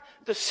have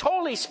the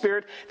Holy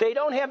Spirit. They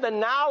don't have the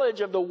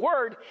knowledge of the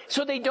Word,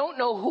 so they don't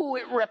know who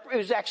it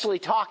is actually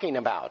talking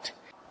about.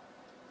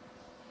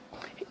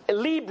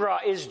 Libra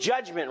is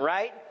judgment,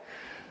 right?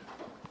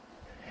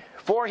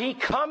 For he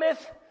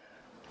cometh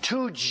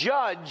to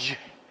judge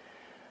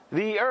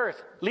the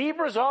earth.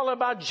 Libra is all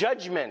about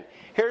judgment.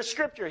 Here's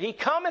scripture. He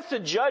cometh to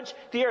judge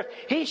the earth.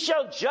 He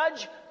shall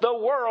judge the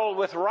world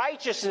with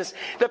righteousness,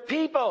 the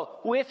people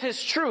with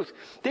his truth.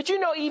 Did you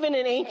know even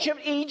in ancient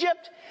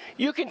Egypt,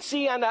 you can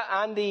see on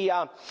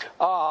the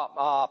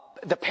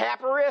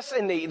papyrus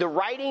and the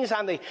writings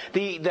on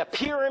the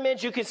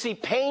pyramids, you can see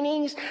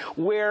paintings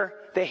where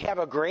they have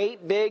a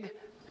great big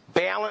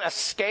balance, a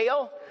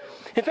scale.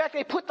 In fact,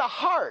 they put the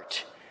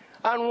heart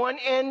on one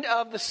end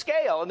of the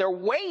scale, and they're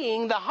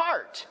weighing the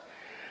heart.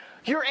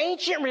 Your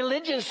ancient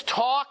religions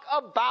talk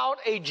about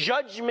a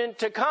judgment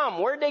to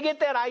come. Where'd they get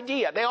that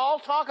idea? They all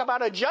talk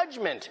about a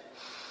judgment.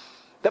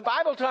 The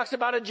Bible talks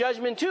about a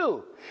judgment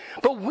too.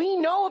 But we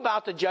know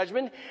about the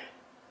judgment.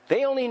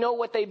 They only know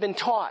what they've been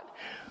taught.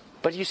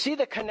 But you see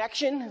the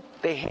connection?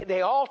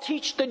 They all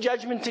teach the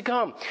judgment to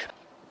come.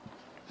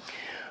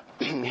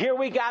 here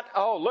we got,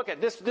 oh, look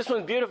at this. This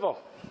one's beautiful.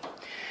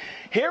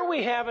 Here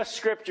we have a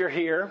scripture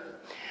here,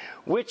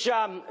 which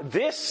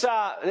this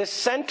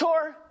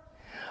centaur,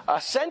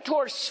 a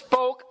centaur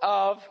spoke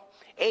of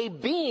a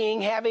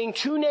being having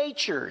two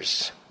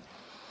natures.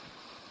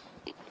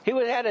 He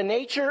had a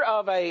nature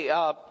of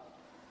a,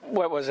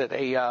 what was it?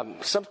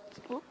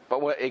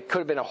 It could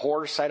have been a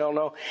horse, I don't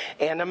know,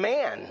 and a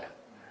man.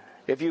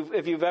 If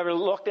you've ever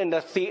looked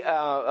into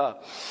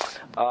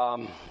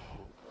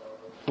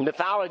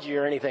mythology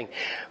or anything.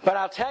 But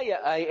I'll tell you,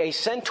 a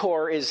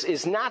centaur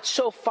is not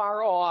so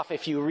far off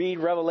if you read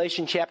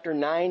Revelation chapter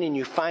 9 and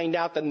you find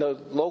out that the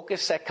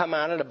locusts that come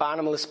out of the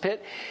bottomless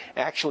pit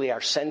actually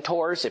are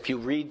centaurs, if you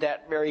read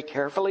that very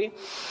carefully.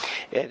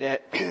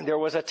 There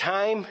was a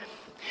time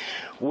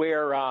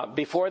where,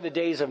 before the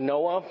days of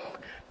Noah,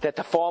 that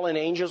the fallen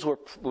angels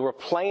were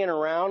playing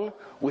around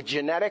with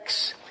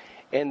genetics,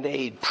 and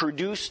they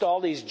produced all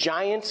these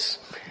giants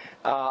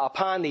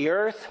upon the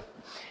earth.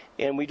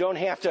 And we don't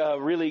have to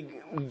really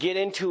get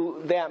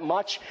into that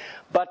much,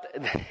 but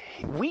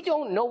we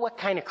don't know what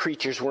kind of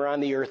creatures were on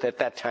the earth at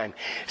that time.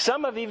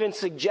 Some have even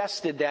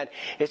suggested that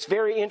it's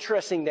very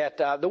interesting that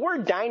the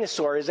word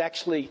dinosaur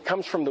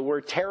comes from the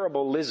word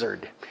terrible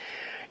lizard.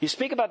 You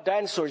speak about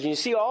dinosaurs and you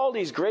see all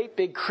these great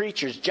big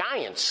creatures,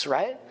 giants,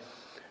 right?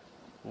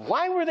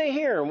 Why were they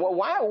here?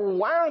 Why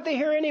aren't they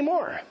here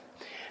anymore?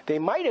 They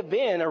might have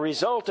been a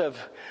result of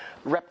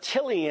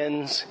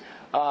reptilians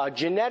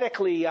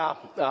genetically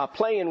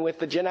playing with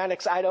the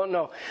genetics, I don't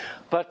know.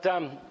 But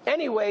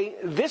anyway,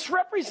 this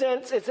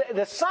represents,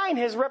 the sign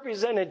has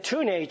represented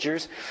two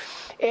natures,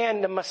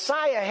 and the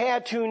Messiah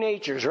had two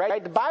natures,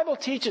 right? The Bible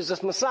teaches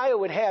us Messiah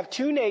would have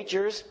two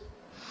natures,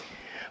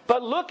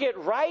 but look at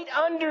right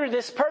under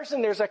this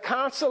person, there's a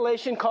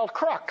constellation called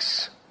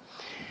Crux.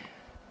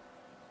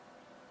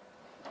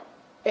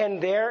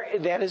 And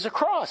that is a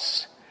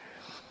cross.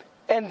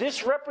 And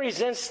this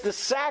represents the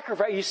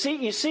sacrifice.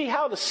 You see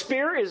how the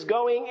spear is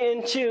going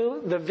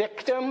into the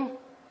victim,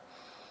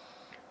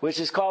 which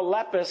is called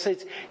lepus.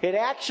 It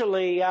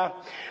actually,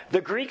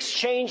 the Greeks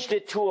changed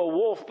it to a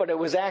wolf, but it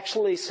was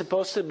actually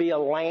supposed to be a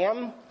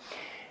lamb.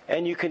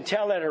 And you can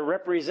tell that it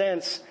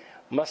represents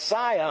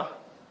Messiah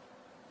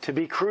to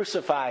be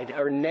crucified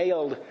or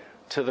nailed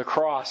to the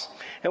cross.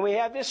 And we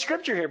have this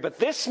scripture here. But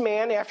this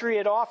man, after he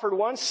had offered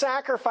one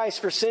sacrifice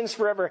for sins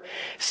forever,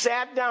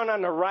 sat down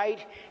on the right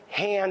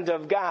hand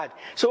of God.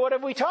 So what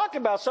have we talked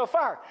about so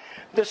far?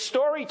 The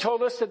story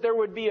told us that there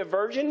would be a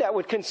virgin that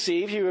would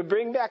conceive. He would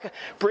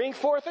bring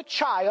forth a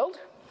child.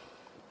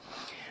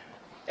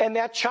 And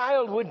that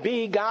child would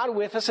be God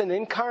with us, an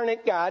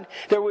incarnate God.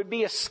 There would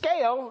be a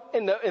scale,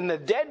 and the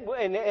dead,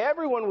 and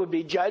everyone would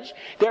be judged.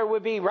 There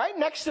would be right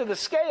next to the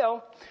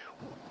scale.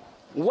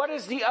 What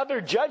is the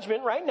other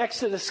judgment? Right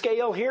next to the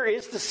scale here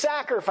is the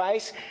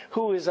sacrifice,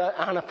 who is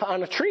on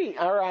a tree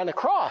or on a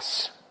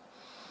cross.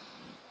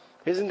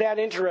 Isn't that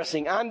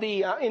interesting? In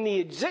the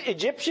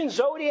Egyptian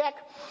zodiac,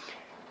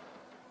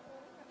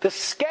 the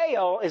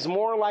scale is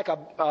more like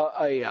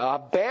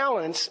a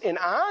balance, and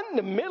on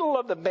the middle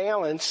of the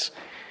balance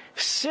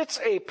sits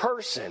a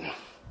person.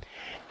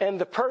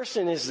 And the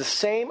person is the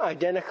same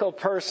identical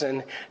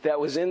person that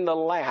was in the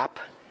lap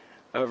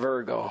of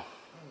Virgo,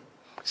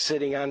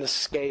 sitting on the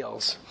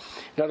scales.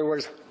 In other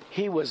words,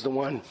 he was the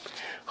one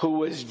who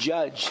was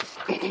judged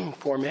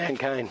for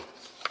mankind.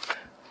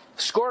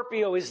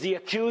 Scorpio is the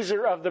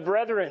accuser of the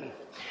brethren.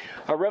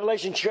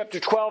 Revelation chapter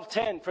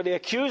 12:10. For the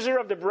accuser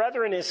of the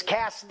brethren is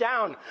cast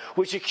down,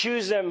 which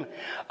accuse them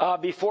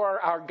before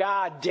our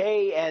God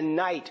day and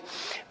night.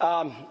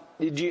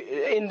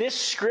 In this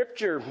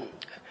scripture,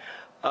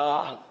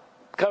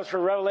 comes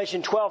from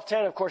Revelation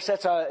 12:10. Of course,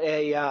 that's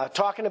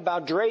talking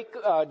about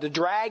the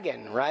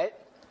dragon, right?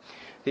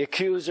 The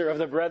accuser of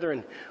the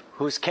brethren,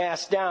 who's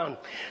cast down.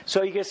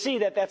 So you can see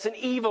that that's an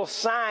evil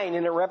sign,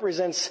 and it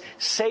represents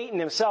Satan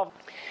himself.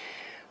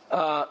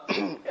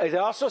 It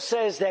also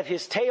says that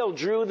his tail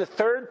drew the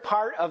third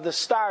part of the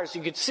stars.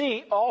 You could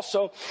see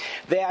also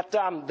that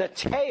the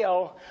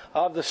tail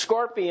of the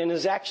scorpion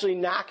is actually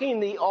knocking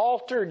the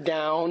altar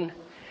down.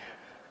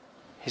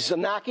 He's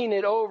knocking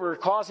it over,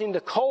 causing the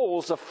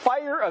coals, the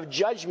fire of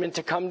judgment,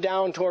 to come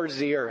down towards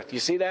the earth. You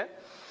see that?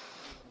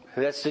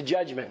 That's the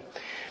judgment.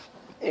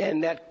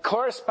 And that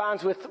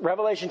corresponds with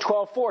Revelation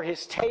 12:4.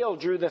 His tail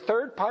drew the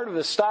third part of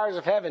the stars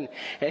of heaven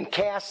and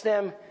cast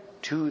them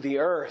to the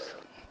earth.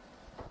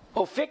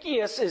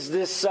 Ophiuchus is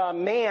this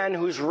man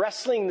who's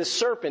wrestling the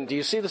serpent. Do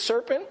you see the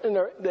serpent? And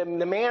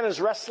the man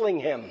is wrestling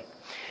him.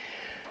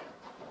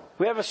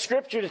 We have a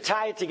scripture to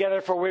tie it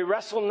together. For we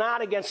wrestle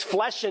not against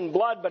flesh and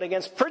blood, but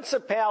against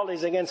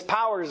principalities, against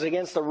powers,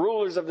 against the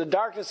rulers of the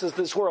darknesses of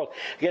this world,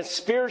 against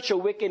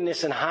spiritual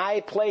wickedness in high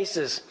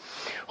places.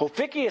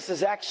 Ophiuchus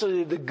is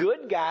actually the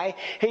good guy.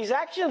 He's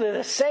actually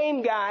the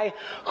same guy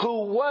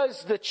who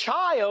was the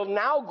child,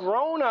 now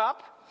grown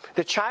up,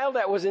 the child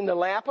that was in the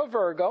lap of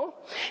Virgo.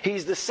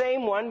 He's the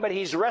same one, but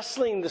he's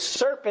wrestling the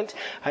serpent.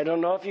 I don't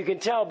know if you can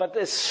tell, but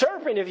the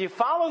serpent, if you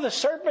follow the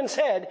serpent's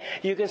head,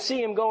 you can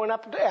see him going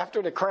up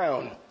after the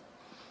crown.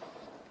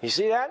 You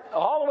see that?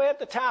 All the way at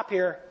the top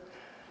here,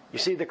 You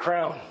see the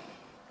crown.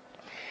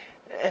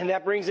 And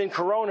that brings in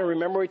Corona.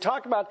 Remember, we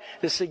talked about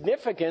the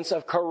significance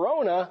of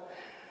Corona.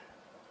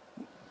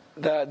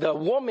 The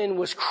woman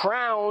was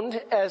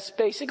crowned as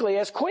basically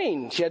as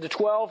queen. She had the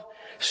 12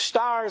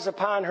 stars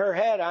upon her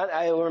head.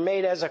 Were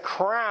made as a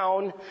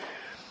crown.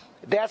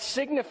 That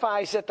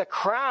signifies that the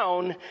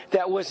crown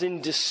that was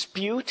in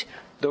dispute,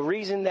 the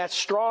reason that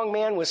strong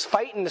man was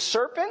fighting the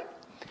serpent,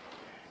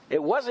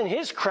 it wasn't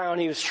his crown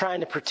he was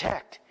trying to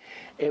protect.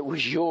 It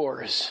was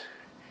yours.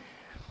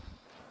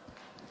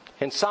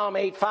 And Psalm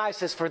 8:5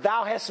 says, "For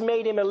thou hast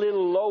made him a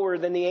little lower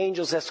than the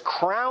angels, hast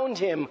crowned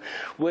him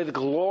with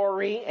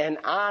glory and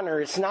honor."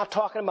 It's not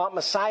talking about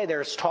Messiah there.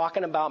 It's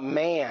talking about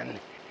man.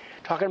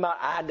 Talking about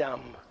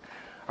Adam,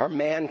 or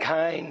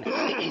mankind.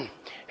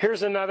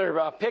 Here's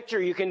another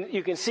picture. You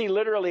can see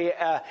literally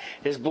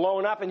is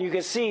blown up, and you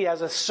can see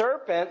as a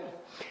serpent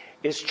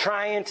is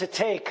trying to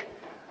take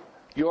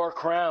your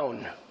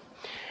crown.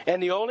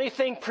 And the only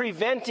thing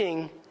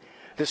preventing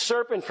the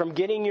serpent from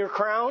getting your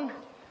crown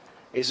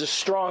is a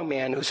strong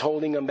man who's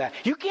holding him back.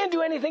 You can't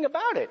do anything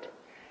about it.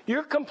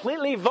 You're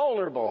completely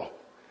vulnerable.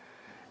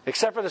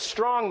 Except for the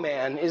strong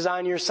man is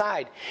on your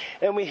side.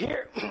 And we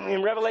hear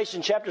in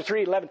Revelation chapter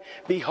 3:11,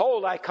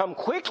 "Behold, I come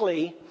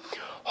quickly,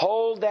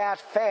 hold that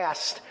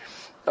fast,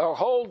 or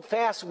hold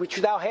fast which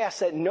thou hast,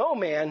 that no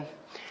man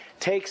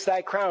takes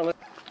thy crown."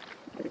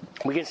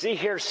 We can see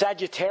here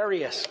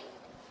Sagittarius.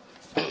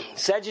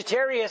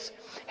 Sagittarius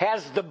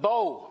has the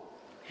bow.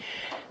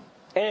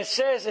 And it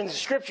says in the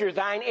scripture,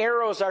 "Thine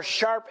arrows are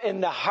sharp in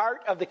the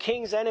heart of the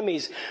king's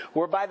enemies,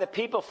 whereby the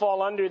people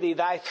fall under thee.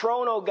 Thy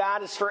throne, O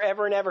God, is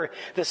forever and ever.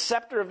 The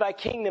scepter of thy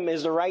kingdom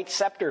is the right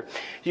scepter."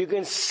 You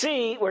can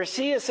see, where it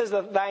says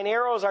that thine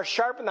arrows are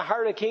sharp in the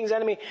heart of the king's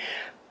enemy.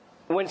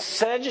 When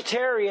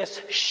Sagittarius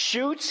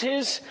shoots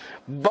his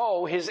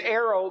bow, his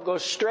arrow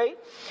goes straight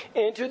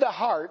into the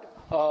heart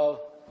of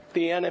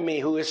the enemy,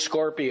 who is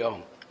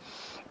Scorpio.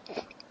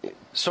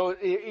 So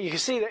you can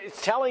see that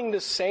it's telling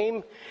the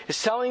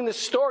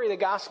story, the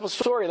gospel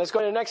story. Let's go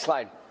to the next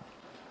slide.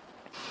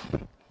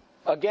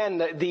 Again,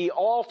 the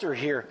altar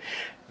here.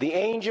 The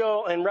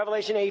angel in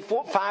Revelation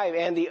 8:5,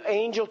 "And the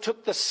angel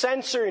took the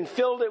censer and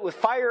filled it with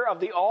fire of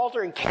the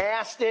altar and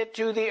cast it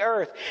to the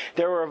earth.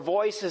 There were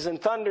voices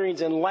and thunderings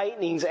and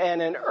lightnings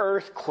and an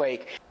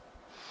earthquake."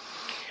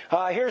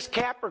 Here's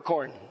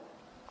Capricorn.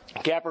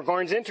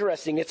 Capricorn's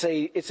interesting. It's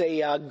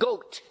a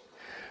goat.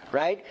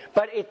 Right?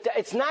 But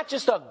it's not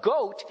just a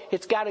goat.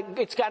 It's got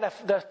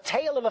the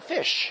tail of a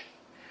fish.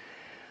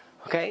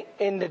 Okay?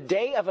 In the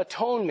Day of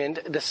Atonement,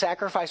 the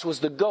sacrifice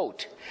was the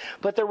goat.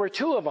 But there were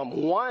two of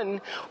them.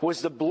 One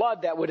was the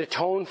blood that would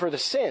atone for the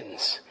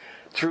sins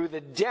through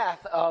the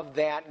death of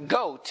that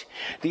goat.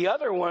 The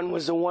other one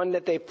was the one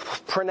that they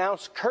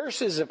pronounced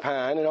curses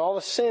upon and all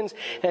the sins,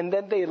 and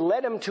then they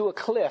led him to a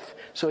cliff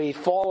so he'd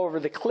fall over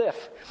the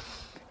cliff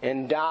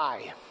and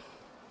die.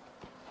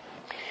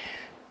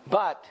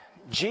 But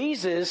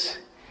Jesus,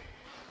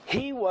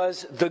 he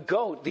was the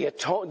goat,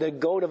 the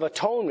goat of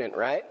atonement,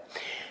 right?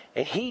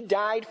 And he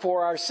died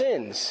for our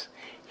sins.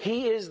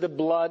 He is the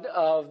blood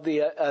of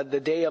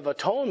the Day of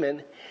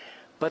Atonement.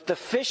 But the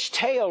fish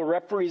tail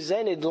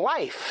represented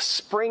life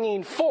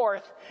springing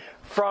forth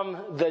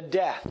from the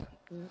dead,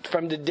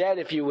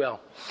 if you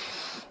will.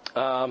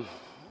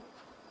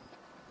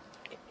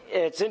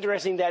 It's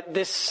interesting that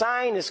this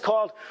sign is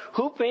called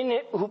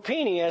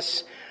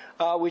Hupenius,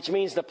 which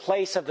means the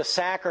place of the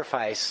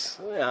sacrifice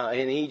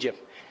in Egypt.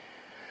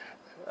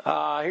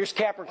 Here's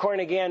Capricorn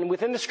again.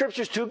 "Within the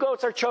scriptures, 2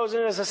 goats are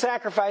chosen as a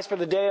sacrifice for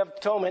the Day of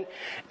Atonement.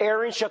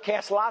 Aaron shall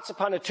cast lots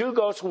upon the 2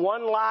 goats,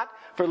 one lot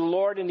for the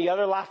Lord and the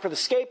other lot for the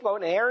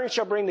scapegoat. And Aaron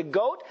shall bring the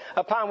goat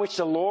upon which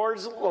the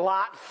Lord's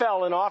lot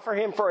fell and offer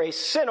him for a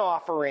sin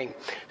offering."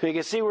 So you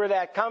can see where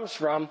that comes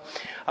from.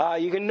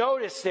 You can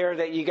notice there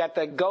that you got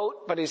the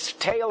goat, but his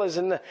tail is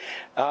in the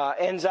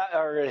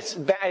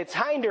its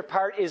hinder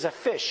part is a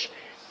fish.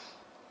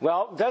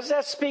 Well, does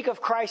that speak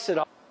of Christ at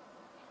all?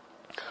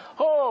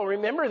 Oh,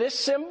 remember this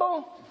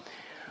symbol?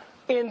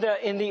 In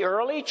the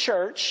early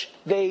church,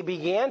 they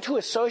began to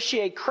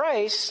associate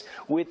Christ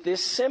with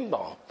this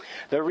symbol.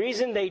 The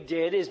reason they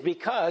did is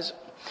because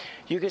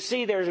you can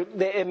see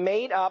it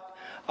made up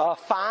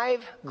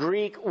 5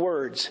 Greek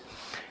words.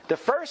 The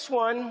first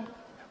one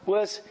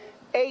was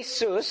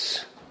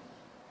Jesus.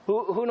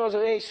 Who knows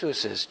what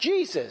Jesus is?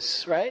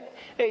 Jesus, right?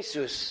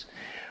 Jesus.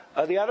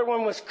 The other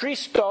one was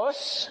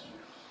Christos.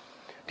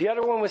 The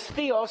other one was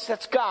Theos,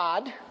 that's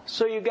God.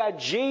 So you got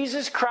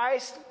Jesus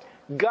Christ,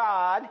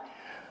 God.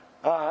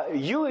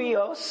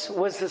 Huios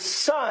was the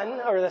Son,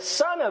 or the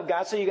Son of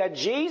God. So you got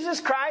Jesus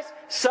Christ,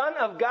 Son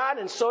of God,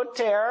 and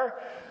soter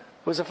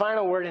was the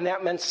final word, and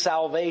that meant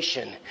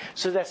salvation.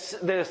 So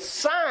the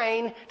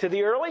sign to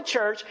the early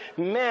church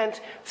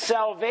meant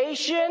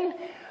salvation.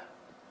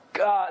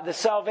 The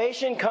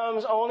salvation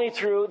comes only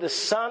through the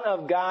Son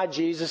of God,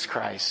 Jesus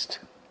Christ.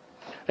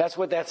 That's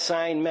what that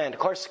sign meant. Of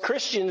course,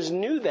 Christians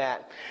knew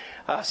that.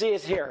 See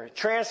it here. It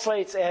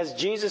translates as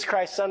Jesus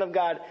Christ, Son of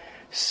God,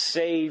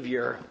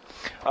 Savior.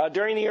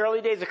 During the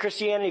early days of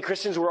Christianity,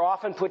 Christians were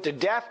often put to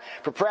death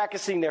for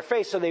practicing their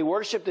faith, so they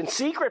worshipped in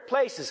secret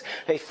places.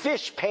 A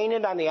fish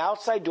painted on the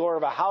outside door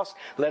of a house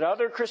let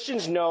other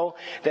Christians know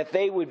that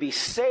they would be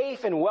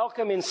safe and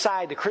welcome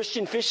inside. The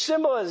Christian fish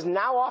symbol is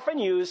now often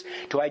used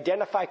to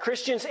identify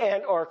Christians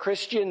and or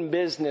Christian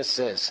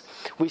businesses.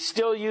 We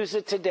still use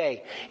it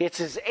today.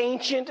 It's as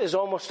ancient as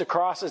almost the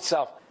cross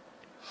itself.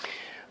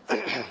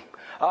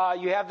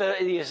 You have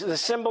the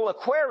symbol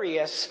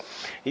Aquarius.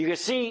 You can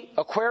see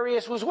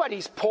Aquarius was what?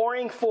 He's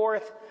pouring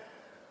forth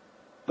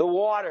the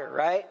water,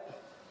 right?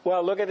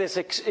 Well, look at this.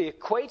 It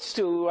equates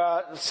to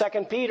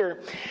 2 Peter,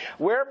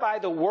 whereby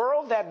the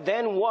world that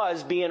then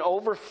was, being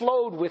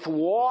overflowed with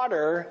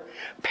water,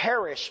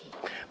 perished.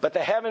 But the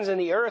heavens and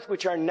the earth,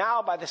 which are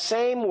now by the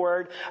same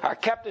word, are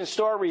kept in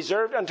store,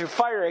 reserved unto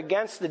fire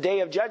against the day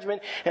of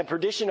judgment and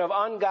perdition of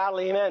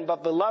ungodly men.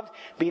 But beloved,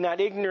 be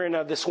not ignorant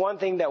of this one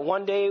thing, that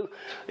one day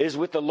is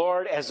with the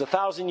Lord as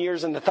 1,000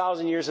 years, and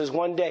 1,000 years as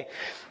one day.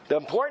 The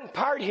important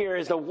part here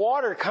is the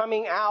water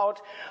coming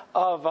out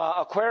of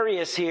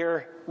Aquarius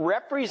here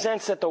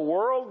represents that the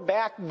world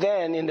back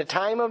then, in the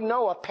time of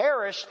Noah,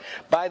 perished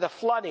by the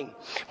flooding.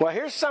 Well,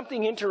 here's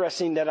something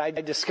interesting that I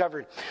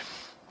discovered.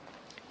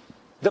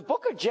 The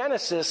book of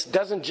Genesis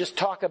doesn't just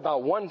talk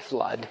about one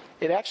flood.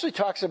 It actually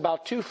talks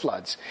about two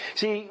floods.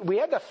 See, we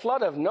had the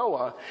flood of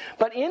Noah,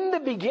 but in the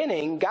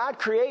beginning, God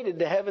created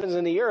the heavens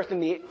and the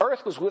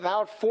earth was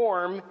without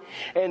form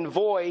and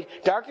void.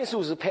 Darkness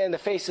was upon the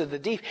face of the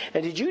deep.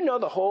 And did you know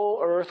the whole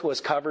earth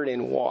was covered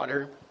in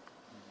water?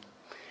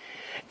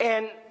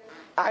 And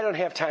I don't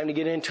have time to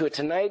get into it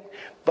tonight,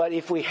 but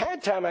if we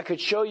had time, I could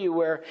show you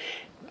where,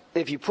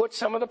 if you put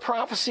some of the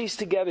prophecies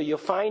together, you'll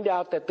find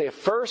out that the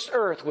first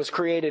earth was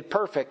created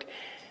perfect.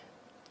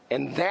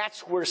 And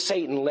that's where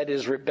Satan led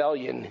his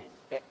rebellion.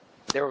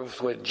 There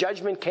was when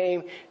judgment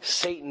came,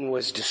 Satan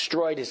was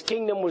destroyed, his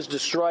kingdom was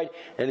destroyed,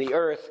 and the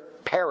earth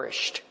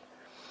perished.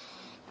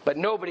 But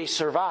nobody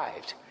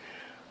survived.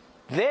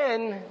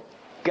 Then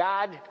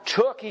God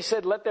he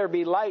said, let there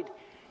be light.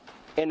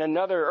 And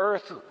another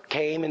earth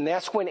came, and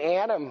that's when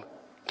Adam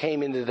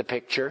came into the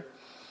picture.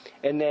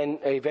 And then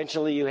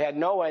eventually you had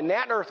Noah, and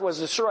that earth was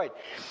destroyed.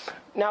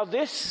 Now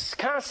this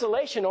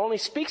constellation only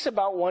speaks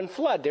about one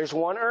flood. There's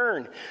one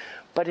urn.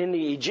 But in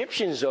the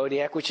Egyptian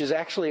zodiac, which is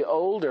actually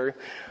older,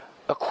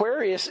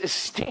 Aquarius is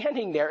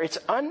standing there. It's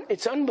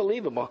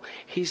unbelievable.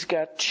 He's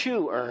got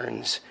two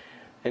urns,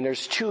 and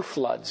there's two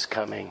floods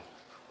coming.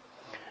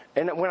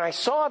 And when I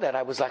saw that,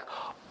 I was like,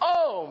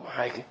 oh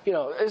my,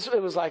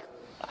 it was like,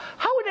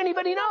 how would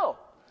anybody know?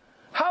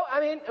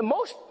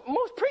 Most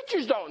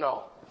preachers don't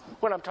know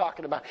what I'm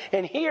talking about.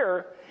 And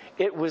here,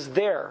 it was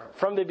there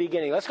from the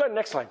beginning. Let's go to the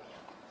next slide.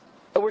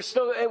 We're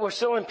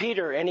still in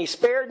Peter. And he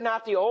spared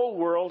not the old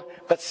world,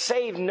 but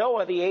saved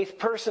Noah, the eighth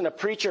person, a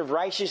preacher of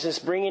righteousness,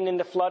 bringing in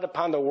the flood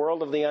upon the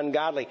world of the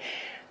ungodly.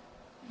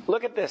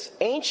 Look at this.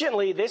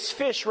 Anciently, this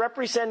fish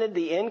represented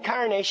the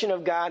incarnation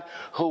of God,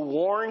 who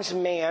warns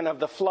man of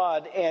the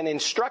flood and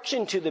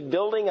instruction to the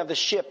building of the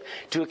ship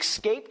to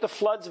escape the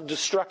floods of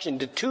destruction.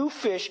 The two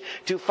fish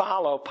to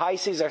follow,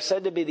 Pisces, are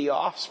said to be the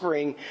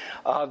offspring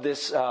of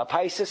this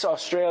Pisces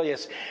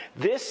australis.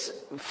 This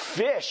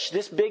fish,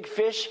 this big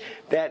fish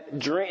that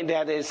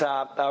is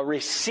a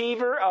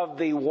receiver of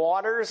the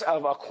waters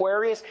of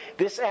Aquarius,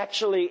 this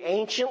actually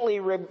anciently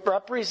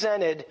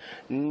represented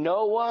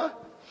Noah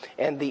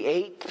and the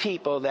 8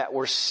 people that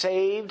were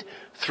saved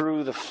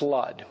through the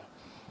flood.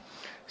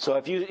 So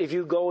if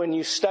you go and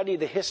you study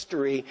the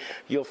history,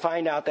 you'll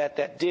find out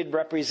that did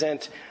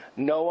represent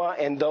Noah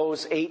and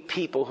those 8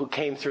 people who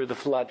came through the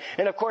flood.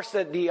 And of course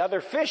the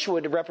other fish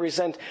would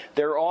represent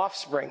their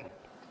offspring.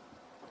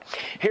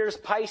 Here's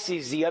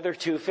Pisces, the other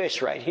 2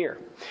 fish right here.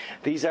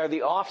 These are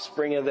the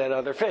offspring of that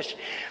other fish.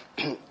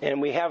 And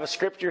we have a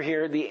scripture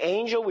here. The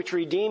angel which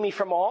redeemed me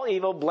from all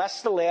evil,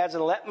 bless the lads,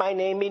 and let my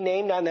name be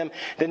named on them.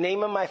 The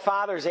name of my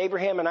fathers,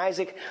 Abraham and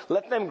Isaac,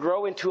 let them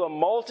grow into a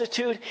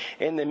multitude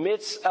in the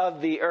midst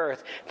of the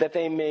earth, that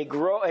they may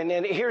grow. And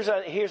then here's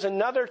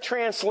another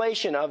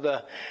translation of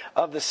the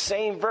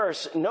same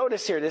verse.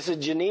 Notice here, this is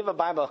Geneva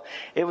Bible.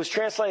 It was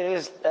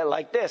translated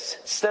like this.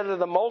 Instead of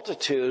the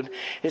multitude,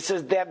 it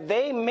says that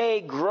they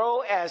may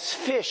grow as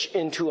fish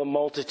into a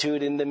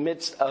multitude in the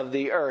midst of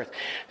the earth.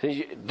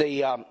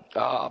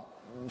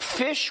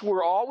 Fish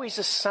were always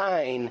a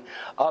sign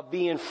of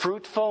being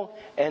fruitful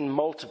and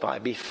multiply.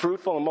 Be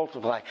fruitful and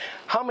multiply.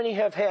 How many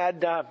have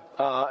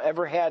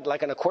ever had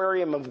like an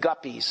aquarium of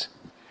guppies?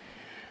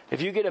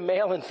 If you get a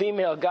male and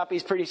female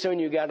guppies, pretty soon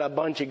you got a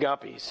bunch of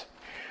guppies.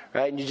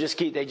 Right? And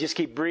they just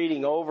keep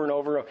breeding over and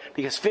over,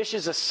 because fish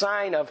is a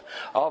sign of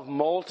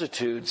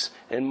multitudes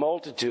and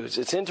multitudes.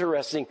 It's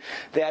interesting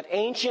that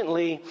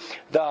anciently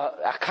the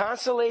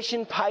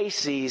constellation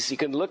Pisces, you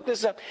can look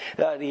this up,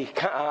 the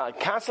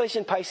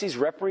constellation Pisces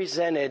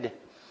represented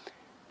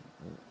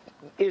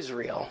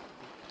Israel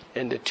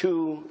and the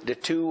two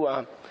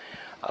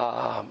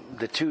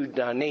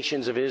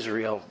nations of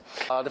Israel.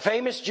 The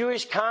famous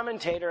Jewish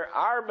commentator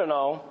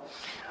Abarbanel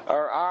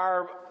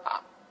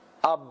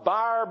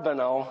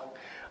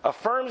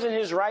affirms in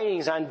his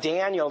writings on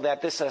Daniel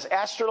that this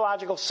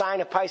astrological sign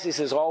of Pisces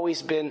has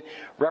always been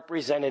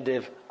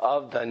representative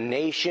of the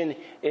nation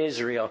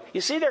Israel.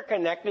 You see they're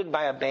connected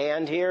by a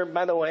band here,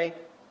 by the way.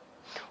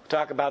 We'll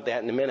talk about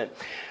that in a minute.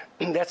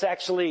 That's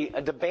actually,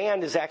 the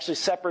band is actually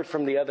separate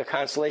from the other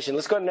constellation.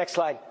 Let's go to the next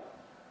slide.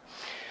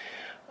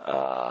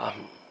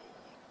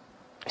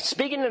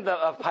 Speaking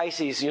of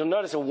Pisces, you'll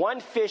notice that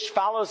one fish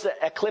follows the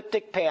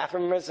ecliptic path.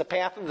 Remember, it's the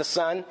path of the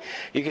sun.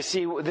 You can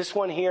see this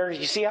one here.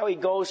 You see how he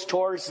goes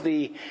towards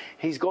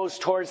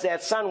that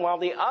sun, while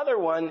the other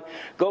one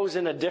goes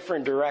in a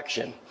different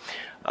direction.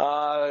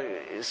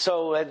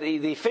 So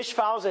the fish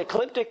follows the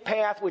ecliptic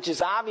path, which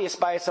is obvious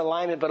by its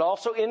alignment, but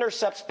also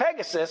intercepts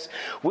Pegasus,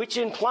 which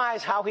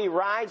implies how he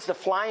rides the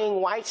flying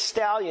white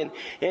stallion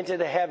into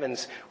the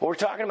heavens. What we're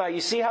talking about,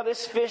 you see how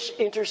this fish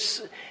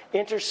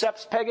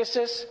intercepts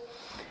Pegasus?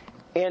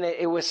 And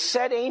it was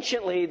said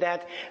anciently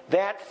that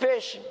that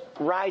fish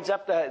rides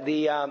up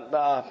the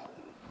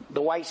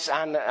white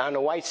on the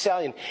white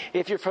stallion.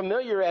 If you're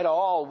familiar at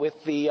all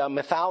with the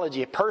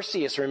mythology of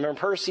Perseus, remember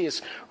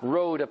Perseus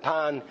rode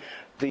upon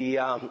the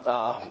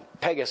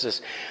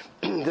Pegasus.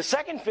 The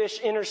second fish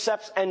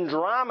intercepts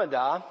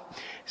Andromeda.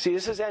 See,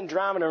 this is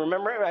Andromeda.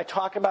 Remember I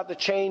talked about the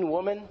chained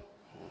woman?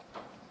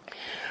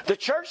 The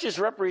church is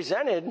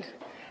represented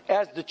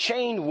as the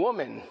chained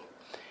woman.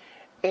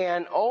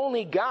 And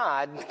only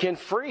God can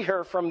free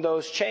her from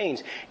those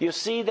chains. You'll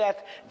see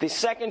that the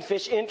second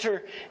fish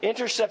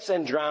intercepts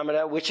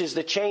Andromeda, which is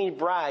the chained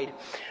bride.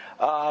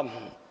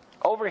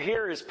 Over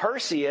here is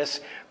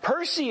Perseus.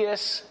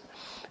 Perseus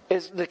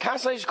is the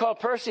constellation called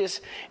Perseus.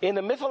 In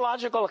the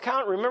mythological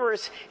account, remember,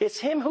 it's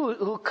him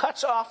who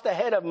cuts off the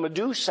head of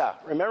Medusa.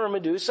 Remember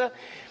Medusa?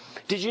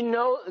 Did you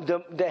know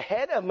the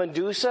head of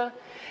Medusa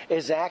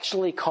is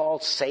actually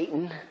called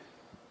Satan?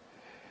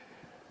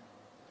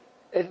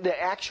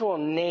 The actual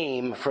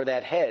name for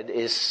that head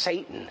is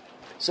Satan.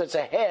 So it's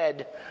a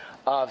head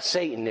of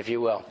Satan, if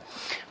you will.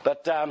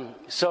 But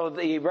so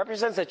he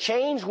represents a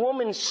changed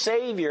woman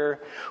savior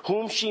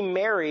whom she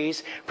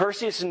marries.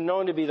 Perseus is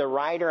known to be the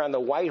rider on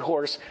the white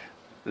horse,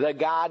 the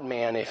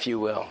God-man, if you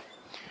will.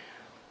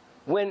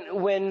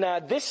 When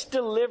this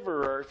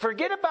deliverer,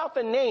 forget about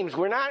the names.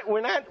 We're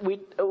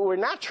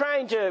not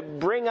trying to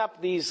bring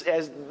up these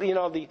as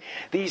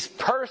these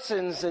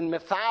persons in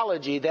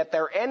mythology that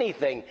they're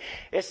anything.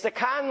 It's the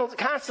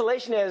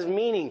constellation that has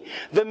meaning.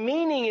 The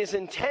meaning is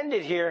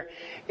intended here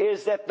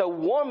is that the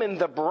woman,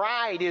 the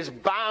bride, is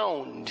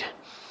bound,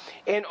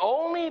 and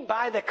only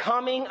by the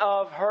coming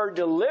of her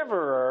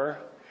deliverer,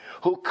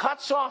 who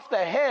cuts off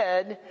the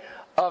head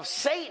of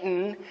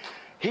Satan,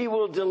 he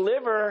will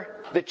deliver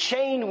the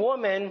chained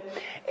woman.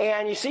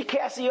 And you see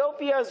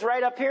Cassiopeia is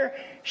right up here.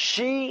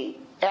 She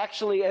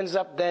actually ends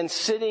up then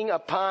sitting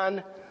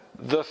upon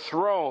the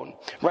throne.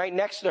 Right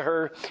next to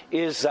her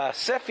is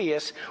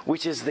Cepheus,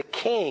 which is the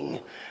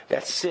king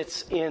that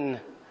sits in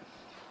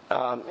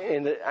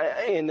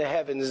the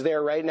heavens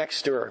there, right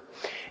next to her.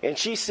 And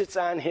she sits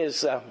on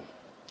his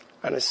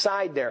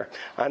side there,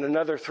 on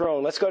another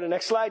throne. Let's go to the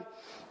next slide.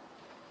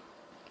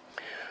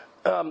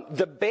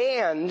 The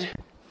band...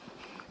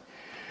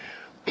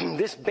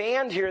 This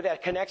band here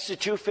that connects the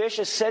two fish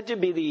is said to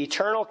be the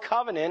eternal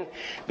covenant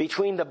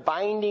between the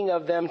binding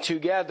of them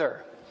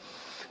together.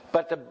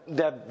 But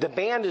the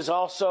band is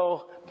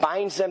also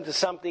binds them to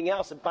something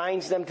else. It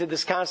binds them to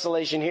this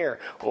constellation here.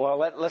 Well,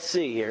 let's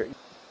see here.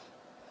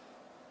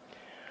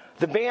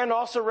 The band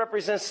also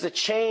represents the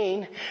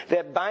chain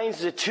that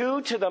binds the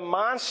two to the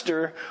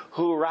monster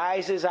who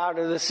rises out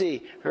of the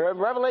sea.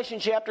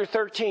 Revelation chapter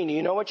 13,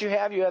 you know what you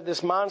have? You have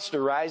this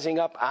monster rising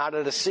up out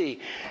of the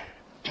sea.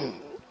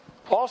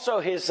 Also,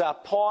 his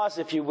paws,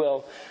 if you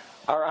will,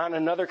 are on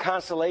another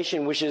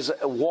constellation, which is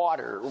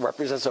water,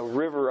 represents a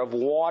river of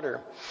water.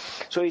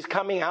 So he's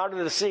coming out of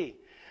the sea.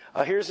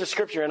 Here's the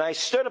scripture. And I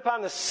stood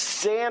upon the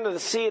sand of the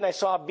sea, and I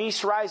saw a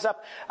beast rise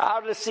up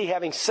out of the sea,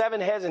 having 7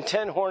 heads and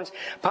 10 horns.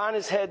 Upon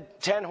his head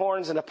 10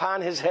 horns, and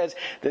upon his heads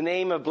the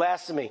name of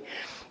blasphemy.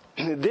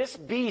 This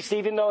beast,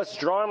 even though it's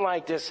drawn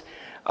like this,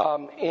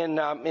 in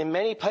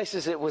many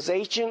places it was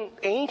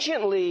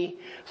anciently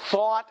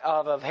thought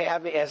of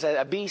having as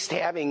a beast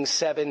having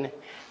 7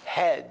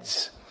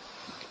 heads.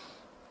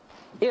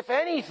 If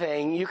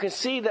anything, you can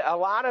see that a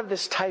lot of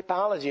this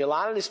typology, a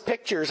lot of these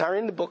pictures are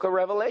in the book of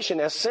Revelation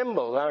as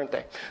symbols, aren't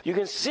they? You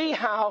can see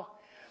how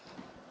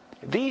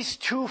these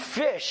two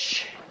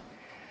fish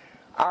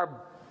are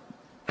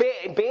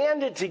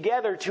banded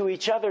together to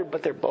each other,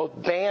 but they're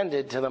both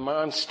banded to the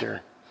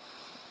monster.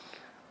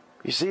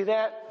 You see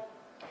that?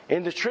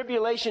 In the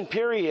tribulation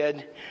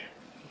period,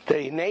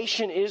 the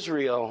nation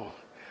Israel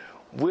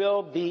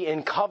will be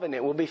in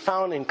covenant, will be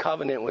found in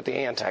covenant with the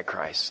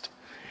Antichrist.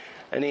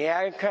 And the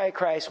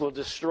Antichrist will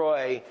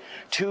destroy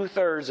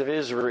 2/3 of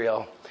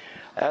Israel.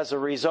 As a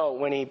result,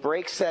 when he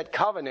breaks that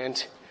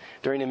covenant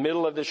during the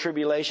middle of the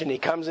tribulation, he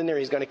comes in there,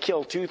 he's going to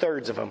kill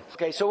 2/3 of them.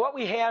 Okay, so what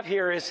we have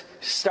here is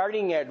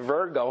starting at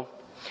Virgo.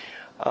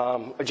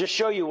 I'll just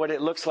show you what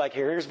it looks like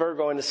here. Here's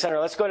Virgo in the center.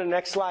 Let's go to the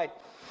next slide.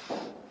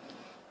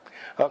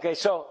 Okay,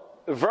 so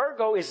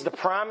Virgo is the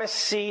promised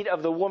seed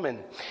of the woman.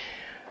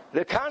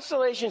 The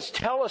constellations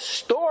tell a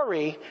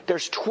story.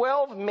 There's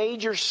 12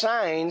 major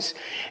signs,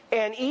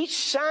 and each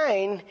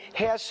sign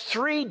has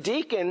 3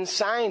 deacon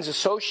signs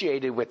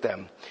associated with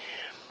them.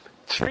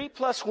 3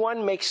 plus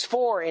 1 makes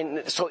 4,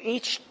 and so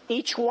each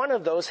one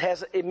of those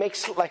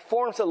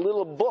forms a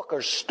little book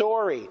or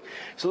story.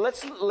 So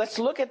let's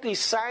look at these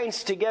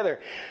signs together.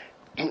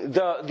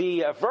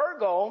 The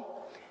Virgo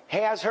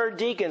has her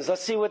deacons.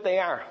 Let's see what they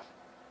are.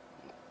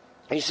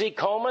 You see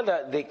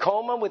Coma, the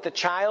Coma with the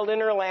child in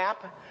her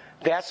lap.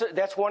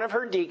 That's one of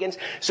her deacons.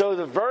 So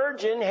the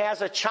Virgin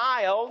has a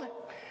child,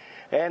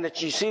 and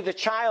that you see the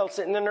child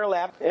sitting in her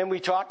lap. And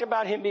we talked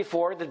about him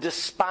before, the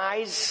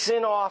despised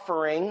sin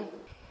offering.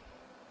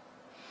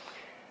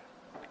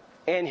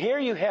 And here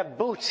you have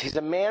Boots. He's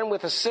a man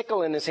with a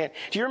sickle in his hand.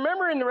 Do you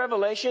remember in the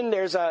Revelation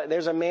there's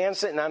a man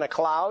sitting on a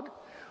cloud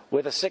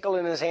with a sickle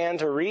in his hand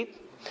to reap?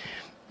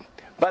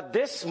 But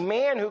this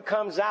man who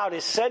comes out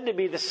is said to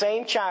be the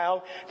same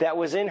child that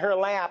was in her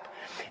lap.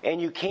 And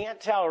you can't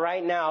tell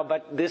right now,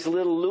 but this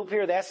little loop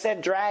here, that's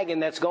that dragon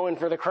that's going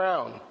for the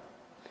crown.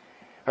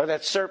 Or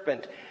that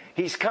serpent.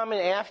 He's coming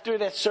after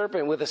that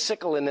serpent with a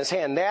sickle in his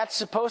hand. That's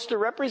supposed to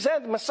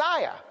represent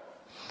Messiah,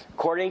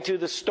 according to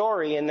the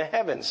story in the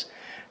heavens.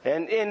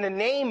 And in the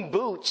name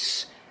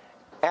Boots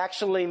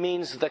actually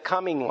means the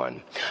coming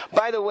one.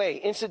 By the way,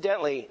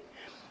 incidentally,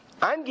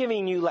 I'm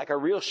giving you like a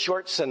real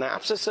short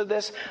synopsis of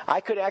this.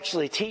 I could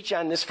actually teach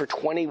on this for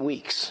 20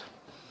 weeks.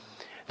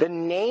 The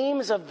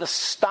names of the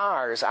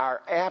stars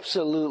are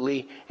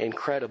absolutely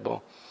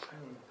incredible.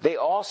 They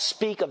all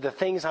speak of the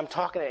things I'm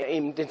talking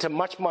into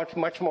much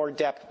more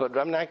depth, but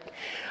I'm not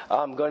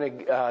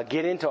going to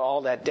get into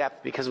all that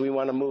depth because we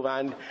want to move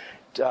on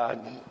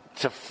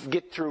to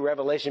get through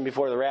Revelation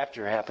before the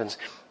rapture happens.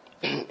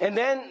 And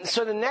then,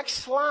 so the next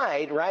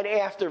slide, right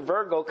after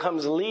Virgo,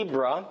 comes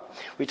Libra.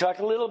 We talked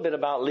a little bit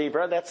about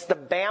Libra. That's the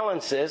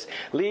balances.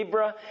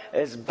 Libra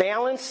is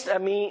balanced.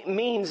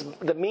 Means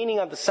the meaning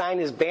of the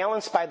sign is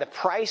balanced by the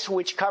price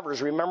which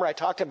covers. Remember, I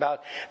talked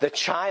about the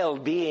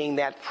child being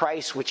that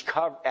price which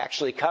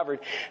actually covered.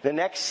 The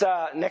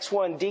next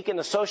one, deacon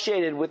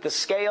associated with the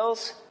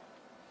scales,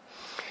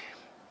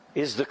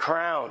 is the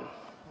crown.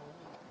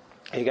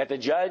 You got the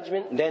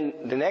judgment, then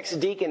the next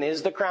deacon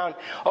is the crown.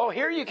 Oh,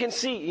 here you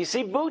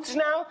see Boots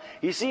now?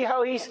 You see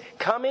how he's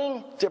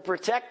coming to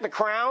protect the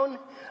crown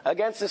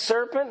against the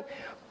serpent?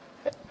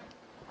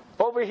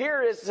 Over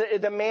here is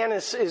the man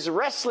is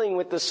wrestling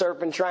with the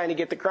serpent trying to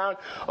get the crown.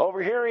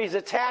 Over here he's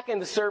attacking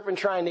the serpent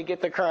trying to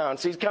get the crown.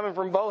 So he's coming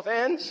from both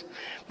ends.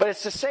 But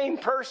it's the same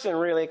person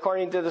really,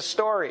 according to the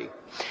story.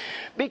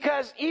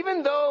 Because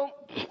even though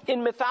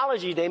in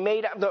mythology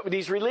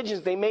these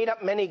religions, they made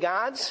up many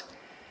gods,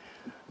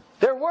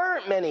 there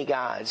weren't many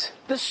gods.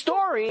 The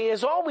story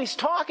is always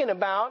talking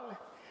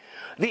about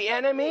the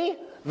enemy,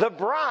 the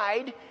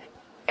bride,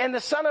 and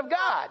the Son of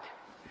God.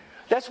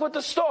 That's what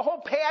the whole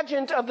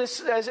pageant of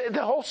this,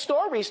 the whole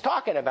story is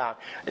talking about.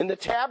 In the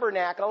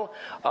tabernacle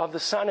of the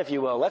Son, if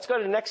you will. Let's go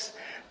to the next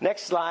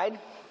slide.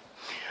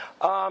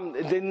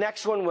 The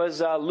next one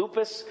was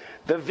Lupus,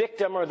 the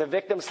victim or the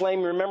victim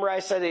slain. Remember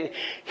I said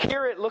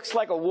here it looks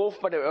like a wolf,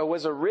 but it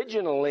was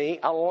originally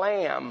a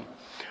lamb.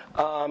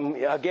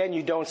 Again,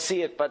 you don't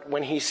see it, but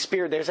when he's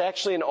speared, there's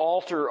actually an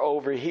altar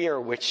over here,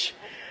 which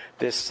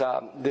this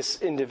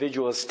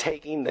individual is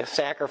taking the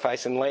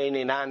sacrifice and laying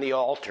it on the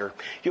altar.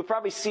 You'll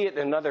probably see it in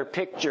another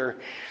picture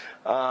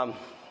that'll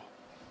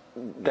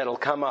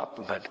come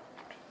up. But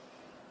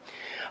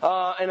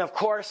and of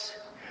course,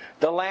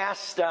 the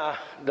last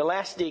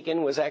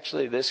deacon was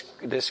actually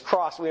this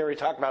cross. We already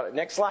talked about it.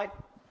 Next slide.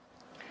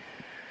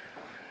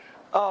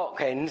 Oh,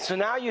 okay, so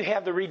now you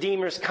have the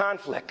Redeemer's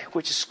conflict,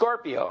 which is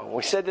Scorpio.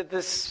 We said that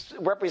this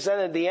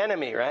represented the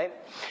enemy, right?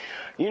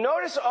 You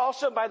notice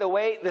also, by the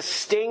way, the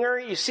stinger.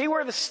 You see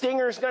where the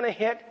stinger is going to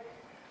hit?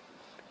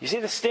 You see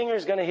the stinger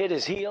is going to hit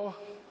his heel?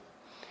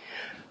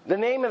 The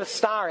name of the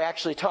star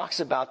actually talks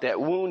about that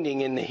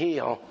wounding in the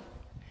heel.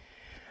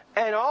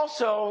 And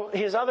also,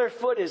 his other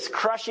foot is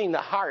crushing the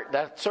heart.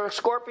 The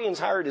scorpion's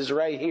heart is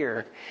right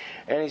here.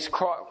 And he's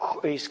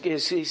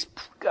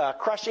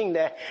crushing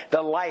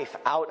the life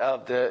out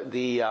of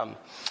the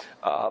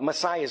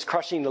Messiah is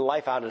crushing the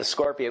life out of the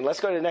scorpion. Let's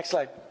go to the next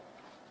slide.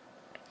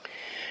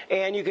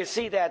 And you can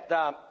see that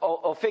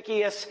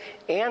Ophiuchus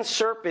and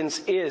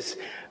Serpens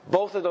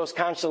both of those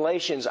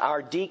constellations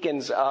are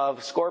deacons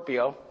of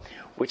Scorpio,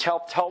 which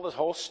help tell the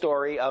whole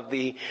story of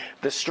the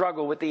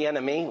struggle with the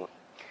enemy.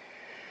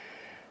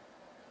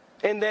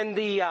 And then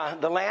the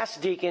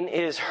last deacon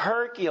is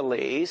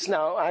Hercules.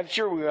 Now, I'm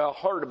sure we all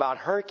heard about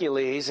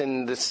Hercules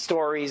and the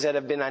stories that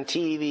have been on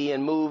TV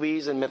and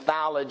movies and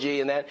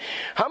mythology and that.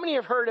 How many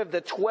have heard of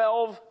the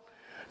 12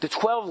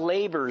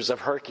 labors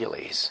of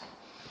Hercules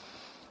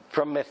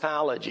from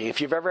mythology? If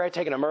you've ever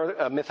taken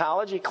a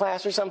mythology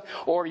class or something,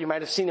 or you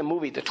might have seen a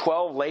movie, the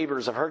 12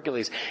 labors of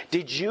Hercules.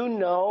 Did you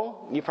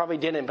know? You probably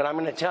didn't, but I'm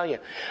going to tell you.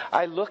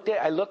 I looked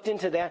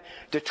into that.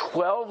 The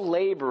 12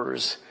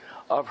 labors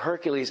of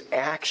Hercules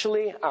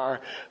actually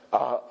are,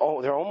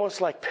 they're almost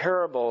like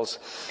parables,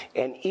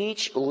 and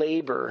each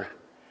labor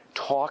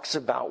talks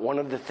about one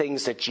of the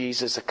things that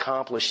Jesus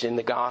accomplished in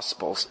the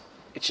Gospels.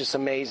 It's just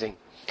amazing.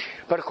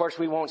 But of course,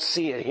 we won't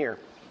see it here.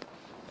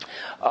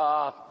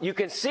 You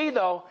can see,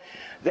 though,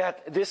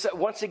 that this,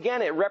 once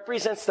again, it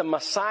represents the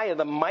Messiah,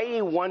 the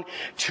mighty one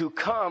to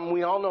come.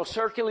 We all know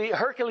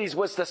Hercules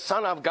was the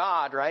son of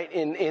God, right,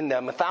 in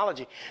the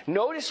mythology.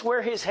 Notice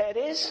where his head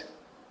is?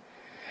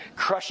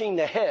 Crushing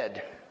the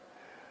head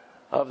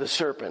of the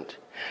serpent.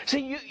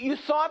 See, you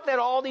thought that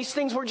all these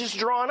things were just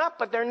drawn up,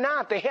 but they're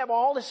not. They have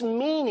all this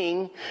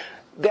meaning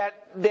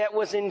that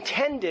was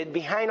intended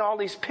behind all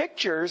these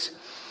pictures.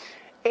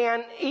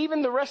 And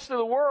even the rest of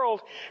the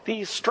world,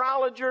 the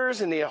astrologers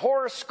and the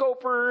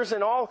horoscopers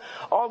and all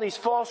these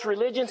false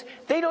religions,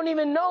 they don't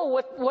even know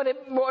what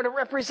it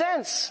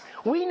represents.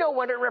 We know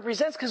what it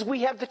represents because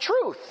we have the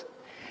truth.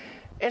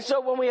 And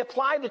so when we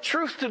apply the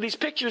truth to these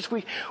pictures,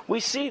 we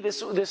see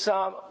this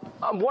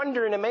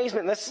wonder and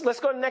amazement. Let's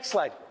go to the next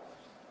slide.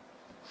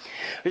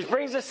 Which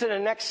brings us to the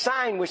next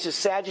sign, which is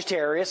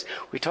Sagittarius.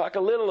 We talk a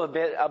little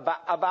bit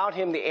about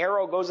him. The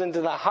arrow goes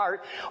into the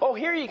heart. Oh,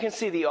 here you can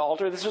see the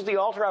altar. This was the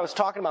altar I was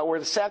talking about where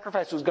the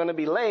sacrifice was going to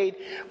be laid,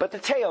 but the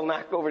tail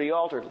knocked over the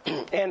altar.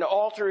 And the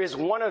altar is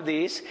one of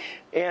these.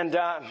 And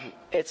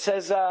it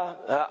says,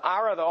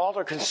 Ara, the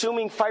altar,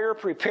 consuming fire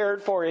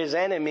prepared for his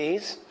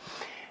enemies.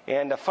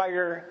 And the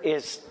fire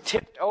is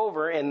tipped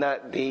over, and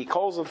the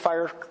coals of the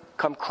fire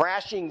come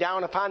crashing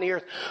down upon the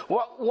earth.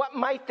 What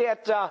might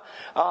that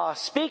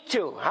speak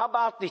to? How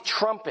about the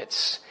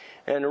trumpets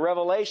in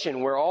Revelation,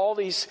 where all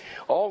these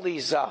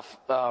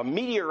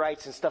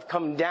meteorites and stuff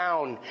come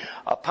down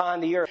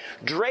upon the earth?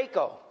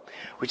 Draco,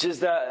 which is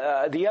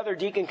the other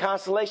deacon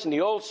constellation, the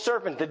old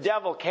serpent, the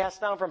devil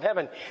cast down from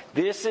heaven.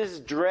 This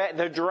is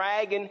the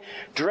dragon,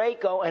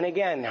 Draco, and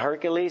again,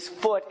 Hercules'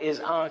 foot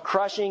is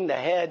crushing the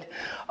head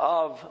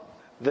of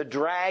the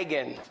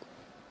dragon.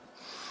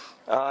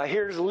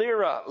 Here's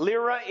Lyra.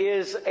 Lyra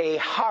is a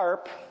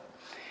harp.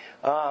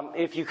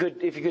 If you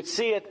could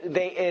see it,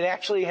 it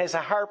actually has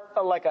a harp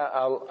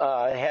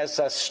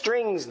has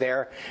strings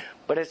there,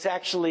 but it's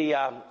actually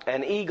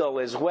an eagle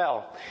as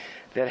well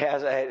that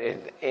has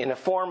in a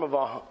form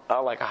of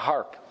like a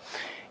harp.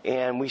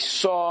 And we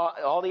saw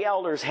all the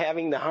elders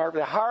having the harp.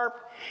 The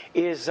harp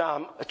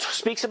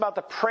speaks about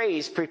the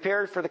praise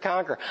prepared for the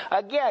conqueror.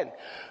 Again,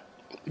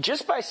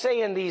 just by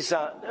saying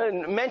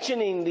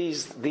mentioning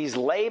these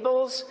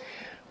labels,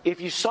 if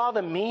you saw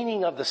the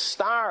meaning of the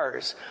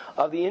stars,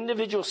 of the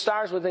individual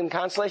stars within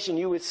constellation,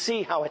 you would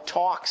see how it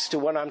talks to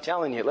what I'm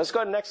telling you. Let's go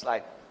to the next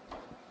slide.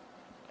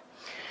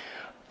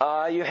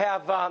 You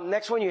have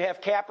next one. You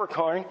have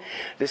Capricorn,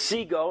 the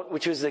sea goat,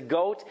 which was the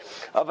goat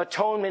of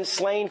atonement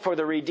slain for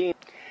the redeemed.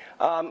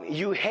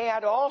 You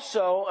had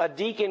also a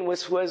deacon,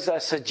 which was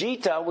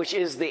Sagitta, which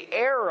is the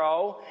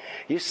arrow.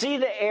 You see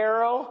the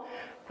arrow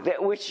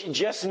which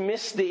just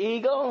missed the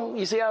eagle?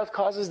 You see how it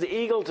causes the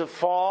eagle to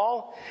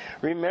fall?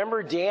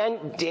 Remember,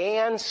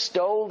 Dan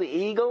stole the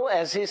eagle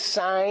as his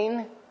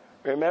sign.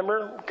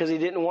 Remember? Because he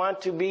didn't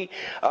want to be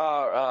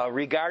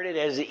regarded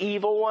as the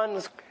evil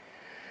one.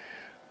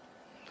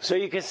 So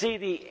you can see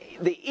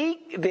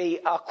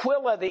the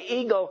Aquila, the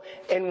eagle,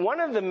 and one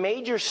of the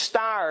major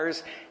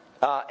stars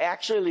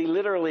actually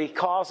literally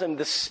calls him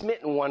the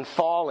smitten one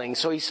falling.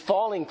 So he's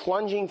falling,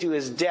 plunging to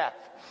his death.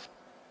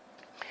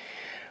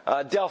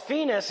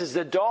 Delphinus is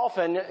the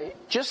dolphin.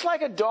 Just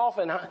like a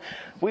dolphin,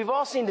 we've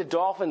all seen the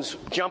dolphins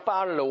jump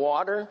out of the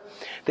water.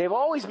 They've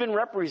always been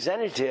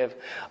representative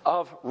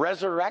of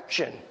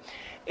resurrection.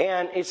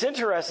 And it's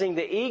interesting,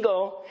 the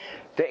eagle,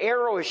 the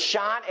arrow is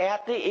shot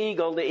at the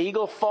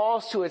eagle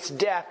falls to its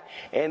death,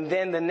 and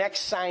then the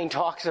next sign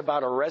talks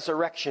about a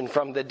resurrection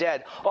from the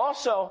dead.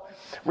 Also,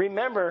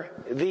 remember,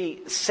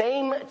 the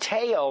same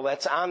tail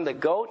that's on the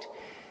goat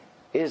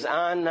is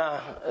on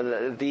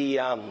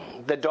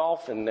the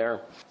dolphin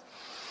there.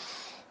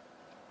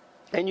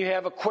 And you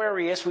have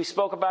Aquarius. We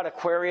spoke about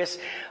Aquarius,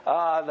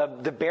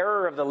 the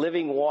bearer of the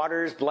living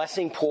waters,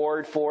 blessing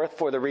poured forth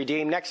for the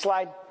redeemed. Next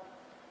slide.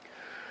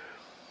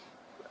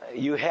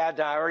 You had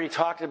already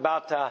talked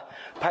about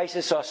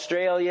Pisces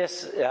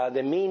Australis.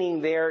 The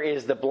meaning there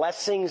is the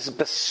blessings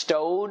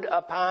bestowed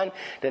upon.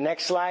 The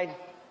next slide.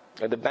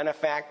 Or the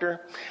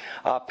benefactor.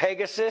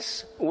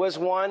 Pegasus was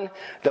one.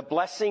 The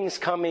blessings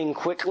coming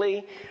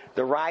quickly.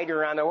 The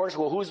rider on the horse.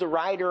 Well, who's the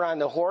rider on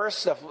the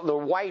horse? The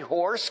white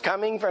horse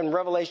coming from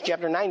Revelation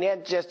chapter 9.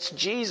 That's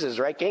Jesus,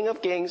 right? King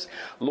of kings,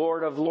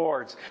 Lord of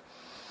lords.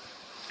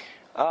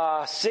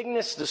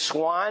 Cygnus, the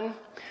swan.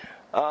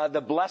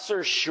 The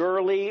blesser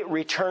surely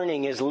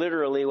returning is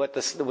literally what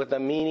the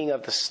meaning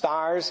of the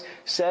stars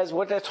says.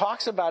 What that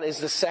talks about is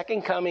the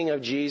second coming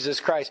of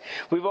Jesus Christ.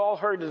 We've all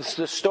heard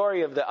the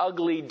story of the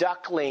ugly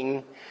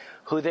duckling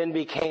who then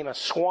became a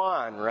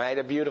swan, right?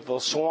 A beautiful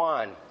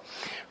swan.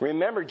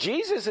 Remember,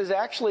 Jesus is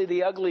actually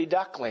the ugly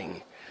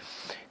duckling.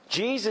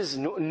 Jesus,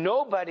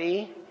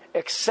 nobody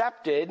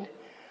accepted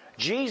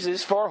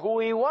Jesus for who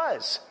he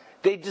was.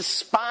 They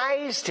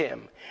despised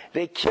him.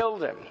 They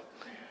killed him.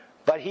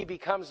 but he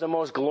becomes the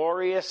most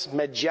glorious,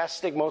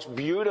 majestic, most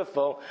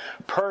beautiful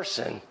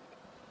person.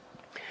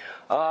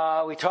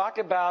 We talked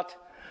about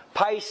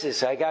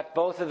Pisces. I got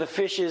both of the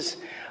fishes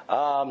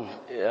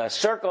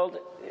circled.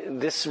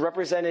 This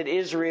represented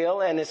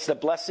Israel, and it's the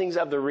blessings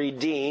of the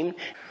redeemed.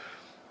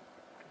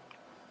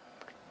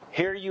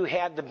 Here you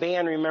had the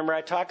band. Remember,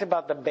 I talked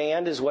about the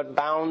band is what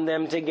bound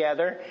them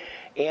together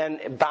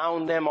and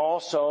bound them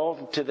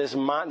also to this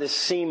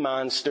sea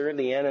monster,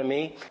 the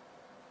enemy.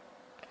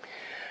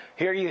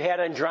 Here you had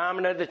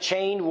Andromeda, the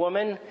chained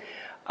woman,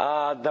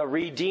 the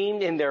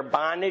redeemed in their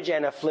bondage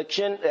and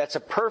affliction. That's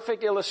a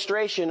perfect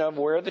illustration of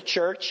where the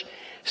church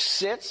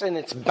sits, and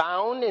it's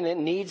bound, and it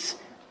needs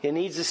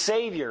a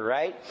Savior,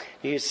 right?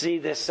 You see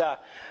this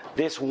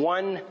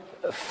one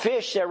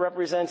fish that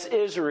represents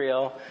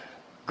Israel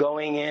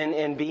going in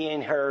and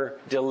being her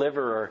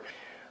deliverer.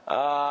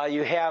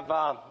 You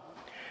have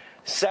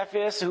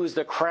Cephas, who's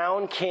the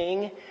crown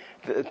king,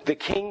 the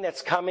king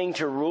that's coming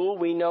to rule.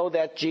 We know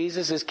that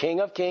Jesus is King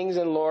of Kings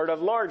and Lord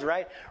of Lords,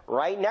 right?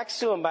 Right next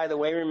to him, by the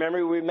way,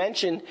 remember we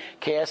mentioned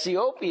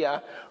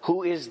Cassiopeia,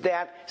 who is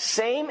that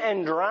same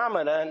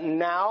Andromeda,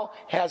 now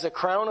has a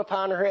crown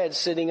upon her head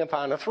sitting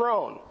upon a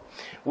throne.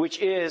 Which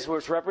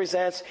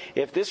represents,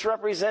 if this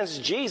represents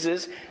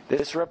Jesus,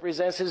 this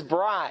represents his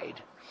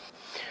bride.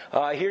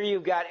 Here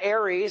you've got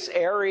Aries.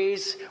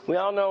 Aries, we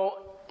all know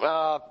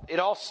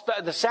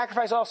the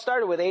sacrifice all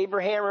started with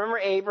Abraham. Remember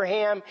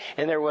Abraham?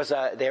 And there was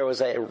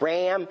a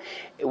ram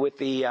with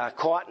the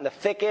caught in the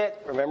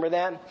thicket. Remember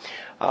that?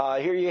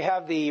 Here you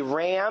have the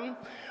ram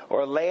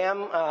or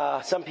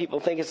lamb. Some people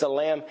think it's a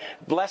lamb.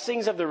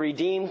 Blessings of the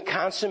redeemed,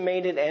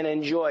 consummated and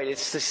enjoyed.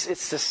 It's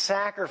the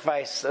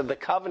sacrifice of the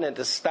covenant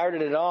that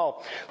started it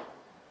all.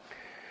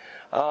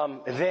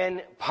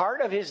 Then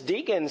part of his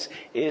deacons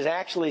is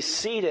actually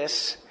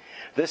Cetus,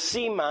 the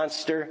sea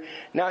monster.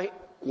 Now,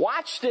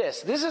 watch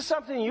this. This is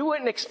something you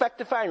wouldn't expect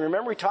to find.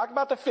 Remember, we talked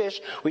about the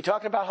fish. We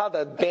talked about how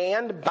the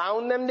band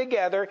bound them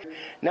together.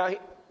 Now,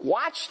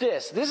 watch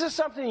this. This is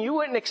something you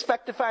wouldn't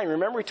expect to find.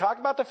 Remember, we talked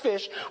about the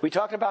fish. We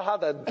talked about how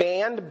the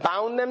band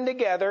bound them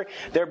together.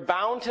 They're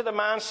bound to the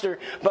monster.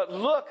 But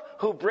look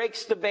who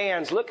breaks the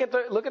bands. Look at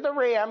the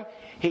ram.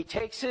 He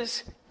takes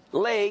his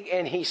leg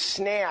and he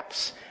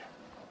snaps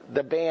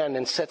the band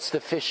and sets the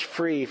fish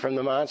free from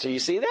the monster. You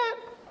see that?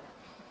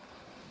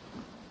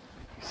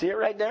 See it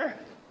right there?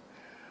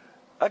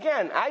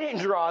 Again, I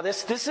didn't draw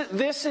this.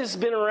 This has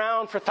been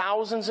around for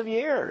thousands of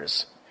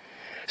years.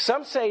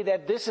 Some say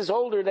that this is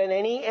older than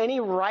any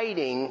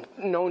writing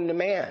known to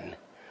man.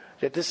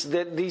 That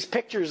these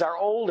pictures are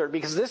older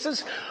because this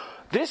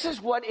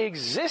is what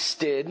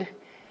existed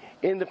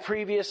in the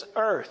previous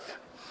earth.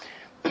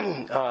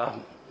 And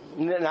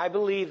I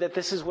believe that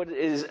this is what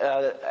is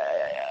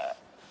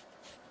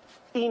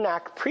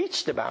Enoch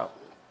preached about.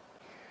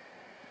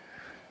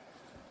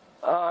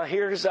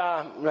 Here's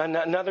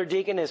another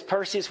deacon is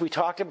Perseus. We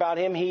talked about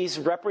him. He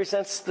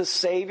represents the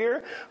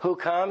Savior who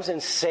comes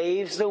and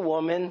saves the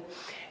woman.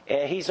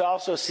 And he's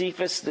also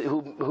Cephas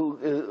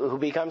who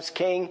becomes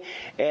king,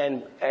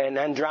 and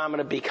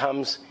Andromeda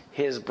becomes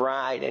his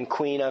bride and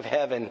queen of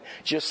heaven.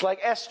 Just like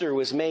Esther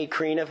was made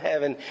queen of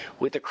heaven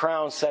with the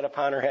crown set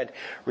upon her head.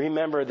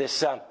 Remember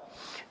this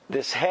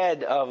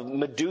head of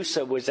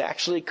Medusa was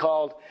actually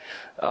called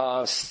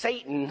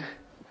Satan,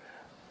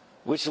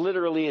 which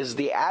literally is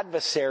the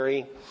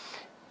adversary,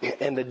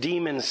 and the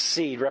demon's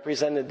seed,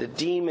 represented the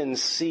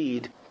demon's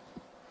seed.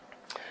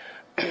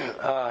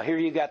 Here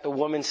you got the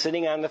woman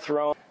sitting on the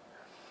throne.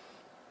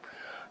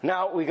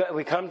 Now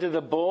we come to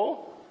the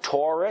bull,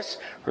 Taurus.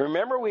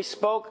 Remember we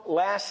spoke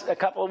a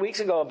couple of weeks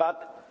ago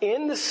about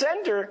in the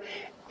center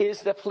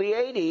is the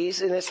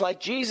Pleiades, and it's like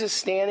Jesus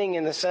standing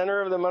in the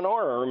center of the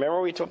menorah.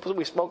 Remember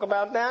we spoke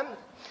about that?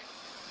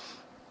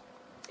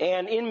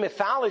 And in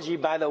mythology,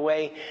 by the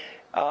way,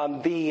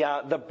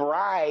 the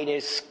bride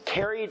is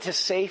carried to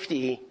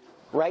safety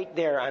right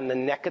there on the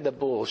neck of the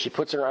bull. She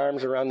puts her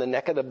arms around the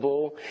neck of the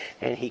bull,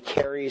 and he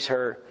carries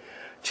her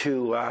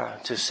to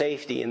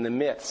safety in the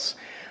myths.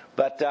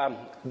 But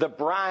the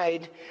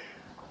bride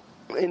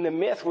in the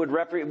myth would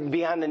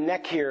be on the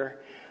neck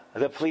here.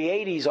 The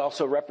Pleiades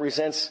also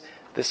represents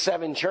the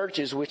 7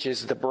 churches, which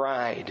is the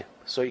bride.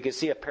 So you can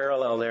see a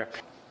parallel there.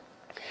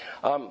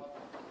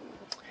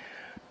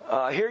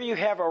 Here you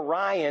have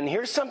Orion.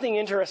 Here's something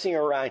interesting,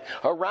 Orion.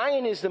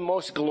 Orion is the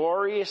most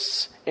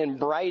glorious and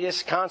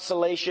brightest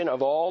constellation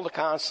of all the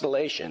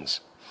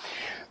constellations.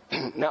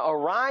 Now,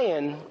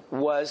 Orion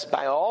was,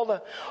 by all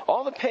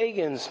the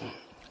pagans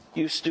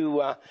used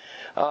to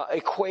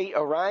equate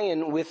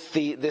Orion with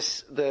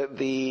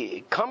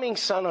the coming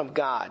Son of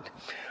God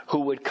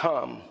who would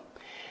come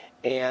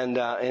and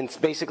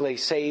basically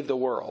save the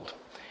world.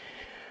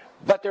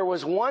 But there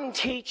was one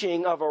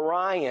teaching of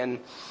Orion,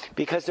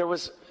 because there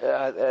was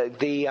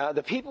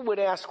the people would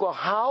ask, well,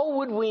 how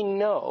would we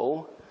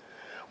know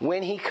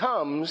when he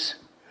comes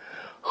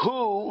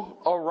who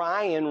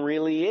Orion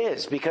really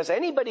is? Because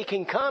anybody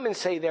can come and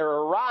say they're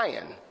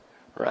Orion,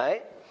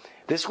 right?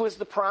 This was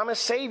the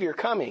promised Savior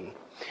coming.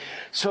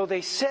 So they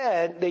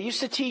used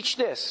to teach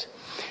this.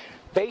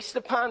 based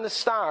upon the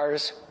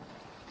stars,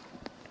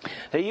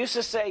 they used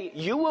to say,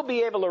 you will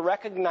be able to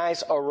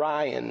recognize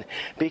Orion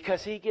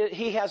because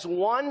he has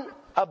one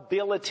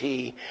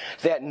ability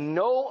that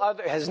no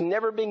other has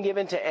never been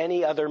given to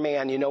any other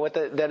man. You know what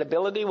that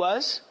ability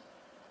was?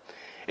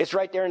 It's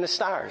right there in the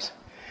stars.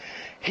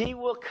 He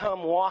will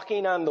come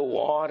walking on the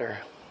water.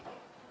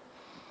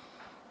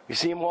 You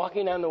see him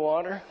walking on the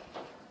water?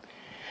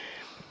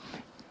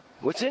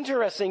 What's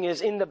interesting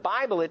is in the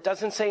Bible it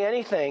doesn't say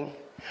anything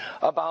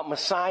about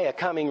Messiah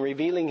coming,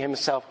 revealing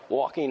himself,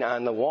 walking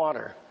on the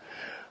water.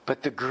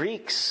 But the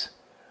Greeks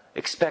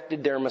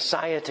expected their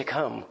Messiah to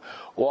come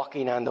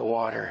walking on the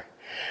water.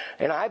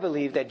 And I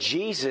believe that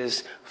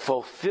Jesus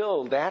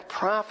fulfilled that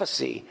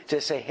prophecy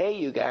to say, hey,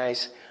 you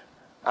guys,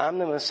 I'm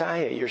the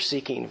Messiah you're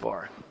seeking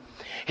for.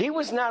 He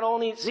was not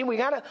only, see, we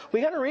gotta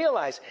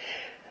realize,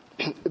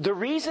 the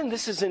reason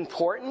this is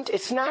important,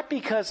 it's not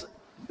because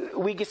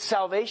we get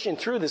salvation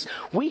through this.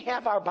 We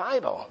have our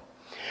Bible.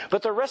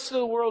 But the rest of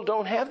the world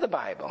don't have the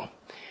Bible.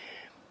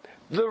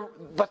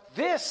 But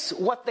this,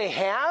 what they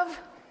have,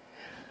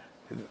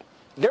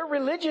 their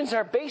religions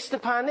are based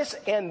upon this,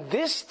 and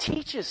this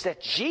teaches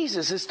that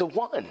Jesus is the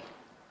one.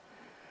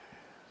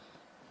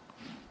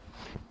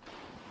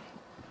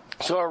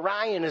 So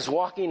Orion is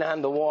walking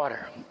on the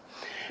water.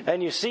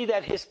 And you see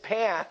that his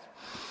path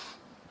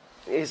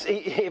is,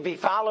 if he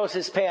follows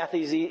his path,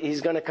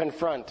 he's going to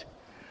confront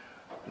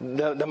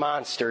the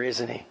monster,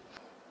 isn't he?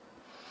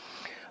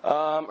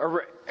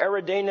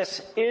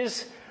 Eridanus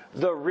is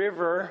the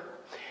river,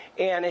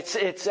 and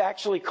it's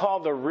actually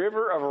called the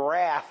river of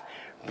wrath,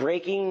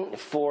 breaking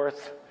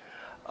forth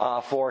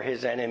for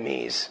his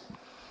enemies.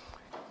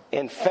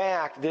 In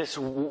fact,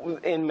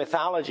 in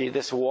mythology,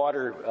 this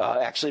water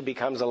actually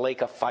becomes a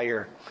lake of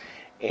fire,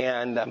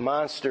 and the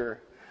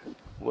monster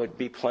would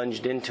be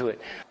plunged into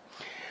it.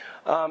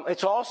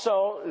 It's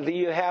also,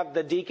 you have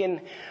the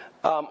deacon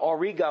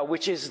Auriga,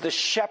 which is the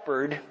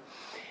shepherd,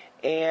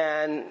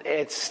 and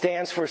it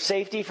stands for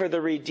safety for the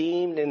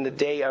redeemed in the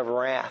day of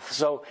wrath.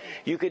 So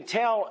you can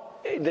tell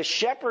the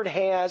shepherd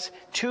has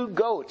 2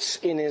 goats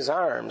in his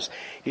arms.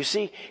 You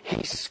see,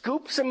 he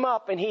scoops them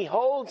up and he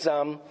holds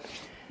them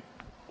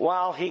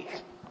while he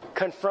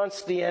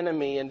confronts the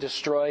enemy and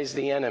destroys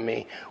the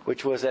enemy,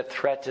 which was a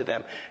threat to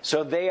them.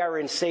 So they are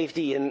in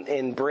safety and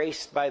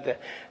embraced by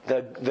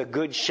the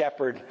good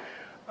shepherd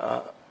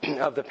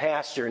of the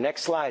pasture.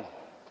 Next slide.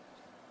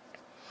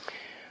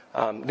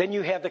 Then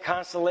you have the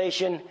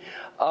constellation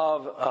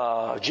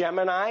of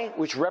Gemini,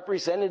 which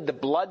represented the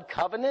blood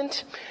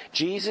covenant.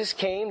 Jesus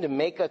came to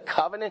make a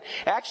covenant.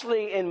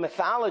 Actually, in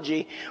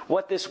mythology,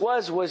 what this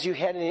was you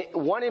had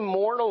one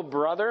immortal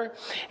brother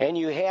and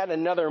you had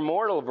another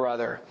mortal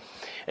brother.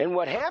 And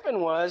what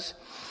happened was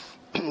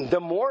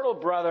the mortal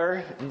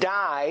brother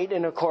died,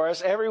 and of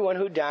course, everyone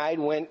who died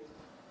went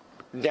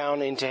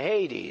down into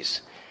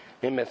Hades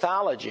in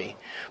mythology.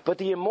 But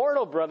the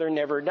immortal brother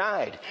never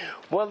died.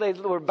 Well, they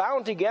were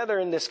bound together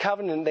in this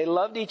covenant. They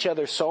loved each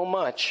other so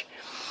much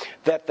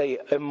that the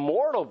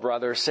immortal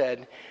brother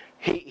said,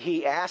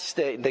 he asked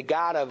the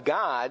God of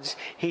gods,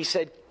 he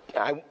said,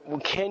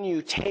 can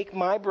you take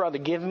my brother,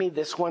 give me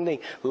this one thing,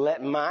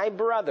 let my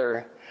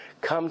brother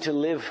come to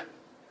live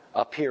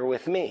up here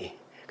with me,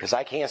 because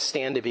I can't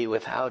stand to be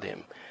without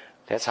him.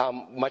 That's how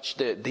much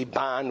the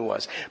bond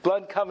was.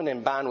 Blood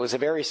covenant bond was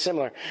very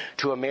similar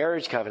to a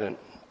marriage covenant.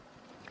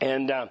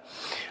 And,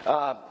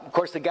 of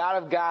course, the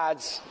God of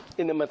gods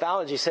in the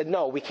mythology said,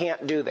 no, we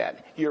can't do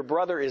that. Your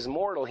brother is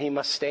mortal. He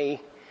must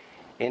stay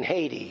in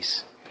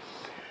Hades.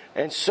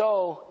 And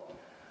so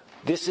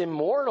this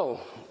immortal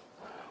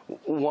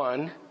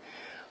one,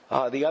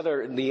 the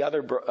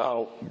other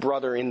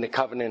brother in the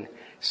covenant,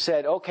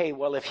 said, okay,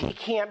 well, if he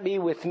can't be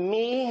with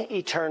me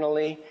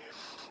eternally,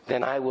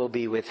 then I will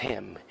be with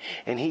him.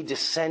 And he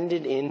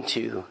descended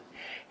into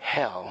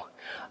hell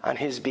on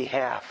his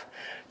behalf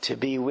to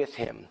be with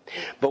him.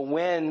 But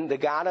when the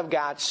God of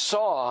God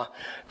saw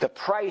the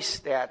price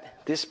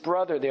that this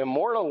brother, the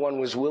immortal one,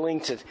 was willing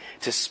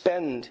to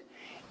spend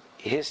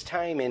his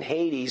time in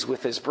Hades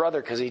with his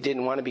brother because he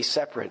didn't want to be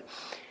separate,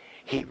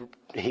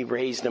 he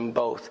raised them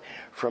both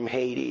from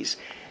Hades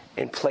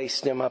and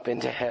placed them up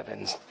into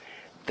heavens.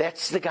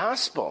 That's the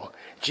gospel.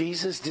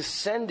 Jesus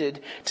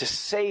descended to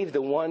save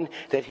the one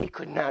that he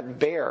could not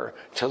bear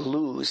to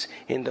lose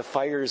in the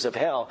fires of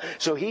hell.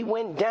 So he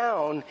went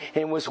down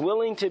and was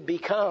willing to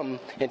become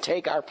and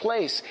take our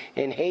place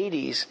in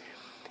Hades.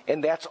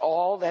 And that's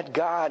all that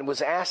God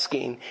was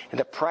asking. And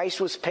the price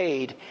was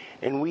paid.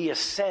 And we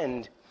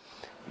ascend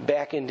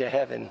back into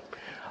heaven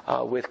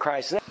with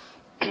Christ.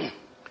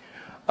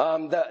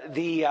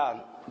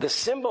 The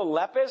symbol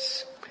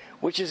lepus,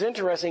 which is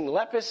interesting.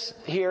 Lepus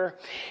here,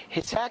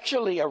 it's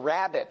actually a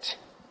rabbit.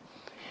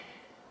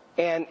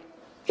 And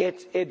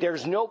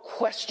there's no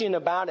question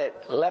about it.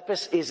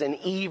 Lepus is an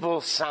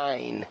evil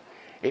sign.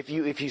 If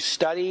you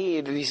study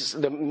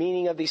the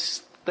meaning of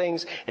these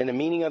things and the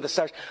meaning of the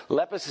stars,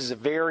 lepus is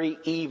very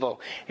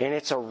evil. And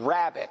it's a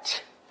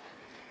rabbit.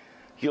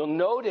 You'll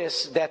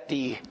notice that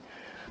the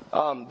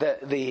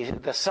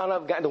the Son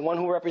of God, the one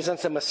who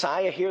represents the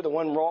Messiah here, the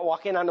one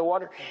walking on the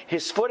water,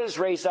 his foot is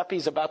raised up.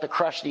 He's about to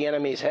crush the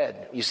enemy's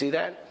head. You see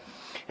that?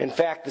 In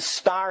fact, the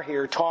star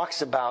here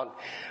talks about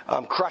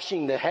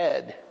crushing the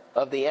head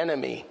of the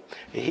enemy.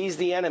 He's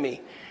the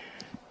enemy.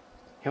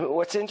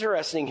 What's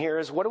interesting here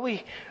is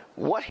we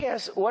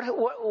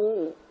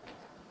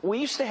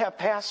used to have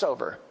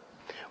Passover.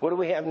 What do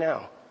we have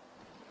now?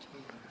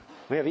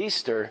 We have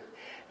Easter,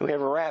 and we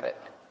have a rabbit.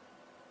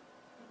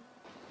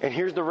 And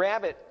here's the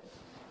rabbit.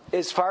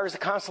 As far as the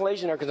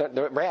constellation are concerned,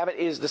 the rabbit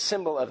is the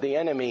symbol of the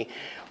enemy,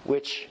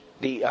 which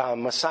the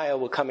Messiah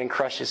will come and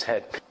crush his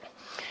head.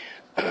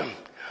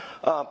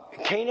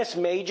 Canis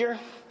Major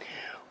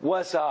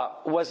was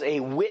a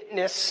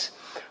witness.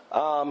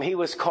 He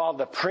was called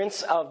the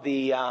Prince of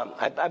the.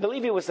 I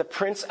believe he was the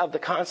Prince of the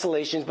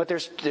constellations. But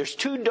there's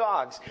two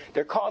dogs.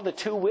 They're called the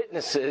two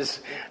witnesses.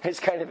 It's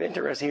kind of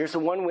interesting. Here's the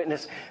one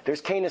witness. There's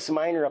Canis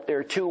Minor up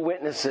there. Two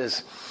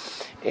witnesses,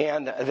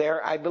 and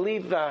I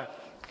believe.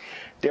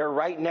 They're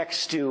right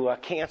next to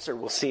Cancer.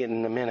 We'll see it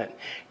in a minute.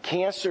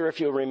 Cancer, if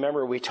you'll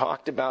remember, we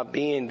talked about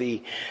being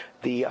the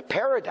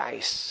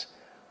paradise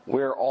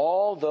where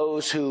all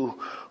those who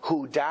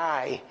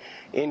die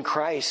in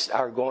Christ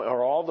are going,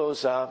 or all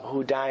those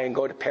who die and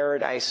go to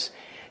paradise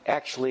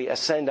actually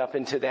ascend up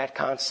into that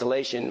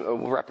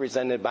constellation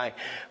represented by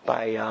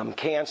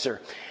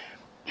Cancer.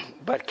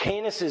 But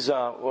Canis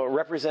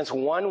represents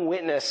one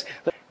witness,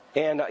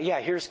 and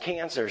here's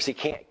Cancer. See,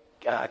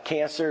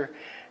 Cancer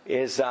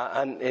is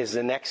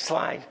the next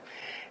slide,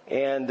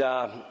 and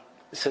it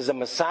says the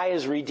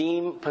Messiah's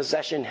redeemed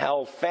possession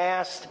held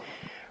fast.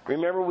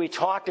 Remember, we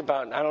talked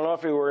about, I don't know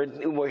if we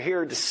were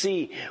here to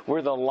see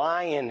where the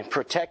lion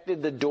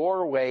protected the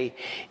doorway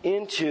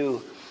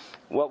into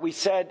what we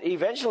said.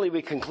 Eventually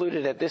we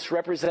concluded that this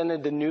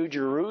represented the New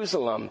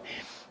Jerusalem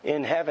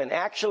in heaven.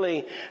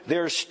 Actually,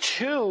 there's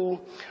two.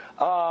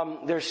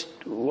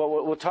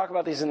 We'll talk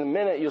about these in a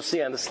minute. You'll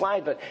see on the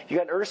slide. But you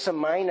got Ursa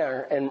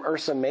Minor and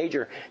Ursa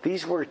Major.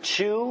 These were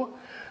two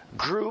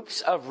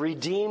groups of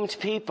redeemed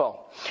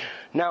people.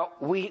 Now,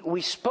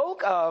 we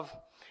spoke of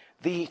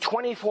the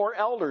 24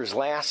 elders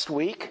last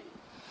week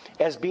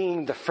as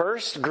being the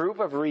first group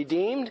of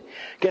redeemed.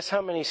 Guess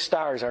how many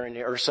stars are in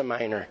the Ursa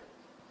Minor?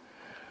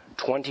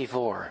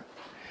 24.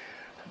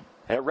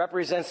 And it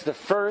represents the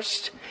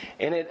first,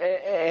 and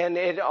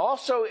it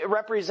also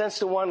represents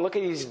the one. Look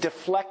at, he's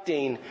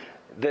deflecting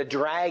the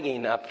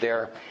dragging up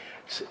there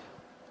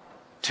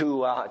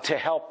to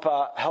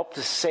help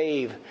to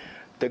save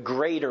the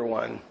greater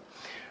one.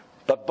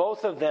 But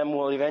both of them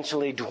will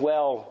eventually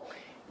dwell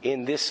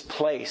in this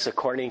place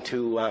according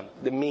to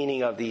the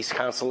meaning of these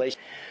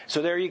constellations.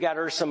 So there you got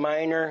Ursa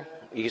Minor.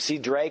 You see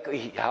Draco,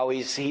 how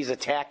he's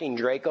attacking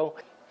Draco.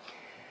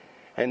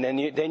 And then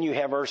you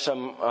have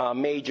Ursa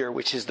Major,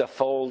 which is the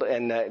fold,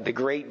 and the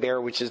Great Bear,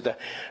 which is the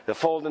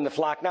fold and the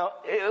flock. Now,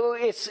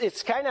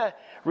 it's kind of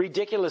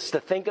ridiculous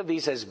to think of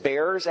these as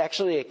bears.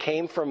 Actually, it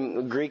came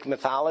from Greek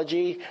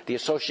mythology, the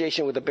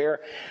association with the bear.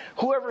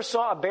 Whoever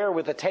saw a bear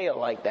with a tail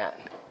like that?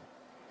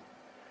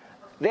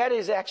 That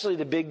is actually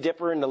the Big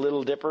Dipper and the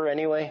Little Dipper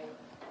anyway.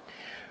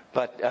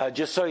 But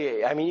just so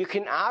you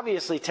can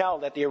obviously tell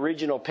that the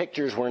original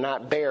pictures were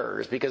not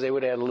bears, because they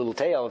would have had a little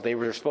tail if they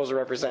were supposed to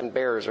represent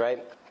bears,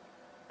 right?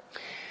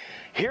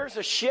 Here's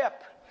a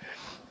ship.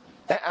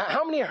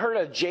 How many heard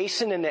of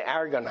Jason and the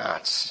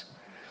Argonauts?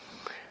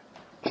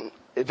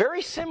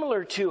 Very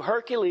similar to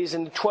Hercules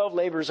and the 12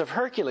 labors of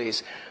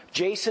Hercules.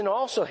 Jason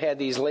also had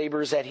these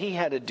labors that he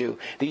had to do,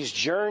 these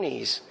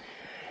journeys.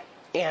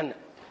 And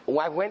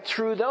I went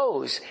through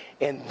those,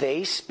 and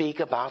they speak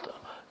about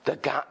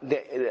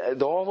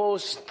all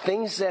those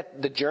things,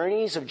 that the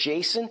journeys of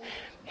Jason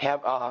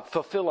have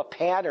fulfill a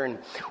pattern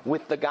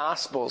with the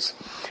Gospels.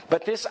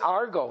 But this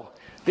Argo,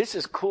 this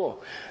is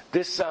cool.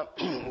 This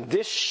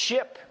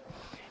ship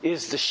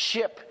is the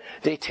ship.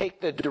 They take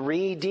the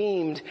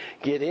redeemed,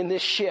 get in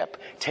this ship,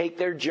 take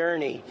their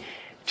journey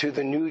to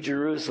the New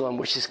Jerusalem,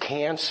 which is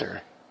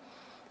Cancer.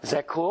 Is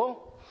that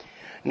cool?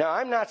 Now,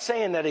 I'm not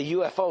saying that a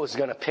UFO is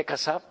going to pick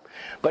us up,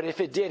 but if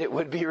it did, it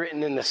would be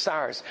written in the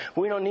stars.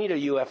 We don't need a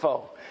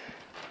UFO.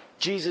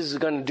 Jesus is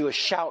going to do a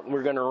shout, and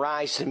we're going to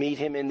rise to meet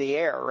him in the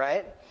air,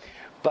 right?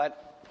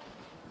 But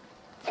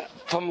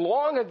from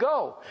long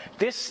ago,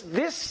 this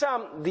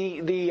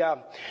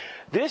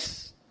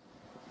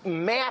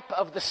map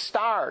of the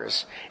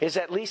stars is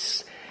at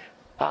least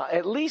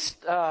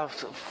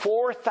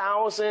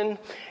 4,000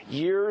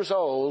 years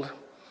old,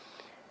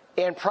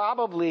 and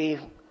probably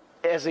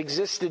has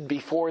existed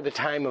before the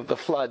time of the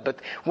flood. But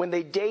when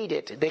they date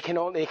it, they can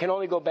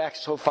only go back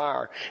so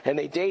far, and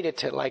they date it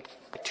to like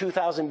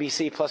 2000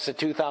 BC plus the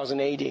 2000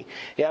 AD. You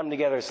add them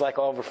together, it's like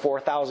over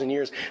 4,000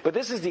 years. But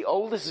this is the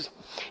oldest.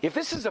 If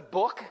this is a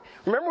book,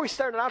 remember we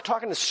started out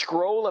talking the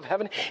scroll of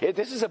heaven? If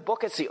this is a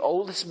book, it's the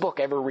oldest book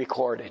ever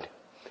recorded.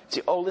 It's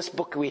the oldest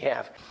book we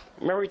have.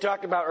 Remember we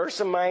talked about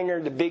Ursa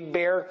Minor, the big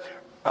bear,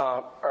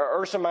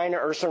 Ursa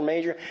Minor, Ursa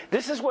Major.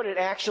 This is what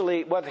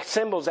the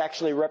symbols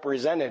actually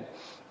represented.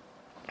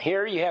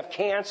 Here you have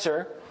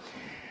Cancer.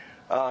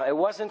 It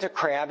wasn't a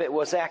crab. It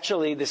was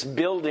actually this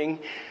building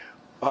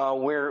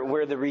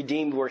where the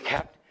redeemed were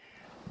kept.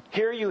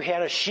 Here you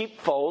had a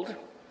sheepfold,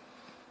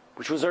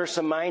 which was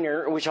Ursa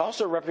Minor, which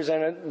also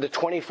represented the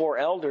 24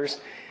 elders.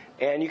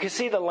 And you can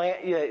see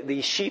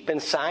the sheep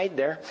inside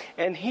there.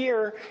 And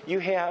here you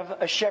have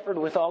a shepherd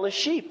with all his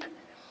sheep.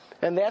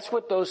 And that's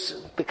what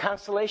those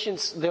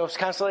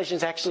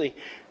constellations actually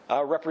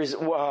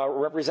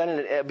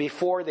represented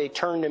before they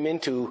turned them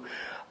into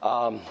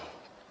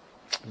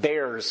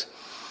bears.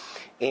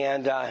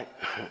 And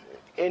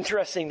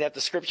interesting that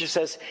the scripture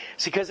says,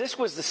 because this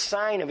was the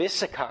sign of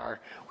Issachar,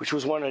 which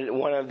was one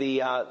of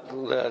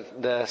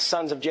the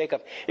sons of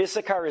Jacob.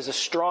 Issachar is a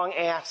strong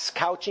ass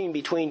couching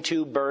between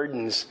two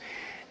burdens.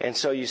 And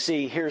so you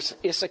see, here's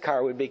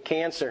Issachar with big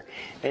cancer,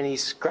 and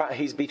he's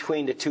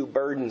between the two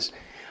burdens,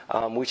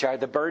 which are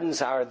the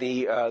burdens are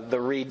the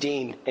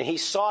redeemed. And he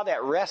saw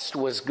that rest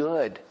was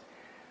good.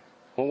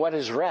 Well, what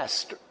is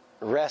rest?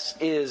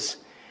 Rest is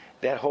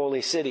that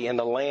holy city and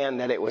the land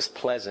that it was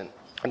pleasant.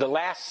 The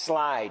last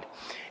slide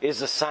is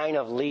the sign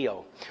of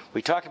Leo.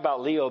 We talked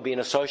about Leo being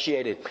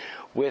associated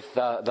with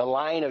the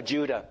Lion of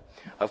Judah.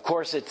 Of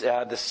course,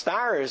 the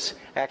stars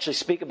actually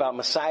speak about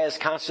Messiah's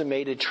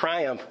consummated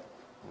triumph.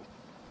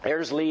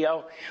 There's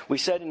Leo. We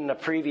said in a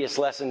previous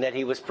lesson that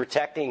he was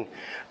protecting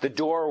the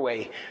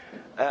doorway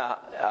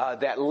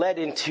that led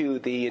into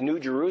the New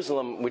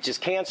Jerusalem, which is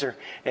Cancer.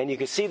 And you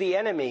can see the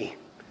enemy,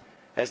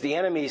 as the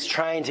enemy is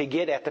trying to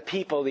get at the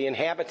people, the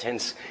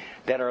inhabitants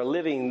that are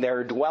living,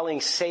 they're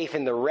dwelling safe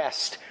in the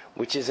rest,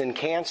 which is in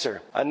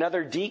Cancer.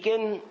 Another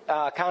deacon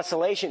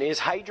constellation is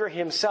Hydra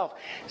himself.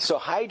 So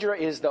Hydra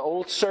is the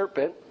old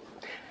serpent.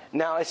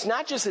 Now, it's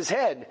not just his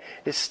head.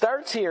 It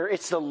starts here.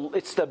 It's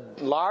the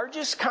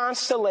largest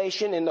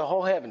constellation in the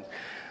whole heaven.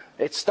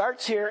 It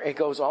starts here. It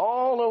goes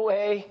all the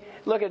way.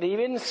 Look, it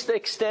even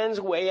extends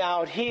way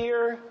out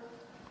here.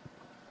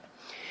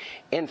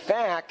 In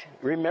fact,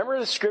 remember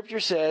the scripture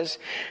says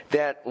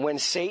that when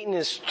Satan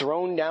is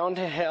thrown down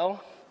to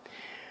hell,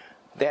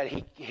 that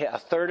a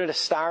third of the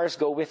stars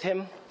go with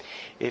him.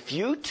 If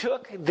you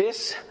took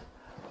this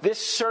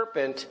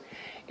serpent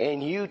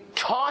and you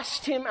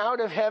tossed him out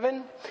of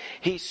heaven,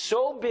 he's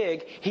so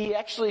big, he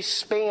actually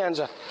spans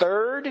a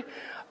third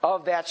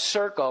of that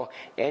circle,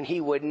 and he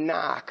would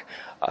knock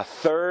a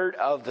third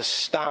of the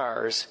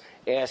stars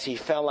as he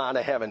fell out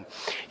of heaven.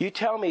 You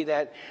tell me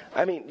that,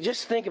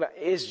 just think about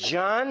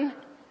it.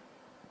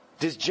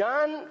 Does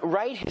John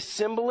write his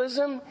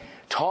symbolism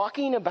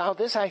talking about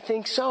this? I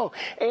think so.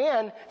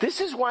 And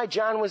this is why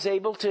John was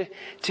able to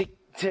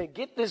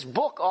get this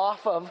book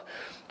off of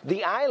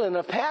the island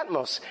of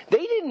Patmos.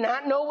 They did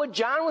not know what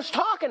John was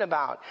talking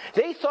about.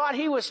 They thought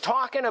he was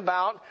talking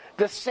about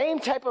the same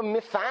type of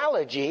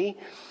mythology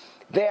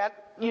that,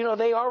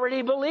 they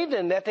already believed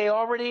in, that they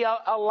already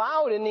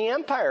allowed in the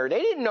empire.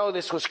 They didn't know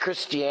this was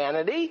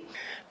Christianity.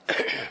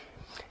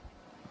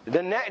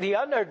 The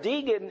other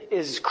deacon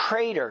is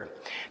Crater.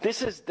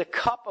 This is the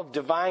cup of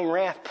divine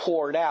wrath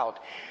poured out.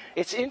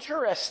 It's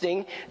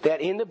interesting that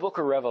in the book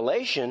of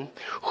Revelation,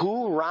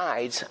 who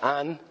rides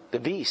on the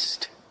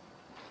beast?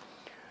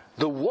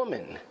 The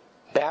woman,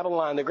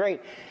 Babylon the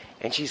Great.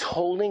 And she's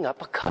holding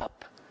up a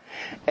cup.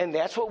 And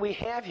that's what we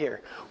have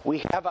here.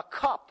 We have a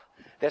cup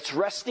that's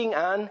resting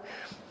on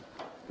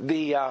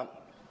the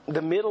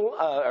middle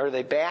or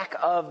the back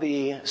of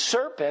the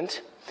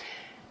serpent.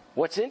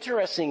 What's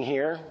interesting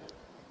here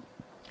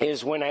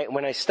is when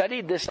I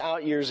studied this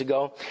out years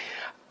ago,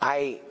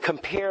 I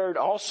compared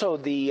also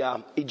the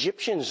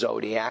Egyptian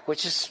zodiac,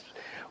 which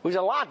was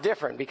a lot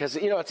different because,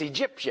 it's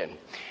Egyptian.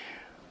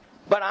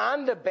 But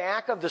on the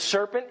back of the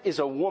serpent is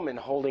a woman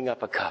holding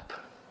up a cup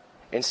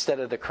instead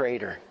of the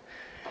crater,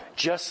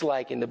 just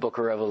like in the book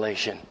of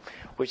Revelation,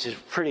 which is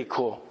pretty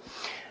cool.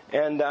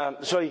 And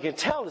so you can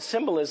tell the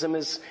symbolism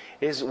is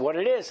what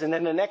it is. And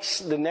then the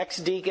next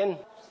deacon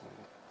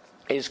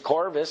is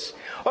Corvus.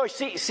 Oh,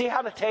 see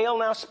how the tail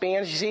now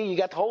spans? You see, you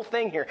got the whole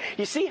thing here.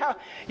 You see how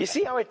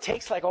it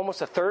takes like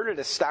almost a third of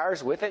the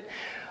stars with it?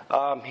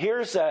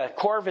 Here's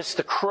Corvus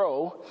the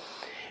crow,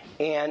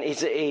 and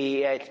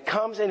it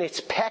comes and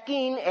it's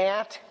pecking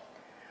at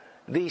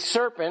the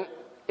serpent.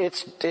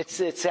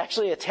 It's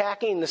actually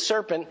attacking the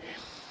serpent.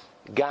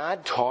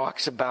 God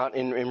talks about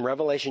in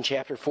Revelation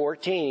chapter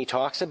 14, he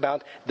talks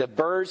about the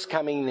birds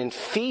coming and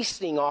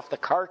feasting off the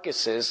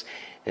carcasses,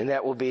 and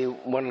that will be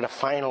one of the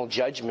final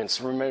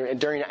judgments. Remember,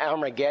 during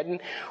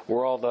Armageddon,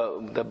 where all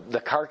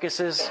the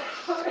carcasses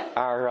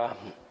are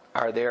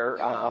there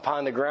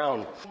upon the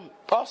ground.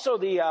 Also,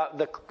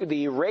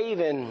 the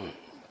raven,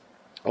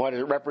 what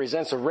it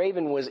represents, a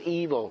raven was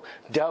evil,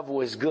 dove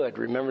was good.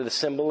 Remember the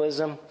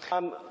symbolism?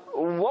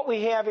 What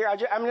we have here,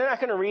 I'm not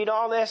going to read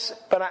all this,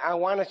 but I'm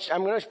going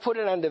to put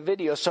it on the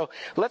video. So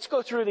let's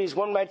go through these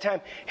one by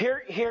time.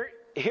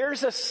 Here's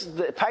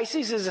the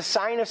Pisces is a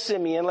sign of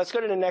Simeon. Let's go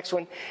to the next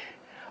one.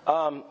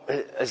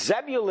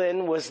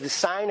 Zebulun was the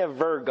sign of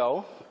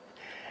Virgo,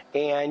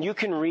 and you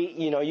can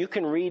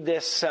read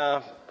this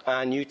on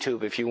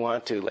YouTube if you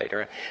want to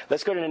later.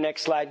 Let's go to the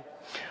next slide.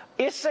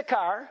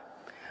 Issachar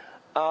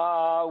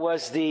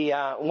was the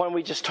one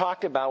we just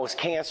talked about, was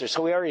cancer.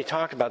 So we already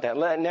talked about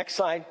that. Next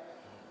slide.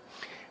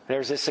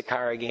 There's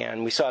Issachar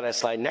again. We saw that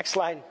slide. Next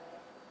slide.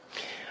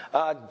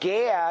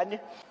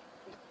 Gad,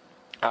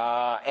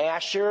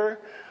 Asher.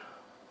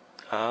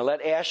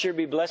 Let Asher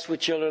be blessed with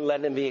children.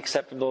 Let him be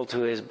acceptable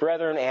to his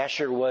brethren.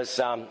 Asher was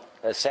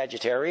a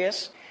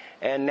Sagittarius.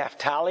 And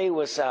Naphtali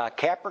was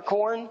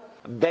Capricorn.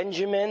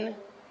 Benjamin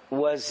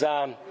was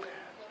the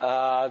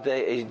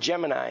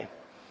Gemini.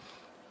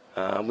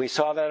 We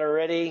saw that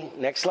already.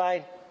 Next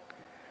slide.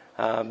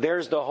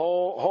 There's the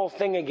whole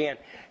thing again.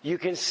 You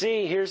can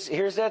see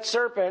here's that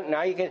serpent.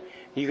 Now you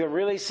can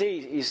really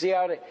see. You see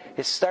how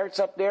it starts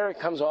up there. It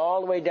comes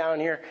all the way down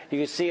here. You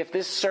can see if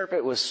this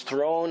serpent was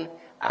thrown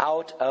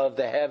out of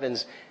the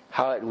heavens,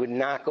 how it would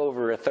knock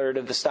over a third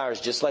of the stars,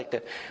 just like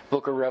the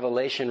book of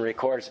Revelation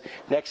records.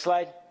 Next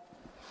slide.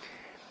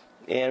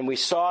 And we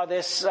saw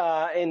this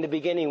in the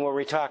beginning where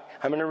we talked.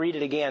 I'm going to read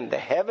it again. The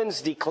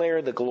heavens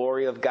declare the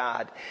glory of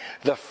God.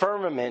 The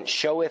firmament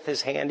showeth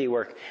his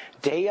handiwork.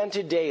 Day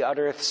unto day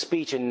uttereth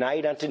speech, and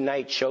night unto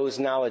night shows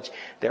knowledge.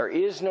 There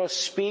is no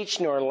speech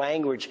nor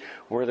language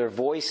where their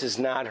voice is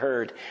not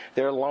heard.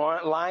 Their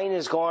line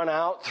is gone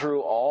out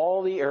through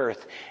all the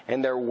earth,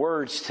 and their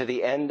words to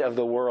the end of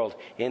the world.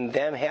 In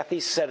them hath he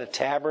set a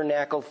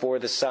tabernacle for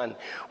the sun,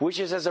 which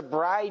is as a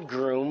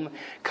bridegroom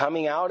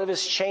coming out of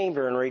his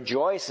chamber, and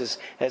rejoices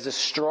as a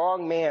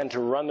strong man to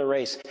run the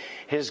race.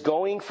 His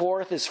going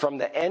forth is from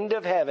the end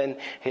of heaven,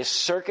 his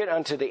circuit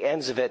unto the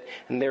ends of it,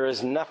 and there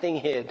is nothing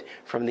hid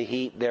from the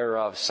heat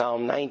thereof.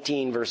 Psalm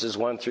 19, verses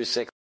 1 through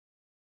 6.